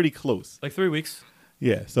 it's pretty close. Like 3 weeks.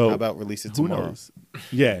 Yeah. So How about release it who tomorrow? knows?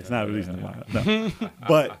 Yeah, it's not releasing tomorrow. No.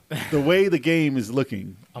 But the way the game is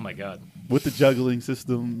looking Oh my god. with the juggling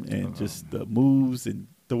system and just the moves and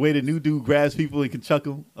the way the new dude grabs people and can chuck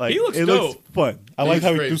them, like He looks it dope. looks fun. I like He's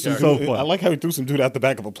how he great threw some. character. Dude, So fun. I like how he threw some dude out the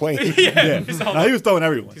back of a plane. Yeah. No, he was throwing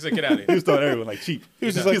everyone. He's like, get out of He here. was throwing everyone like cheap. He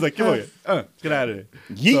was just like, like, come on, here. Get out of there.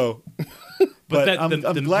 Yeet. So, but that- I'm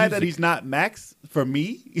the glad that music- he's not Max for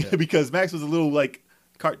me because Max was a little like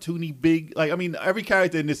cartoony big. Like I mean, every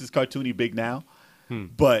character in this is cartoony big now,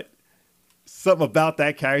 but something about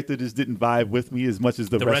that character just didn't vibe with me as much as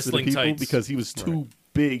the rest of the wrestling people tights. because he was too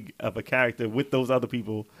big of a character with those other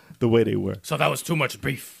people the way they were. So that was too much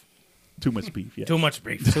beef. Too much beef. Yeah. Too much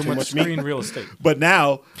beef. Too much screen real estate. But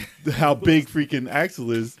now, how big freaking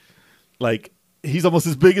Axel is, like he's almost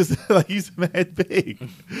as big as like he's mad big.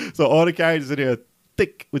 So all the characters in there are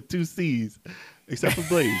thick with 2 C's, except for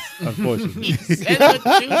Blaze, unfortunately.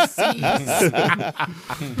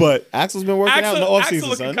 But Axel's been working out in the off Axel season,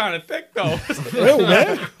 looking son. kind of thick though. Yo,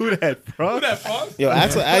 man. who that from? that Fox? Yo,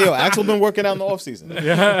 Axel been working out in the off season.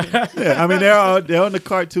 Yeah, I mean they're on the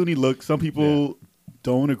cartoony look. Some people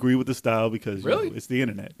don't agree with the style because Really? it's the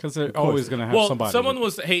internet. Because they're Of course. always going to have Well, somebody. someone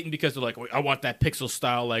was hating because they're like, I want that pixel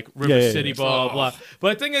style, like River Yeah, yeah, City, yeah. blah blah blah.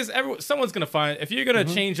 But the thing is, someone's gonna find if you're gonna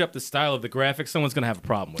change up the style of the graphics, someone's gonna have a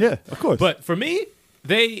problem with it. Yeah, of course. But for me,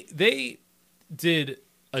 they did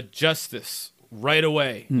a justice right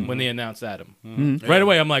away when they announced Adam. Right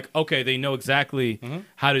away, I'm like, okay, they know exactly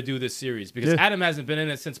how to do this series because Yeah. Adam hasn't been in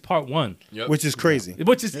it since part 1, Yep. Which is crazy.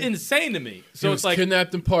 which is insane to me. He So was it's like,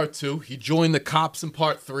 kidnapped in part 2. He joined the cops in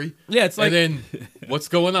part 3. yeah, it's like and then what's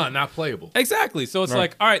going on? Not playable. exactly. So it's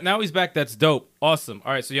like, all right, now he's back. That's dope, awesome.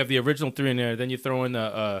 All right, so you have the original 3 in there. Then you throw in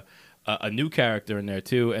a new character in there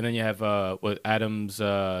too, and then you have Adam's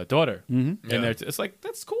daughter in there. Too. It's like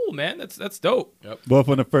that's cool, man. That's dope. But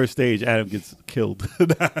on the first stage, Adam gets killed,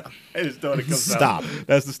 and his daughter comes Stop. out.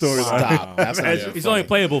 That's the story. Stop. That's not Imagine- it. He's only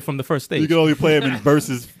playable from the first You stage, can only play him in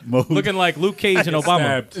versus mode. looking like Luke Cage and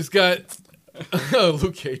Obama. It's got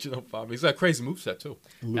Luke Cage and Obama. He's got a crazy moveset too.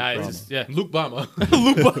 It's just- yeah, Luke Bama.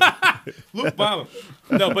 Luke Obama.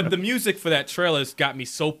 No, but the music for that trailer's got me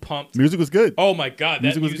so pumped. Music was good. Oh my god, that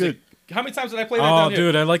Music was music! How many times did I play that Oh, down here?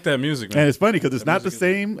 dude, I like that music, man. And it's funny because it's not the music is-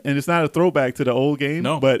 same, and it's not a throwback to the old game.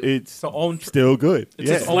 No. but it's the own still good. It's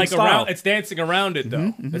yeah, its It's own like style. around. It's dancing around it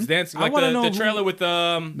though. It's dancing I like wanna know the who- trailer with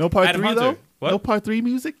no part Adam 3 Hunter. though. What? No part 3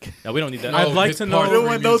 music. No, we don't need that. I'd Oh, like his to part know. You don't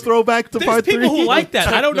want no music. throwback to There's part 3. people who like that.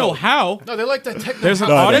 I don't know how. No, they like that techno. There's an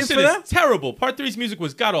house. audience That for shit that? is terrible. Part 3's music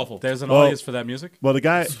was god awful. There's an Well- audience for that music. Well, the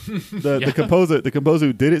guy, the composer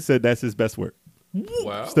who did it said that's his best work.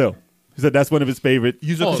 Wow. Still, he said that's one of his favorite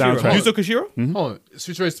Yuzo soundtracks. Yuzo Koshiro? Hold on.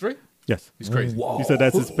 Streets of Rage 3? Yes, He's crazy. he said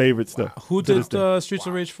that's his favorite stuff. Who to this did day. Streets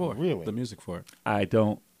of Rage 4? Really? The music for it. I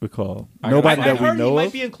don't recall. I Nobody I that we heard know he might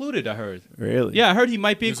of. be included. I heard. Really? Yeah, I heard he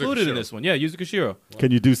might be Yuzo included in Koshiro. this one. Yeah, Yuzo Koshiro.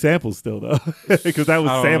 Can you do samples still though? Because that was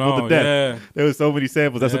I don't sampled know, to death. yeah. There was so many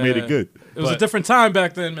samples. That's what made Yeah. it good. It was a But- different time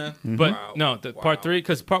back then, man. But no, part 3,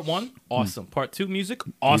 because part 1, awesome. Part 2, music,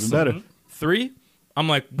 awesome. better. 3, I'm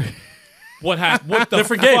like, what happened? What the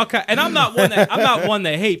Different game. fuck? And I'm not one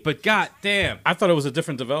that hate, but god damn. I thought it was a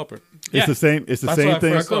different developer. Yeah. It's the same. It's the That's same what I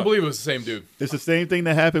thing. I first couldn't believe it was the same dude. It's the same thing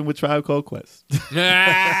that happened with Tribe Called Quest.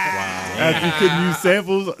 Wow. As you could use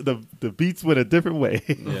samples, the beats went a different way.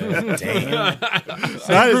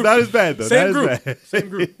 not as bad though. Same not group. As bad. Same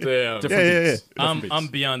group. Damn. Different Yeah. beats. Different beats. I'm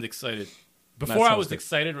beyond excited. Before I sounds was good.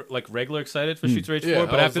 excited, like regular excited for Streets of Rage 4, Yeah,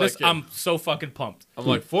 but I after was this, like, yeah. I'm so fucking pumped. I'm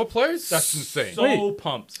like, 4 players? That's insane. So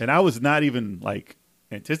pumped. And I was not even like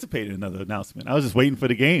anticipating another announcement. I was just waiting for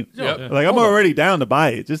the game. Yep. Like I'm already down to buy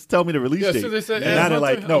it. Just tell me the release Yeah, date. so they said, and yeah, now they're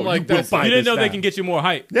monthly. like, no, I'm like, you will that's- buy You didn't this know they now. can get you more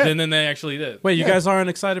hype Yeah. than they actually did. Wait, you guys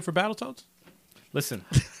aren't excited for Battletoads? Listen,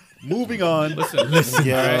 Moving on. Yo,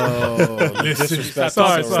 disrespect.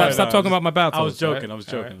 Sorry, stop talking about my Battletoads. I was joking. right? I was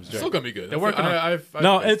joking. All I was Still joking. gonna be good. They're working on it. I've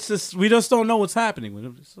No, it's just we just don't know what's happening. We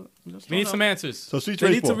just We need don't some know. answers. So Street They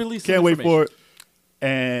Rage need to 4. release Can't some wait for it.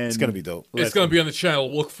 And It's gonna be dope. It's gonna be on the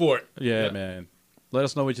channel. Look for it. Yeah, man. Let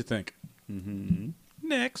us know what you think.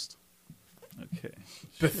 Next. Okay.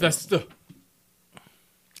 Bethesda.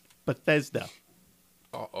 Bethesda.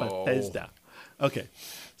 Uh-oh. Bethesda. Okay.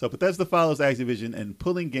 So Bethesda follows Activision and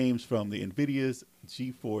pulling games from the NVIDIA's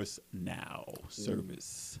GeForce Now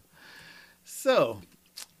service. So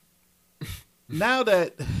now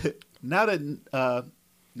that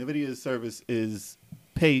NVIDIA's service is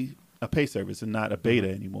a pay service and not a beta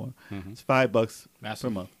anymore, it's $5 per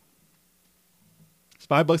Massive. month. It's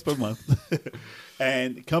 $5 per month,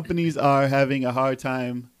 and companies are having a hard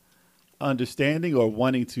time understanding or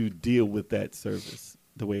wanting to deal with that service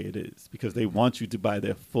the way it is because they want you to buy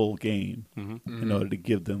their full game in order to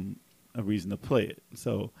give them a reason to play it.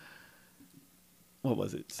 So, what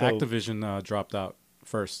was it? So Activision dropped out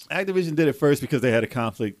first. Activision did it first because they had a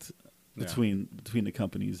conflict Yeah. between the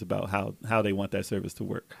companies about how they want that service to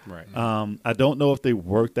work. Right. I don't know if they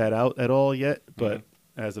worked that out at all yet, but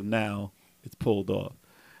as of now, it's pulled off.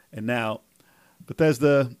 And now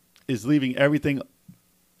Bethesda is leaving everything.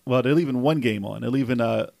 Well, they're leaving one game on. They're leaving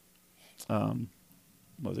what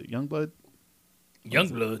was it, Youngblood?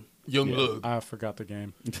 Youngblood. Youngblood. I forgot the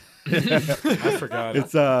game. I forgot it.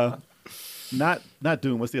 It's not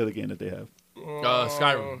Doom. What's the other game that they have?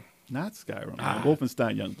 Skyrim. Not Skyrim.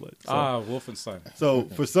 Wolfenstein Youngblood. So, Wolfenstein. so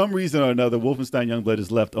for some reason or another, Wolfenstein Youngblood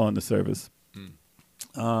is left on the service.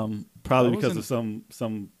 Probably That because of wasn't-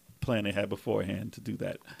 some plan they had beforehand to do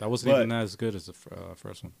that. That wasn't But- even as good as the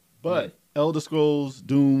first one. But Elder Scrolls,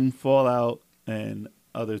 Doom, Fallout, and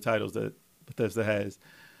other titles that Bethesda has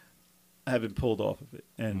have been pulled off of it,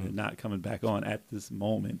 and they're not coming back on at this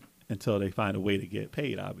moment until they find a way to get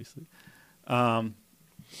paid. Obviously, how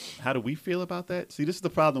do we feel about that? See, this is the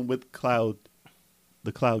problem with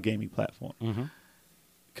the cloud gaming platform.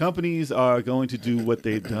 Companies are going to do what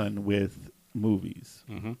they've done with movies,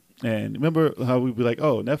 and remember how we'd be like,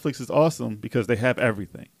 "Oh, Netflix is awesome because they have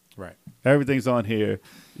everything." Right. Everything's on here.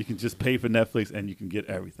 You can just pay for Netflix and you can get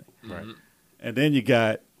everything. Right. And then you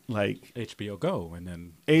got like HBO Go and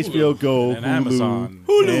then HBO Go, and Hulu, Amazon.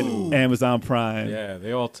 and Amazon Prime. Yeah,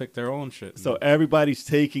 they all took their own shit. So everybody's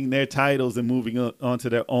taking their titles and moving onto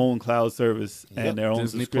their own cloud service and their own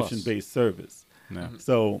Disney Plus. subscription-based service. Yeah.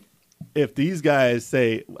 So if these guys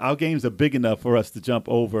say our games are big enough for us to jump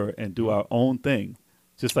over and do our own thing,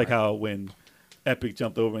 just like how when Epic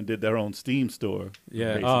jumped over and did their own Steam store.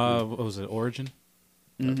 Yeah. basically. What was it? Origin?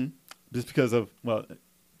 Just because of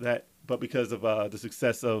because of the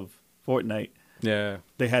success of Fortnite, Yeah.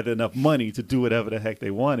 they had enough money to do whatever the heck they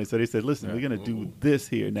wanted. So they said, "Listen, Yeah. we're gonna do this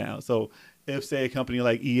here now." So if say a company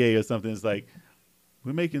like EA or something is like,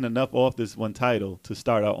 "We're making enough off this one title to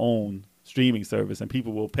start our own streaming service, and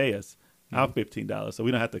people will pay us our $15, so we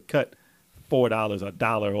don't have to cut $4 or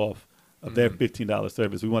 $1 off of their $15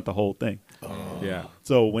 service. We want the whole thing." Yeah.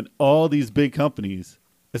 So when all these big companies,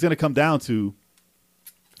 it's going to come down to,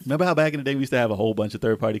 remember how back in the day we used to have a whole bunch of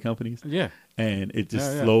third-party companies? Yeah. And it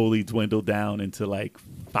just Yeah, yeah. slowly dwindled down into like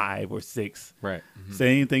 5 or 6. Right.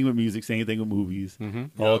 Same thing with music, same thing with movies.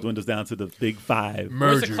 All dwindles down to the big 5.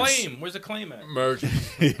 Where's the Mergers. claim? Where's the claim at? Mergers.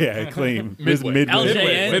 Yeah, claim. Midway.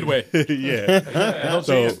 LJN? Midway. Yeah.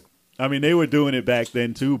 So, I mean, they were doing it back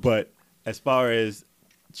then too, but as far as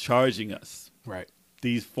charging us, Right.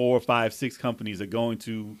 these 4, 5, 6 companies are going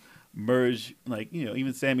to merge, like, you know,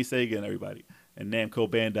 even Sammy Sega and everybody, and Namco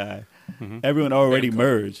Bandai, everyone already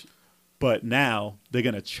merged. But now they're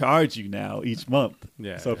gonna charge you now each month.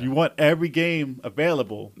 Yeah, So if yeah. you want every game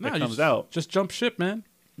available that you comes just, out, just jump ship, man.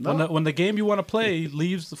 No. When the game you want to play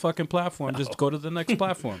leaves the fucking platform, just go to the next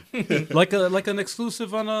platform, like an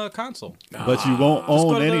exclusive on a console. but you won't Just go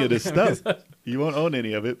own to any the- of this stuff. You won't own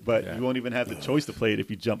any of it, but Yeah. you won't even have the choice to play it if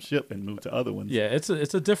you jump ship and move to other ones. Yeah, it's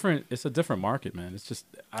a different market, man. It's just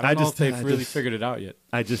I don't know just- if they've I really just- figured it out yet.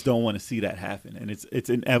 I just don't want to see that happen, and it's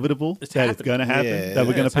inevitable It's that it's happening. gonna happen. Yeah, that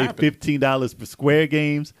we're gonna it's pay happening. $15 for Square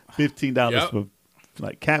games, $15 Yep. for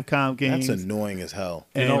like Capcom games, That's annoying as hell.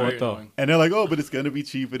 You and, know Very what though? annoying. and they're like, oh, but it's gonna be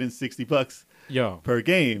cheaper than $60 Yo, per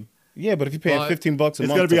game. Yeah, but if you're paying But $15 a It's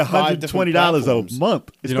month, gonna be to 5 different $120 a platforms.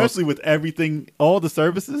 month, You know- especially with everything, all the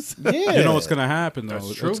services. Yeah, you know what's gonna happen though?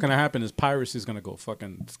 That's true. What's gonna happen is piracy is gonna go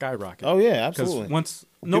fucking skyrocket. Oh yeah, because absolutely. once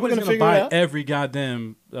nobody's gonna gonna figure it buy out? every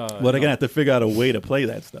goddamn. Well, they're gonna have to figure out a way to play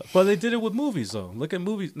that stuff. But they did it with movies though. Look at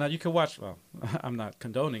movies now. You can watch. Well, I'm not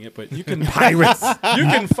condoning it, but you can Pirates. You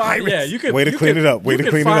can find. Yeah, you can. Way to you clean can- it up. Way you to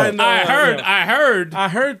can clean it up. find, I heard. yeah. I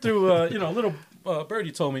heard. through little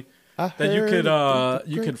birdie told me that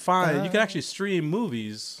you could find you could actually stream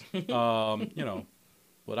movies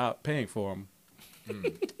without paying for them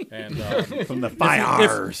and From the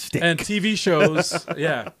fire stick. and TV shows.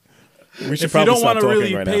 Yeah, We should if you probably don't stop want to talking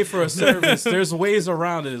really right pay now. for a service, there's ways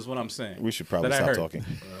around it. Is what I'm saying. We should probably that I stop heard.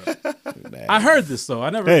 talking. I heard this though. I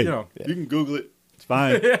never. Hey, You know. you can Google it. It's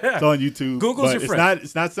fine. It's on YouTube. Google's but your it's friend.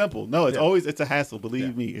 It's not simple. No, it's Yeah. always a hassle.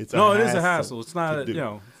 Believe me, it's No, a it is hassle a hassle. It's to not.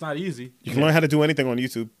 do. It's not easy. You can learn how to do anything on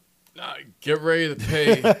YouTube. Nah, get ready to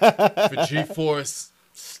pay for GeForce,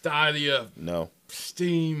 Stadia, No,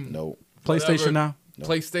 Steam, no, PlayStation now.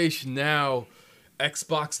 PlayStation Now,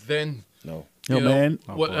 Xbox then. no. Yo, you know, man,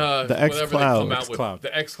 what, boy. The whatever they xCloud. come out with. xCloud. The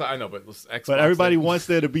XCloud. I know, but Xbox. but everybody then. wants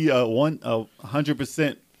there to be a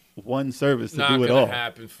 100% one service to Not do it gonna all.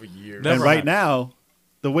 happen for years. Never And right happened. now,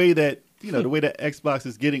 the way that Xbox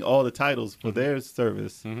is getting all the titles for their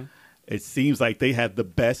service, it seems like they have the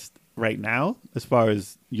best right now as far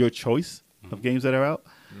as your choice of games that are out.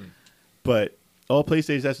 But all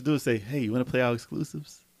PlayStation has to do is say, "Hey, you want to play our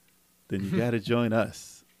exclusives? Then you got to join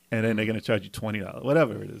us." And then they're going to charge you $20,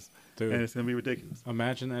 whatever it is, Dude. and it's going to be ridiculous.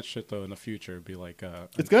 Imagine that shit though in the future. It'd be like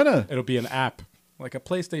It'll be an app, like a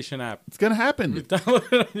PlayStation app. It's gonna happen.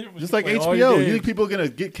 Just like Play all your HBO. You games. think people are gonna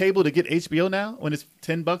get cable to get HBO now when it's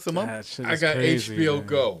 $10 a month? That shit I is got crazy, HBO man.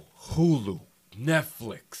 Go, Hulu,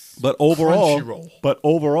 Netflix. But Crunchyroll.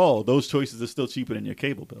 overall, those choices are still cheaper than your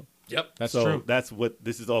cable bill. Yep. That's so true. that's what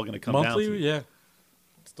this is all going to come Monthly, down to. yeah.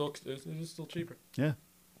 It's still cheaper. Yeah.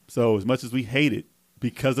 So as much as we hate it,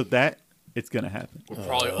 because of that, it's going to happen. We're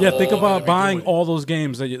probably Yeah, all think gonna about be buying doing it. all those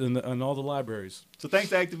games that in all the libraries. So thanks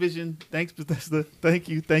Activision, thanks Bethesda, thank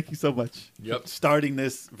you so much. Yep. For starting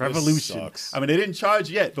this revolution. sucks. I mean, they didn't charge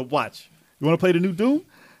yet, but watch. You want to play the new Doom?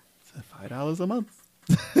 It's $5 a month.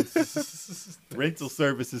 Rental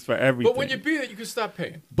services for everything. But when you beat it, you can stop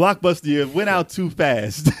paying. Blockbuster went out too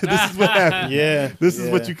fast. This is what happened. Yeah, This is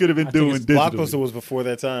what you could have been doing digitally. Blockbuster was before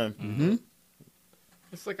that time.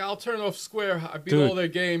 It's like I'll turn off Square. I beat Dude. all their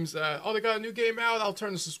games. They got a new game out. I'll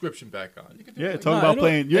turn the subscription back on. You can do Yeah, it. talking Nah, about it'll-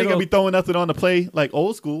 playing. You ain't gonna be it'll- throwing nothing on to play like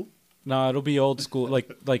old school. No, it'll be old school. Like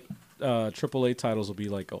AAA titles will be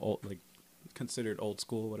like considered old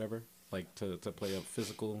school, whatever. Like to play a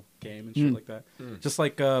physical game and shit like that. Just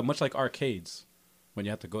like much like arcades, when you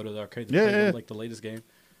have to go to the arcade to Yeah, play yeah. like the latest game,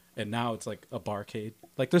 and now it's like a barcade.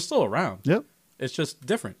 Like they're still around. Yep. It's just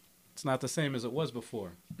different. It's not the same as it was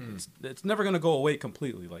before. It's never gonna go away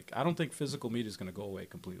completely. Like I don't think physical media is gonna go away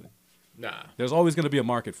completely. Nah. There's always going to be a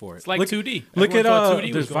market for it. It's like look, 2D. Look Everyone at thought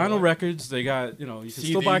 2D there's was going vinyl away. records. They got you can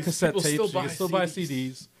still buy CDs. cassette People tapes. still You can buy still buy CDs.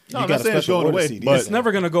 CDs. No, You I'm got not a saying it's special going order away, CD. but It's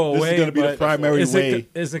never going to go this away. is going to be the but primary way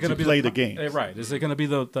is it going to be play the games. Right. Is it going to be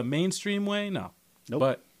the mainstream way? No. Nope.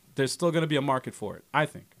 But there's still going to be a market for it, I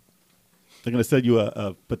think. They're going to send you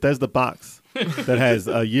a Bethesda box that has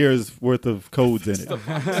a year's worth of codes in it.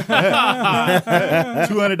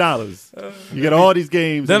 $200. You get all these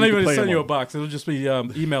games. They're and not you can even play send them you a all. box. It'll just be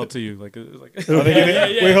emailed to you. Like,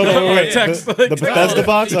 Wait, hold on, wait. Text, The like- Bethesda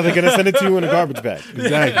box? Are they gonna send it to you in a garbage bag?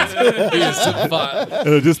 Exactly.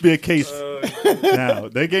 It'll just be a case. Now,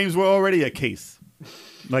 their games were already a case.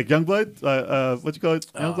 Like Youngblood, what you call it?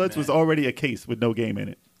 Youngbloods was already a case with no game in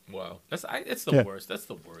it. Wow. It's the Yeah. worst. That's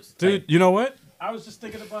the worst. Dude, you know what? I was just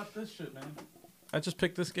thinking about this shit, man. I just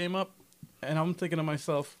picked this game up, and I'm thinking to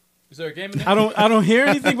myself, Is there a game in there? I don't hear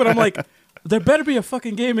anything, but I'm like, there better be a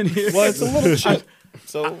fucking game in here. Well, it's a little chip.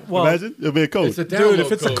 So Well, Imagine it'll be a code. It's a dude, if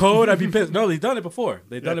download it's a code. code, I'd be pissed. No, they've done it before.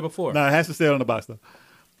 They've done it before. No, it has to stay on the box though.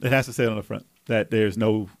 It has to stay on the front. that there's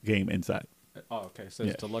no game inside. Oh, okay. It says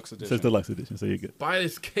Yeah. deluxe It edition. says deluxe edition, so you're good. Buy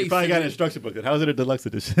this case. You probably got an instruction booklet. How's it a deluxe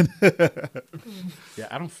edition? Yeah,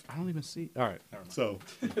 I don't even see. All right. Never mind. So,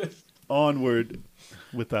 onward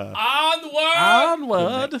with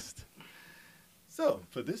Onward. next. So,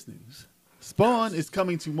 for this news, Spawn is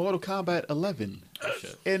coming to Mortal Kombat 11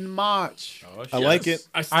 in March. Oh, I like it.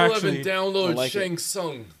 I still Actually, haven't downloaded I like it. Shang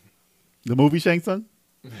Tsung. The movie Shang Tsung?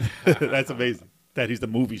 That's amazing. That he's the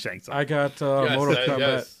movie Shang Tsung. I got Yes, Mortal Kombat.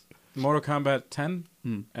 yes. Mortal Kombat 10,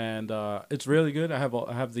 and it's really good. I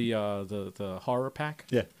have the horror pack.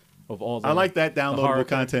 Yeah. Of all the. I like that horror downloadable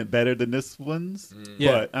content better than this one's.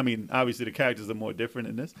 Yeah. But, I mean, obviously the characters are more different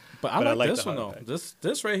in this. But I like this the one horror though. pack.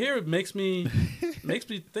 This right here makes me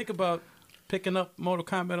think about picking up Mortal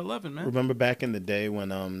Kombat 11, man. Remember back in the day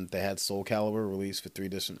when they had Soul Calibur released for three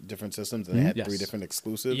different systems and they had Yes. 3 different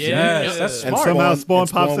exclusives? Yes, that's And smart. somehow Spawn and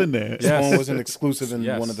pops in there. Yes. Spawn was an exclusive in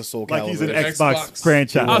Yes. one of the Soul Like he's an Calibur. Xbox, Xbox.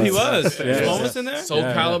 franchise. Oh, he was. Yeah. Spawn was in there. Soul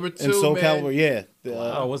Yeah. Calibur 2, In Soul man. Calibur, yeah.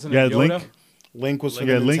 Oh, wasn't You it had Yoda? Link. Link was for You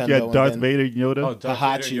the had Link, you Nintendo, had Darth and then Vader, Yoda. Oh, Darth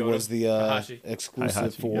Vader, Hachi Yoda. was the Hachi.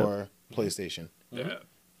 exclusive Hachi, for PlayStation. Yeah.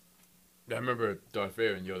 I remember Darth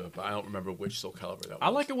Vader and Yoda, but I don't remember which Soul Calibur that was. I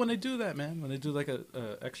like it when they do that, man. When they do like a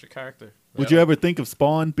extra character. Would you ever think of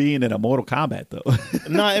Spawn being in a Mortal Kombat, though?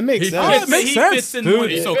 Nah, it makes He sense. Oh, it makes he sense, fits in dude. more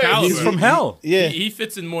than Soul Calibur. He's from hell. Yeah, He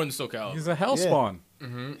fits in more than Soul Calibur. He's a hell Yeah. spawn.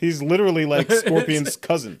 he's literally like Scorpion's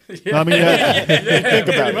cousin. I mean, yeah, Think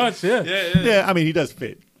about Pretty it. much, yeah. yeah, I mean, he does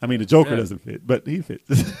fit. I mean, the Joker Yeah. doesn't fit, but he fits.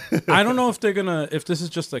 I don't know if they're gonna if this is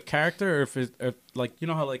just a character or if like you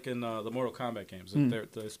know how like in the Mortal Kombat games, if they're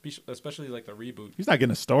especially like the reboot. He's not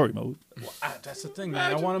getting a story mode. That's the thing,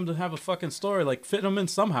 man. I want him to have a fucking story, like fit him in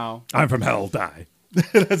somehow. I'm from hell, die.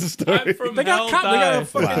 That's a story. I'm from They got Hell they got Die.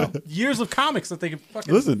 fucking years of comics that they can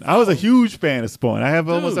fucking Listen, I was a huge fan of Spawn. I have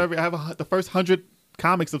almost Dude. every. I have the first 100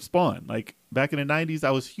 comics of Spawn. Like back in the 90s,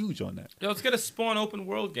 I was huge on that. Yo, let's get a Spawn open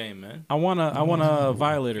world game, man. I want a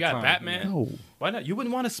Violator. You got clown. Batman. No, Why not? You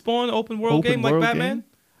wouldn't want a Spawn open world Open game like world Batman? game?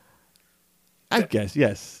 I guess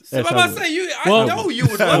yes. So Yes, I'm I about to would. say you. Well, I know you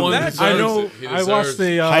would love Spawn that. deserves I know. it. He I watched deserves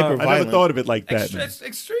the. Hyper I never violent. thought of it like that. Extra, Man. it's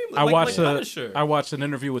extremely. I like watched Punisher. I watched an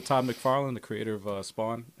interview with Todd McFarlane, the creator of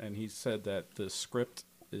Spawn, and he said that the script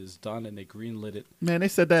is done and they greenlit it. Man, they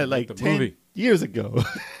said that like the 10 movie. years ago.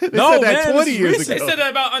 They No, said that man, 20 it's years recent. ago. They said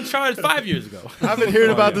that about Uncharted 5 years ago. I've been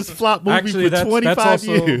hearing about yeah. this flop movie Actually, for that's 25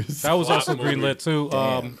 also, years. That was also greenlit too.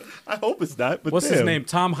 I hope it's not. But What's his damn. name?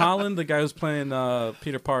 Tom Holland, the guy who's playing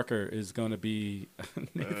Peter Parker, is going to be.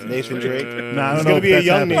 Nathan Drake. Nah, I don't He's know gonna if be a that's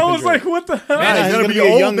young happening. Nathan I was Drake. like, what the hell? Nah, he's he's gonna gonna be be a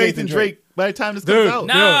old young Nathan Nathan Drake by the time this Dude. comes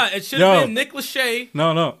out. Nah, it should Yo. have been Nick Lachey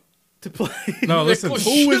No. to play. No, listen. Who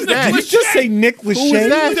is that? Did you just say Nick Lachey? Who is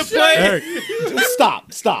that? to play. Eric,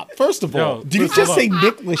 Stop. First of all, Yo, did you listen, just say hold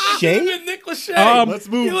Nick It should Lachey? have been Nick Lachey. Let's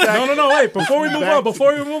move no, back. wait. Before we move Back on, to-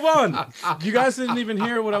 before we move on, you guys didn't even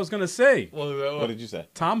hear what I was going to say. What did you say?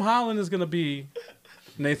 Tom Holland is going to be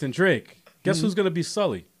Nathan Drake. Guess who's going to be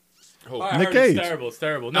Sully? I Nick heard it's Cage. terrible. It's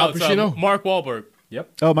terrible. No, Al it's Pacino? Mark Wahlberg.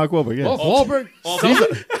 Oh, Mark Wahlberg, yeah. Wahlberg? Awful.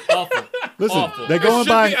 Listen, Awful. they're It going should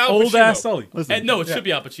by be Al Old Pacino. ass Sully. listen, No, it should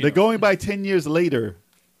be Al Pacino. they're going by 10 years later.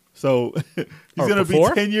 So he's Or going to be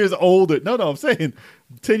before? 10 years older. No, I'm saying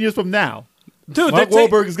 10 years from now. Dude, Mark they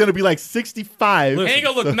take- Wahlberg is going to be like 65. Listen, Ain't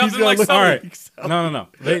gonna look So he's nothing gonna like look Sully. like Sully. No.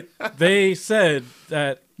 They said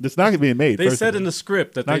that It's not being made. they first said of in all. the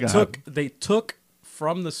script that Not they gonna took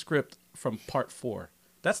from the script from part 4.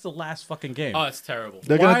 That's the last fucking game. Oh, it's terrible.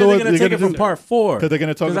 They're Why gonna are throw they it- going to they're take it gonna from do- part 4? Because they're going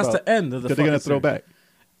to talk about. that's the end of the Because they're fucking going to throw series. back.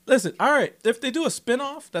 Listen, all right, if they do a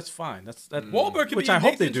spin-off, that's fine. That's that Wahlberg could which be I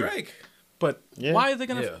hope Nathan they do. Drake. But Yeah. why are they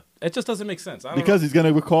going to Yeah. It just doesn't make sense. I don't Because know. he's going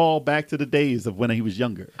to recall back to the days of when he was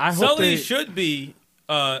younger. I hope Sully they should be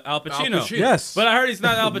Al Pacino. Pacino. Yes. But I heard he's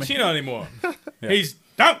not Al Pacino anymore. He's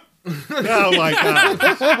dumb. Oh my god!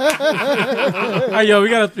 Hey, yo, we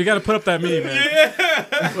gotta put up that meme,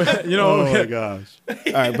 man. You know, Oh my gosh!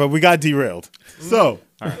 All right, but we got derailed. So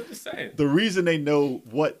I'm just saying. the reason they know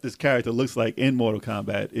what this character looks like in Mortal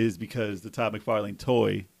Kombat is because the Todd McFarlane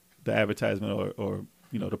toy, the advertisement or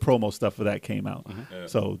the promo stuff for that came out. Yeah.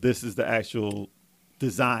 So this is the actual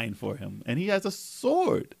design for him, and he has a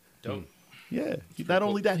sword. Dope. Yeah. Not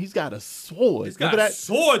only that, he's got a sword. He's got Remember a that?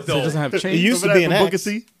 sword, it though. doesn't have It chains. used to Remember be that an from Booker axe.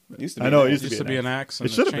 T? Used to be I know an it axe. used to be an axe. It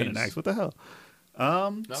and should the have been an chains. axe. What the hell?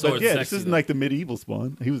 Sword's But yeah, this sexy, isn't though. like the medieval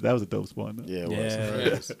Spawn. That was a dope Spawn. Though. Yeah, it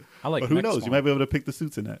was. Yeah, I like. But who mech knows? spawn. You might be able to pick the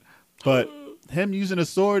suits in that. But him using a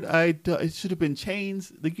sword, it should have been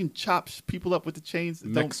chains. You can chop people up with the chains. It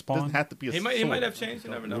Mech Spawn? doesn't have to be a He sword. might have changed.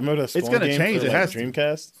 You never know. Remember the Spawn gonna game change, for, it like, has to.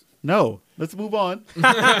 Dreamcast? No, let's move on.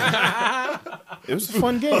 It was a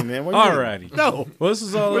fun game, man. What do you mean? Alrighty. No, Well, this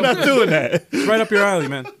is all we're not doing that. right up your alley,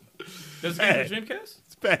 man. There's a game for the Dreamcast?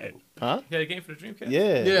 It's bad. Huh? He had a game for the Dreamcast?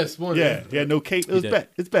 Yeah. Yes, one. Yeah, he had no cape. It was did. bad.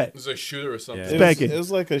 It's bad. It was a shooter or something. Yeah. It bad was, game. it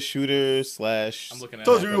was like a shooter slash. I'm looking at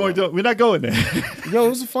Told it. you we're not going there. Yo, it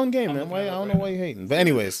was a fun game, man. Why, I don't know why you're hating. But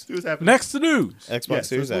anyways, See what's happening. Next to news. Xbox Yes,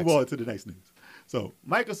 Series let's X. move on to the next news. So,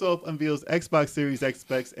 Microsoft unveils Xbox Series X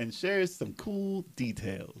specs and shares some cool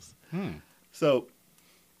details. So,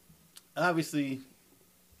 obviously,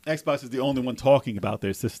 Xbox is the only one talking about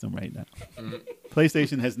their system right now.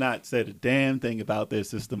 PlayStation has not said a damn thing about their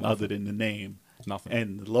system other than the name Nothing.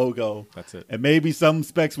 and the logo. That's it. And maybe some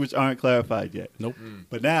specs which aren't clarified yet. Nope.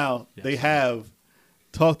 But now they Yes. have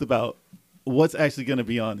talked about what's actually going to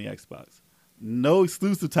be on the Xbox. No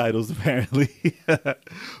exclusive titles, apparently.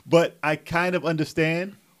 But I kind of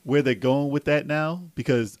understand where they're going with that now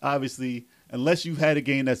because obviously, unless you've had a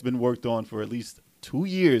game that's been worked on for at least 2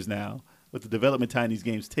 years now, with the development time these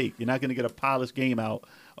games take, you're not going to get a polished game out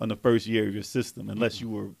on the first year of your system unless you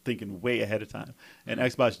were thinking way ahead of time. And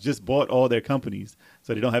Xbox just bought all their companies,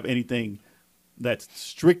 so they don't have anything that's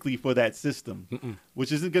strictly for that system,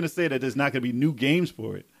 which isn't going to say that there's not going to be new games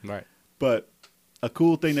for it. Right. But a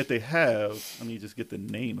cool thing that they have, let me just get the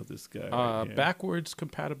name of this guy. right here. Backwards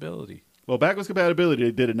compatibility. Well, backwards compatibility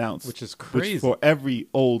they did announce, Which is crazy. for every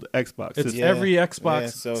old Xbox It's system. Yeah. every Xbox. Yeah,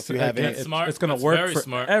 so if you have again, any- it's, Smart. it's going to That's work very for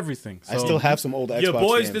smart. everything. I So- still have some old Xbox Your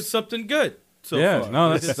boys games. did something good. So yeah, far. no,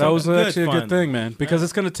 They that did was something actually a good finally. thing, man, because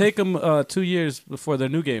it's going to take them 2 years before their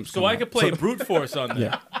new games. So come I out. could play Brute Force on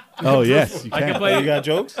there. Oh, yes, you I can. can play. You got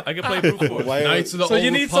jokes? I can play Brute Force. Why? Knights of the So Old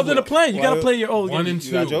you need something to Republic. play. You got to Why- play your old 1 game. and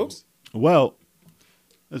You got 2. jokes? Well,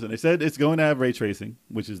 listen, they said it's going to have ray tracing,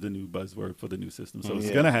 which is the new buzzword for the new system. So it's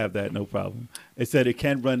Yeah. going to have that, no problem. It said it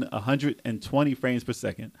can run 120 frames per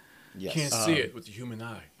second. Yes. Can't see it with the human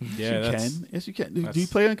eye. Yeah, you that's can. Yes, you can. Do you that's-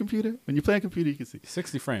 play on computer? When you play on computer, you can see.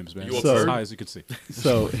 60 frames, man. You a That's as bird? high as you could see.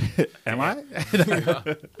 So, am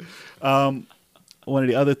I? One of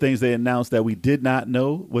the other things they announced that we did not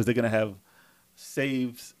know was they're going to have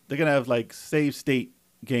saves. They're going to have like save state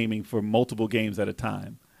gaming for multiple games at a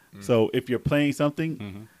time. So if you're playing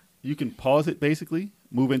something, you can pause it basically,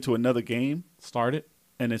 move into another game, Start it,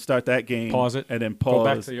 and then start that game. pause it, and then go pause.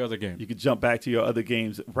 back to your other game. You can jump back to your other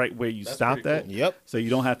games right where you stopped at. Yep. So you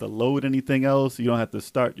don't have to load anything else. You don't have to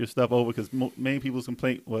start your stuff over because many people's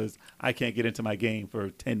complaint was, I can't get into my game for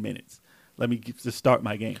 10 minutes. Let me just start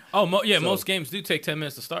my game. Oh, most games do take 10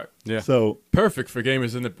 minutes to start. Yeah. So, Perfect for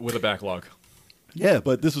gamers with a backlog. yeah,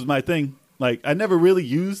 but this was my thing. Like, I never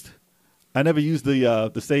used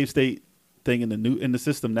the save state thing in the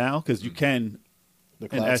system now because you can, The in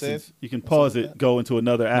cloud essence, save? you can pause like it, that? go into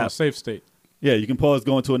another No, app. save state. Yeah, you can pause,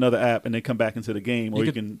 go into another app, and then come back into the game, or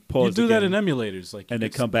you can pause You do the that game. in emulators, like and you then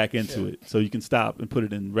could come back into it. So you can stop and put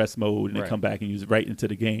it in rest mode and then Right. come back and use it right into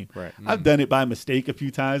the game. Right. I've done it by mistake a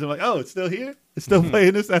few times. I'm like, oh, it's still here? It's still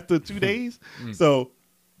playing this after 2 days? So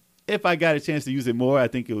if I got a chance to use it more, I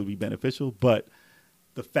think it would be beneficial. But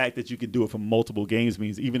the fact that you can do it for multiple games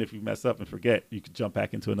means even if you mess up and forget, you can jump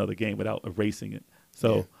back into another game without erasing it.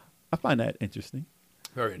 So Yeah. I find that interesting.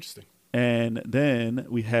 Very interesting. And then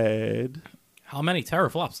we had, How many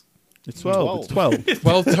teraflops? it's 12. It's 12.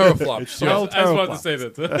 12 teraflops. 12 I just wanted to teraflops. say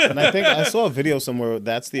that. And I think I saw a video somewhere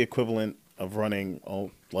that's the equivalent of running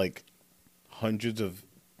like hundreds of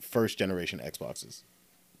first generation Xboxes.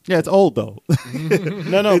 Yeah, it's old though.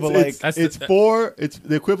 No, but like That's It's four. It's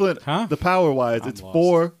the equivalent. Huh? The power wise, it's lost.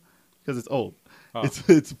 4 because it's old. Oh.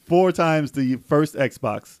 It's 4 times the first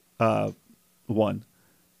Xbox One.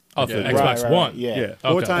 Oh, for the Yeah. Xbox Right, One. yeah. Yeah,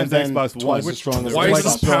 4 Okay. times And then Xbox One. twice as strong as Twice Twice as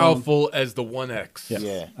as strong. powerful as the One X. Yeah.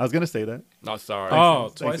 Yeah. I was gonna say that. No, sorry. Oh,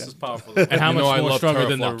 Thanks, twice Zach. as powerful. And how You know I much more love stronger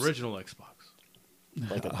than the teraflops. original Xbox?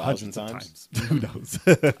 Like 1,000 Hundreds of times. Who knows?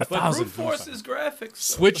 But Brute Force is graphics.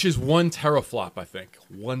 Switch is 1 teraflop, I think.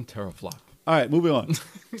 1 teraflop. All right, moving on.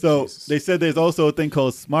 So they said there's also a thing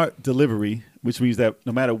called smart delivery, which means that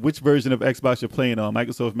no matter which version of Xbox you're playing on,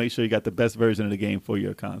 Microsoft makes sure you got the best version of the game for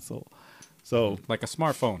your console. So, Like a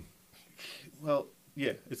smartphone. well,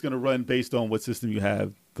 yeah, it's going to run based on what system you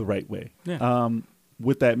have the right way. Yeah.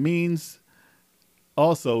 What that means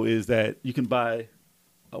also is that you can buy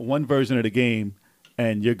one version of the game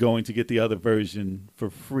and you're going to get the other version for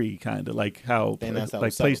free, kind of like how And that's how like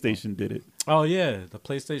it's set up. PlayStation did it. Oh yeah, the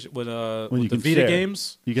PlayStation with When you the can Vita share.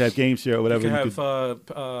 games. You can have game share or You whatever. can you have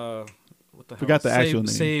could- what the hell? Forgot the save, actual name.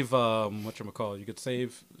 Save whatchamacallit. You could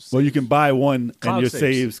save. well, you can buy one and Cloud your saves.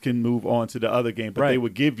 saves can move on to the other game, but they Right.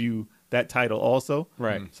 would give you that title also.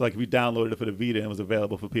 Right. So like if you downloaded it for the Vita and it was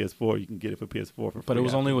available for PS4, you can get it for PS4 for free. But it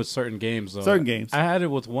was after. only with certain games. Though. Certain games. I had it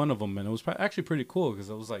with one of them, and it was actually pretty cool because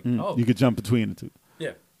I was like, oh, You could jump between the two.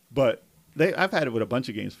 yeah. But I've had it with a bunch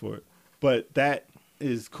of games for it. But that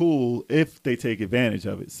is cool if they take advantage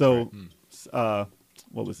of it. So,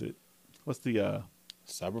 what was it? What's the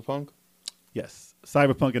Cyberpunk? Yes,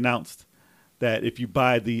 Cyberpunk announced that if you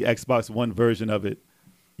buy the Xbox One version of it,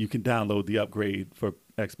 you can download the upgrade for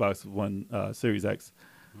Xbox One Series X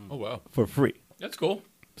Oh wow, for free. That's cool.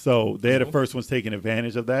 So they're the first ones taking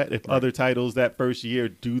advantage of that. If other titles that first year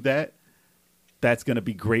do that, that's going to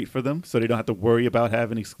be great for them. So they don't have to worry about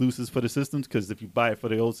having exclusives for the systems, because if you buy it for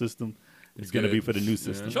the old system, it's going to good. be for the new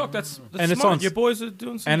system. Chuck, that's And it's smart. on- Your boys are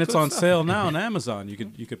doing some And it's good on stuff. sale now on Amazon. You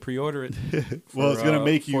could pre-order it. Well, it's going to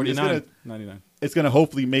make you. It's going to $49.99. it's going to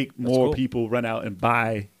hopefully make more cool. people run out and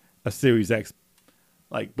buy a Series X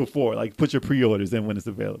like before, like put your pre-orders in when it's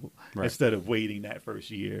available, Right. instead of waiting that first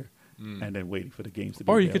year and then waiting for the games to be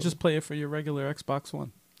Or you available. could just play it for your regular Xbox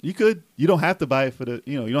One. You could. You don't have to buy it for the,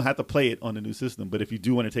 you don't have to play it on the new system, but if you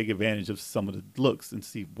do want to take advantage of some of the looks and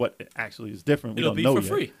see what actually is different, we It'll don't be know for yet.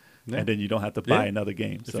 free. Yeah. And then you don't have to buy Yeah. another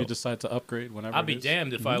game. If So you decide to upgrade whenever I'd be it is.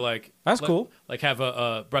 damned if I like. That's like- cool. Like have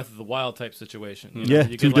a Breath of the Wild type situation. You Yeah,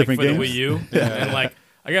 you two get, like, different for games. the Wii U, and like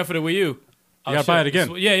I got it for the Wii U. Oh, gotta buy shit. it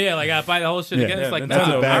again. Yeah, like I gotta buy the whole shit Yeah. again. It's Yeah, like, Nintendo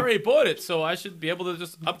nah, bad. I already bought it, so I should be able to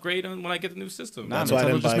just upgrade when I get the new system. Nah, That's why I Nintendo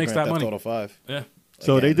didn't just buy makes Grand that Theft money. Auto 5. Yeah.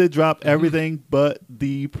 So they Again. did drop everything but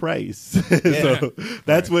the price. So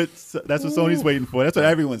that's what Sony's waiting for. That's what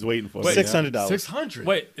everyone's waiting for. Wait, $600. 600.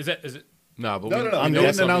 Wait, is it? Nah, but No, no, no. I'm They doing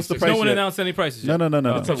didn't something. announce the No price No one yet. announced any prices No, yet. no, no,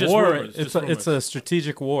 no. It's a Just war. rumors, It's just it's a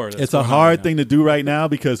strategic war. that's It's a going on hard right thing to do right now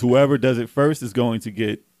because whoever does it first is going to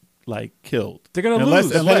get like killed. They're gonna Unless-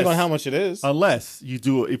 lose. Depending on how much it is. Unless you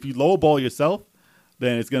do, if you lowball yourself,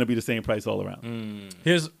 then it's going to be the same price all around. now.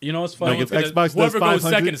 Here's what's Like funny. if Xbox does Whoever goes 500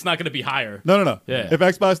 second, it's not going to be higher. No, no, no. Yeah. If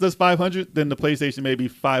Xbox does 500, then the PlayStation may be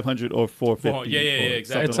 500 or 450. Yeah, or exactly.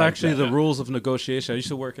 something It's like actually that. the rules of negotiation. I used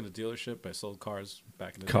to work in a dealership. I sold cars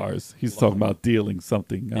back in the day. Cars. He's talking about dealing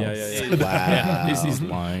something else. Yeah, yeah, yeah. Yeah, he's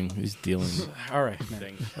lying. He's dealing. All right,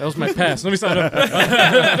 man. That was my past. Let me sign up.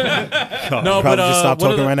 No, Probably but just stop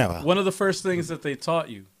one of talking the- right now. One of the first things that they taught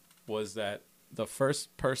you was that the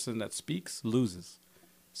first person that speaks loses.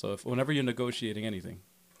 So if whenever you're negotiating anything,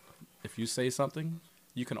 if you say something,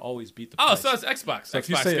 you can always beat the Oh, price. so it's Xbox. So if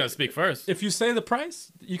you Xbox say- going to speak first. If you say the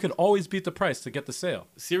price, you can always beat the price to get the sale.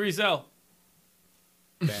 Series L.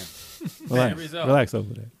 Bam. Relax, result. relax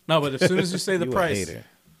over there. No, but as soon as you say the You a price, hater.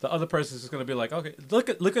 the other person is going to be like, okay, look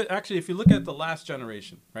at. Actually, if you look at the last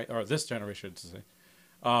generation, right, or this generation to say,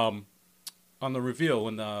 on the reveal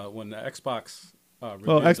when the Xbox. Well,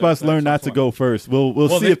 revealed Xbox the learned not Xbox to One. go first. We'll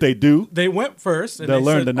see they- if they do. They went first, and They'll they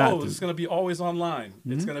learn said, to not "Oh, to. it's going to be always online.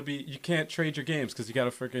 It's going to be you can't trade your games because you got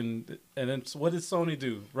to freaking." And then what did Sony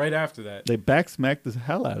do right after that? They backsmacked the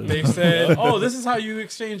hell out of They it. said, "Oh, this is how you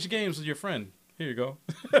exchange games with your friend. Here you go."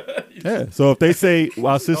 Yeah. So if they say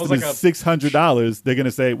our system like is a- $600, they're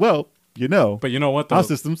gonna say, well, But you know what? our Though?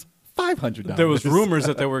 system's $500. There was rumors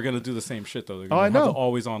that they were going to do the same shit though. They're Oh, I going to have know. the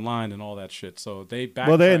always online and all that shit. So they backtracked.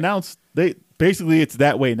 Well, they announced basically it's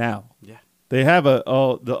that way now. Yeah. They have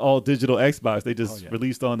all digital Xbox. They just Oh, yeah.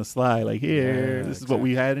 released on the slide, like here, Yeah, this is what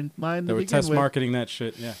we had in mind. They to were begin test with. marketing that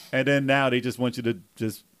shit. Yeah. And then now they just want you to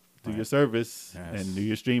just do your service Yes. and do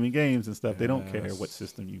your streaming games and stuff. They don't care Yes. what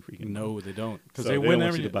system you freaking No, they don't because So they they win don't want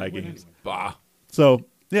every you to buy they win games. anyway. Bah. So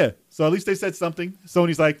yeah, so at least they said something.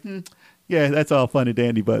 Sony's like, yeah, that's all fun and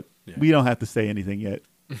dandy, but Yeah. we don't have to say anything yet,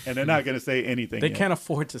 and they're not going to say anything. They yet. can't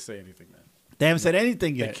afford to say anything, man. They haven't said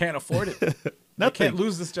anything They yet. can't afford it. They Nothing. can't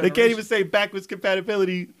lose this They generation. can't even say backwards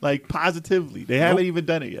compatibility like positively. They haven't even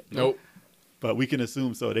done it yet. Nope. But we can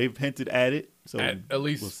assume so. They've hinted at it. So At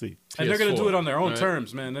least we'll see. And they're going to do it on their own right?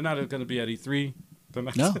 terms, man. They're not going to be at E3. They're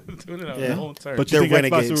not No. doing it on Yeah. their own terms. But you They're think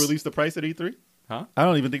Xbox will renegades. release the price at E3? Huh? I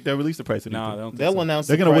don't even think they'll release the price at No, E3. I don't think They'll so. announce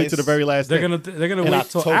They're the going to wait price to the very last They're day. gonna In wait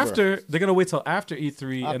till October. after. They're gonna wait till after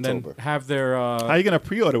E3 and then October. have their. How are you going to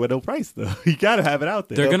pre-order with no price though? You got to have it out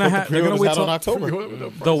there. They're gonna Put the have. They're gonna pre-orders wait out till on October.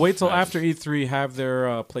 They'll wait till after E3. Have their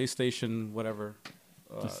PlayStation whatever.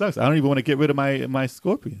 It sucks. I don't even want to get rid of my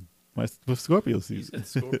Scorpion. My Scorpio season.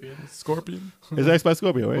 Scorpion. Scorpion. It's Xbox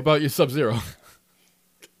Scorpio, What right? about your Sub Zero?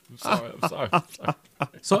 I'm sorry.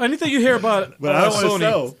 So anything you hear about But I don't wanna Sony,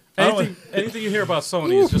 sell. I don't anything you hear about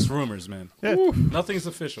Sony is just rumors, man. Yeah. Nothing's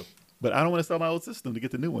official. But I don't want to sell my old system to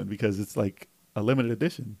get the new one because it's like a limited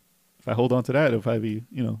edition. If I hold on to that, it'll probably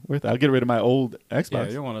be worth it. I'll get rid of my old Yeah, Xbox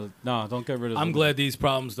you don't want to. No, don't get rid of. I'm them. glad these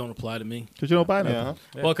problems don't apply to me. because you don't buy nothing. Yeah.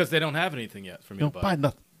 Yeah. Well, because they don't have anything yet for me You to don't buy buy.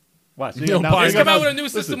 nothing. Watch. You don't They buy just come out with a new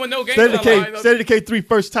system with no games State of online. Decay, State of Decay 3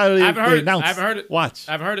 first title they, I haven't heard they it. announced. I haven't heard it. Watch.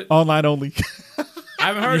 I haven't heard it. Online only. I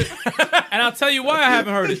haven't heard it. And I'll tell you why I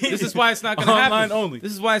haven't heard it. This is why it's not going to happen. Online only.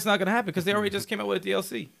 This is why it's not going to happen because they already just came out with a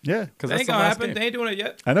DLC. yeah. Because They that's ain't the going to last happen. game. They ain't doing it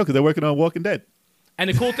yet. I know because they're working on Walking Dead.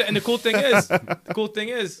 And the cool thing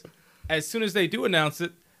is, as soon as they do announce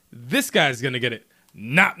it, this guy's gonna get it,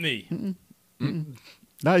 not me.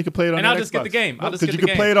 Now you can play it on And that I'll just get the game. I'll just Because get you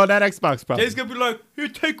the can play game. it on that Xbox, probably. Jay's gonna be like, "Here,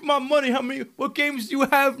 take my money. What games do you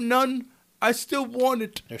have? None. I still want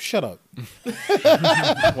it." Yo, shut up.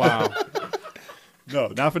 Wow. No,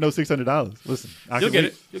 not for no $600. Listen, I You'll can get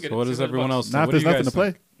wait. it. You'll get So it. what does $600 everyone bucks. else do? Not if What do there's you nothing guys to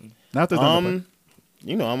play. think? Not if there's nothing to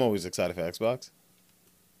play. You know I'm always excited for Xbox.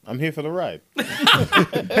 I'm here for the ride.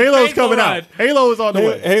 Halo's coming out. ride. Halo is on the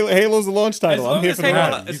way. Halo's the launch As title. I'm long here as, for the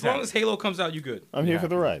ride. Halo comes out, you good. I'm here for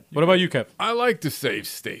the ride. What about you, Kev? I like the save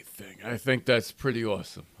state thing. I think that's pretty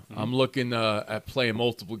awesome. I'm looking at playing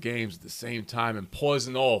multiple games at the same time and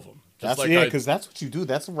pausing all of them. Just That's like because that's what you do.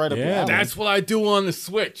 That's right up your Yeah, alley. That's what I do on the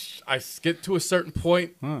Switch. I get to a certain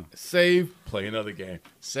point, save, play another game.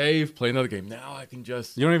 Save, play another game. Now I can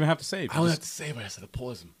just. You don't even have to save. I don't have to save. I just have to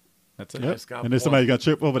pause them. That's it. I just got And then pause. somebody's going to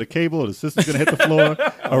trip over the cable, or the system's going to hit the floor,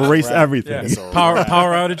 erase everything. Yeah. It's a Power wrap.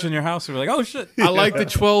 outage in your house. You're like, oh shit. I like the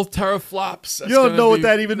 12 teraflops. That's You don't gonna know what be-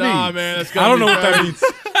 that even Nah, means. man. That's I gonna don't be know what that very- means.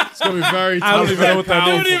 It's gonna be very. I don't even know what that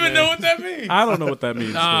I means. don't even know what that means. I don't know what that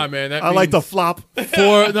means. Nah, dude. man. That I like the means flop.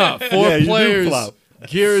 four Yeah, you do players. flop.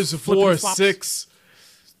 Gears of Flipping War flops. 6,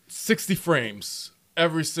 60 frames.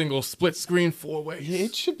 Every single split screen 4 ways. Yeah,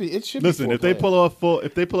 it should be. Listen, four if they player. pull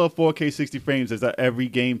off 4K 60 frames as an every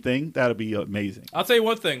game thing, that'll be amazing. I'll tell you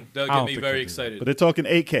one thing that'll I get don't me think very they'll do excited. But they're talking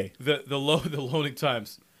 8K. The loading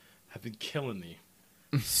times have been killing me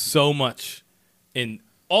so much in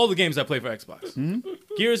all the games I play for Xbox.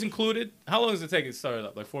 Gears included. How long does it take to start it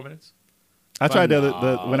up? Like 4 minutes? I tried that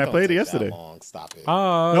when I Don't played it take that yesterday. long. Stop it.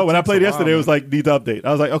 No, when I played yesterday, it was like, need to update.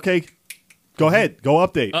 I was like, okay, go ahead, go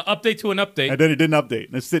update. Update to an update. And then it didn't update.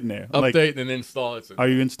 And it's sitting there. I'm like, Update and install it. are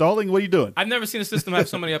you installing? What are you doing? I've never seen a system have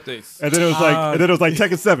so many updates. And then it was like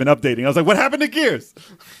Tekken 7 updating. I was like, what happened to Gears?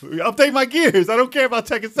 Update my Gears. I don't care about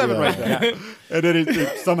Tekken 7 right now. And then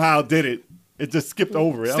it somehow did it. It just skipped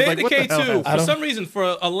over it. I was State like, of what the hell Decay 2, happened? for some reason,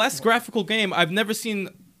 for a less graphical game, I've never seen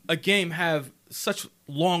a game have such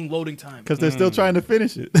long loading time. Because they're still trying to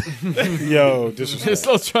finish it. Yo, They're disrespect.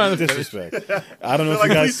 still trying to Disrespect. I don't know They're if like,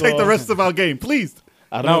 you guys please saw. take the rest of our game, please.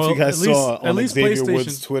 I don't know No, if you guys at least- saw at on least Xavier PlayStation.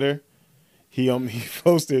 Woods' Twitter. He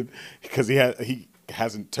posted because he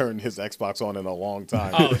hasn't turned his Xbox on in a long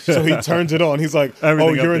time. So he turns it on. He's like, Everything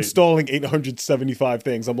 "Oh, you're updated. installing 875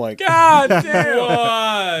 things." I'm like, God damn!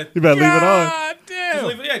 What? You better leave it on. God damn! Just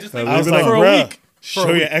leave it, yeah, just leave Leave I was it like, on. for a bruh, week.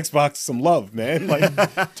 show your Xbox some love, man. Like,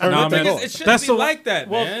 turn Nah, the thing man, on. It shouldn't That's be the like that,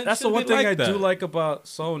 Well, man. that's the Shouldn't one be thing I like do that. like about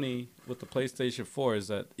Sony with the PlayStation 4 is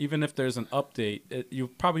that even if there's an update, you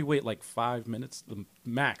probably wait like 5 minutes. The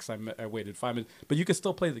max I waited 5 minutes, but you can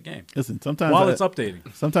still play the game Listen, sometimes while I, it's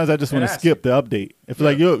updating. sometimes I just want to asks skip the update. If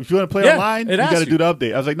like, yo, if you want to play Yeah, online, it you got asks to you. do the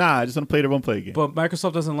update. I was like, nah, I just want to play the one play game. But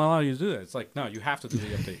Microsoft doesn't allow you to do that. It's like, no, you have to do the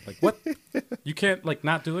update. Like, what? You can't like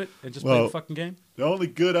not do it and just play Well, the fucking game? The only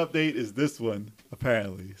good update is this one,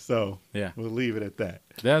 apparently. So Yeah. we'll leave it at that.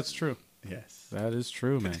 That's true. Yes. That is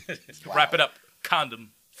true, man. Wrap it up.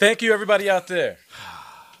 Condom. Thank you, everybody out there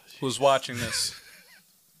who's watching this.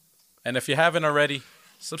 And if you haven't already,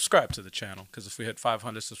 subscribe to the channel, because if we hit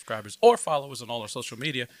 500 subscribers or followers on all our social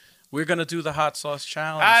media, we're going to do the Hot Sauce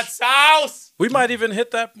Challenge. Hot sauce. We might even hit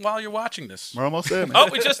that while you're watching this. We're almost there, man. Oh,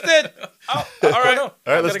 we just did. Oh, all right. All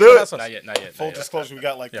right, let's Gotta do get it. hot sauce. Not yet. Not yet. Full not yet. disclosure, we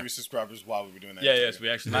got like 3 subscribers while we were doing that. Yeah, yes, we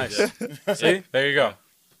actually Nice. did. Yeah. See? There you go.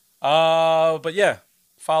 But yeah,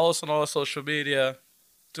 follow us on all our social media.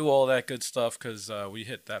 Do all that good stuff, because we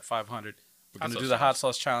hit that 500. We're going to Sauce do the Hot Challenge.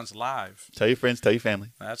 Sauce Challenge live. Tell your friends, tell your family,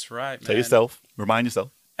 That's right, man. tell yourself, remind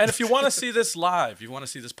yourself. And if you want to see this live, you want to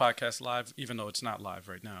see this podcast live, even though it's not live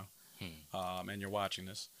right now, and you're watching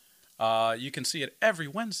this, you can see it every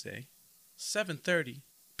Wednesday, 7:30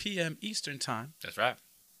 p.m. Eastern Time That's right.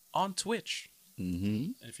 on Twitch. Mm-hmm.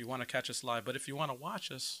 And if you want to catch us live, but if you want to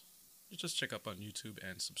watch us, you just check up on YouTube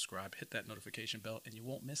and subscribe. Hit that notification bell, and you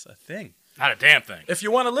won't miss a thing. Not a damn thing. If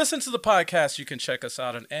you want to listen to the podcast, you can check us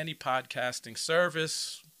out on any podcasting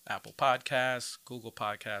service, Apple Podcasts, Google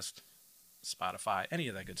Podcasts, Spotify, any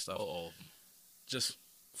of that good stuff. Just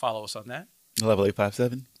follow us on that. Level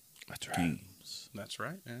 857. That's right. That's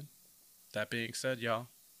right, man. That being said, y'all,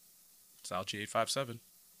 it's Alg857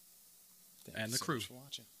 and the crew. For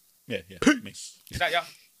watching. Yeah, yeah. Peace out, y'all.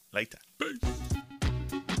 Later.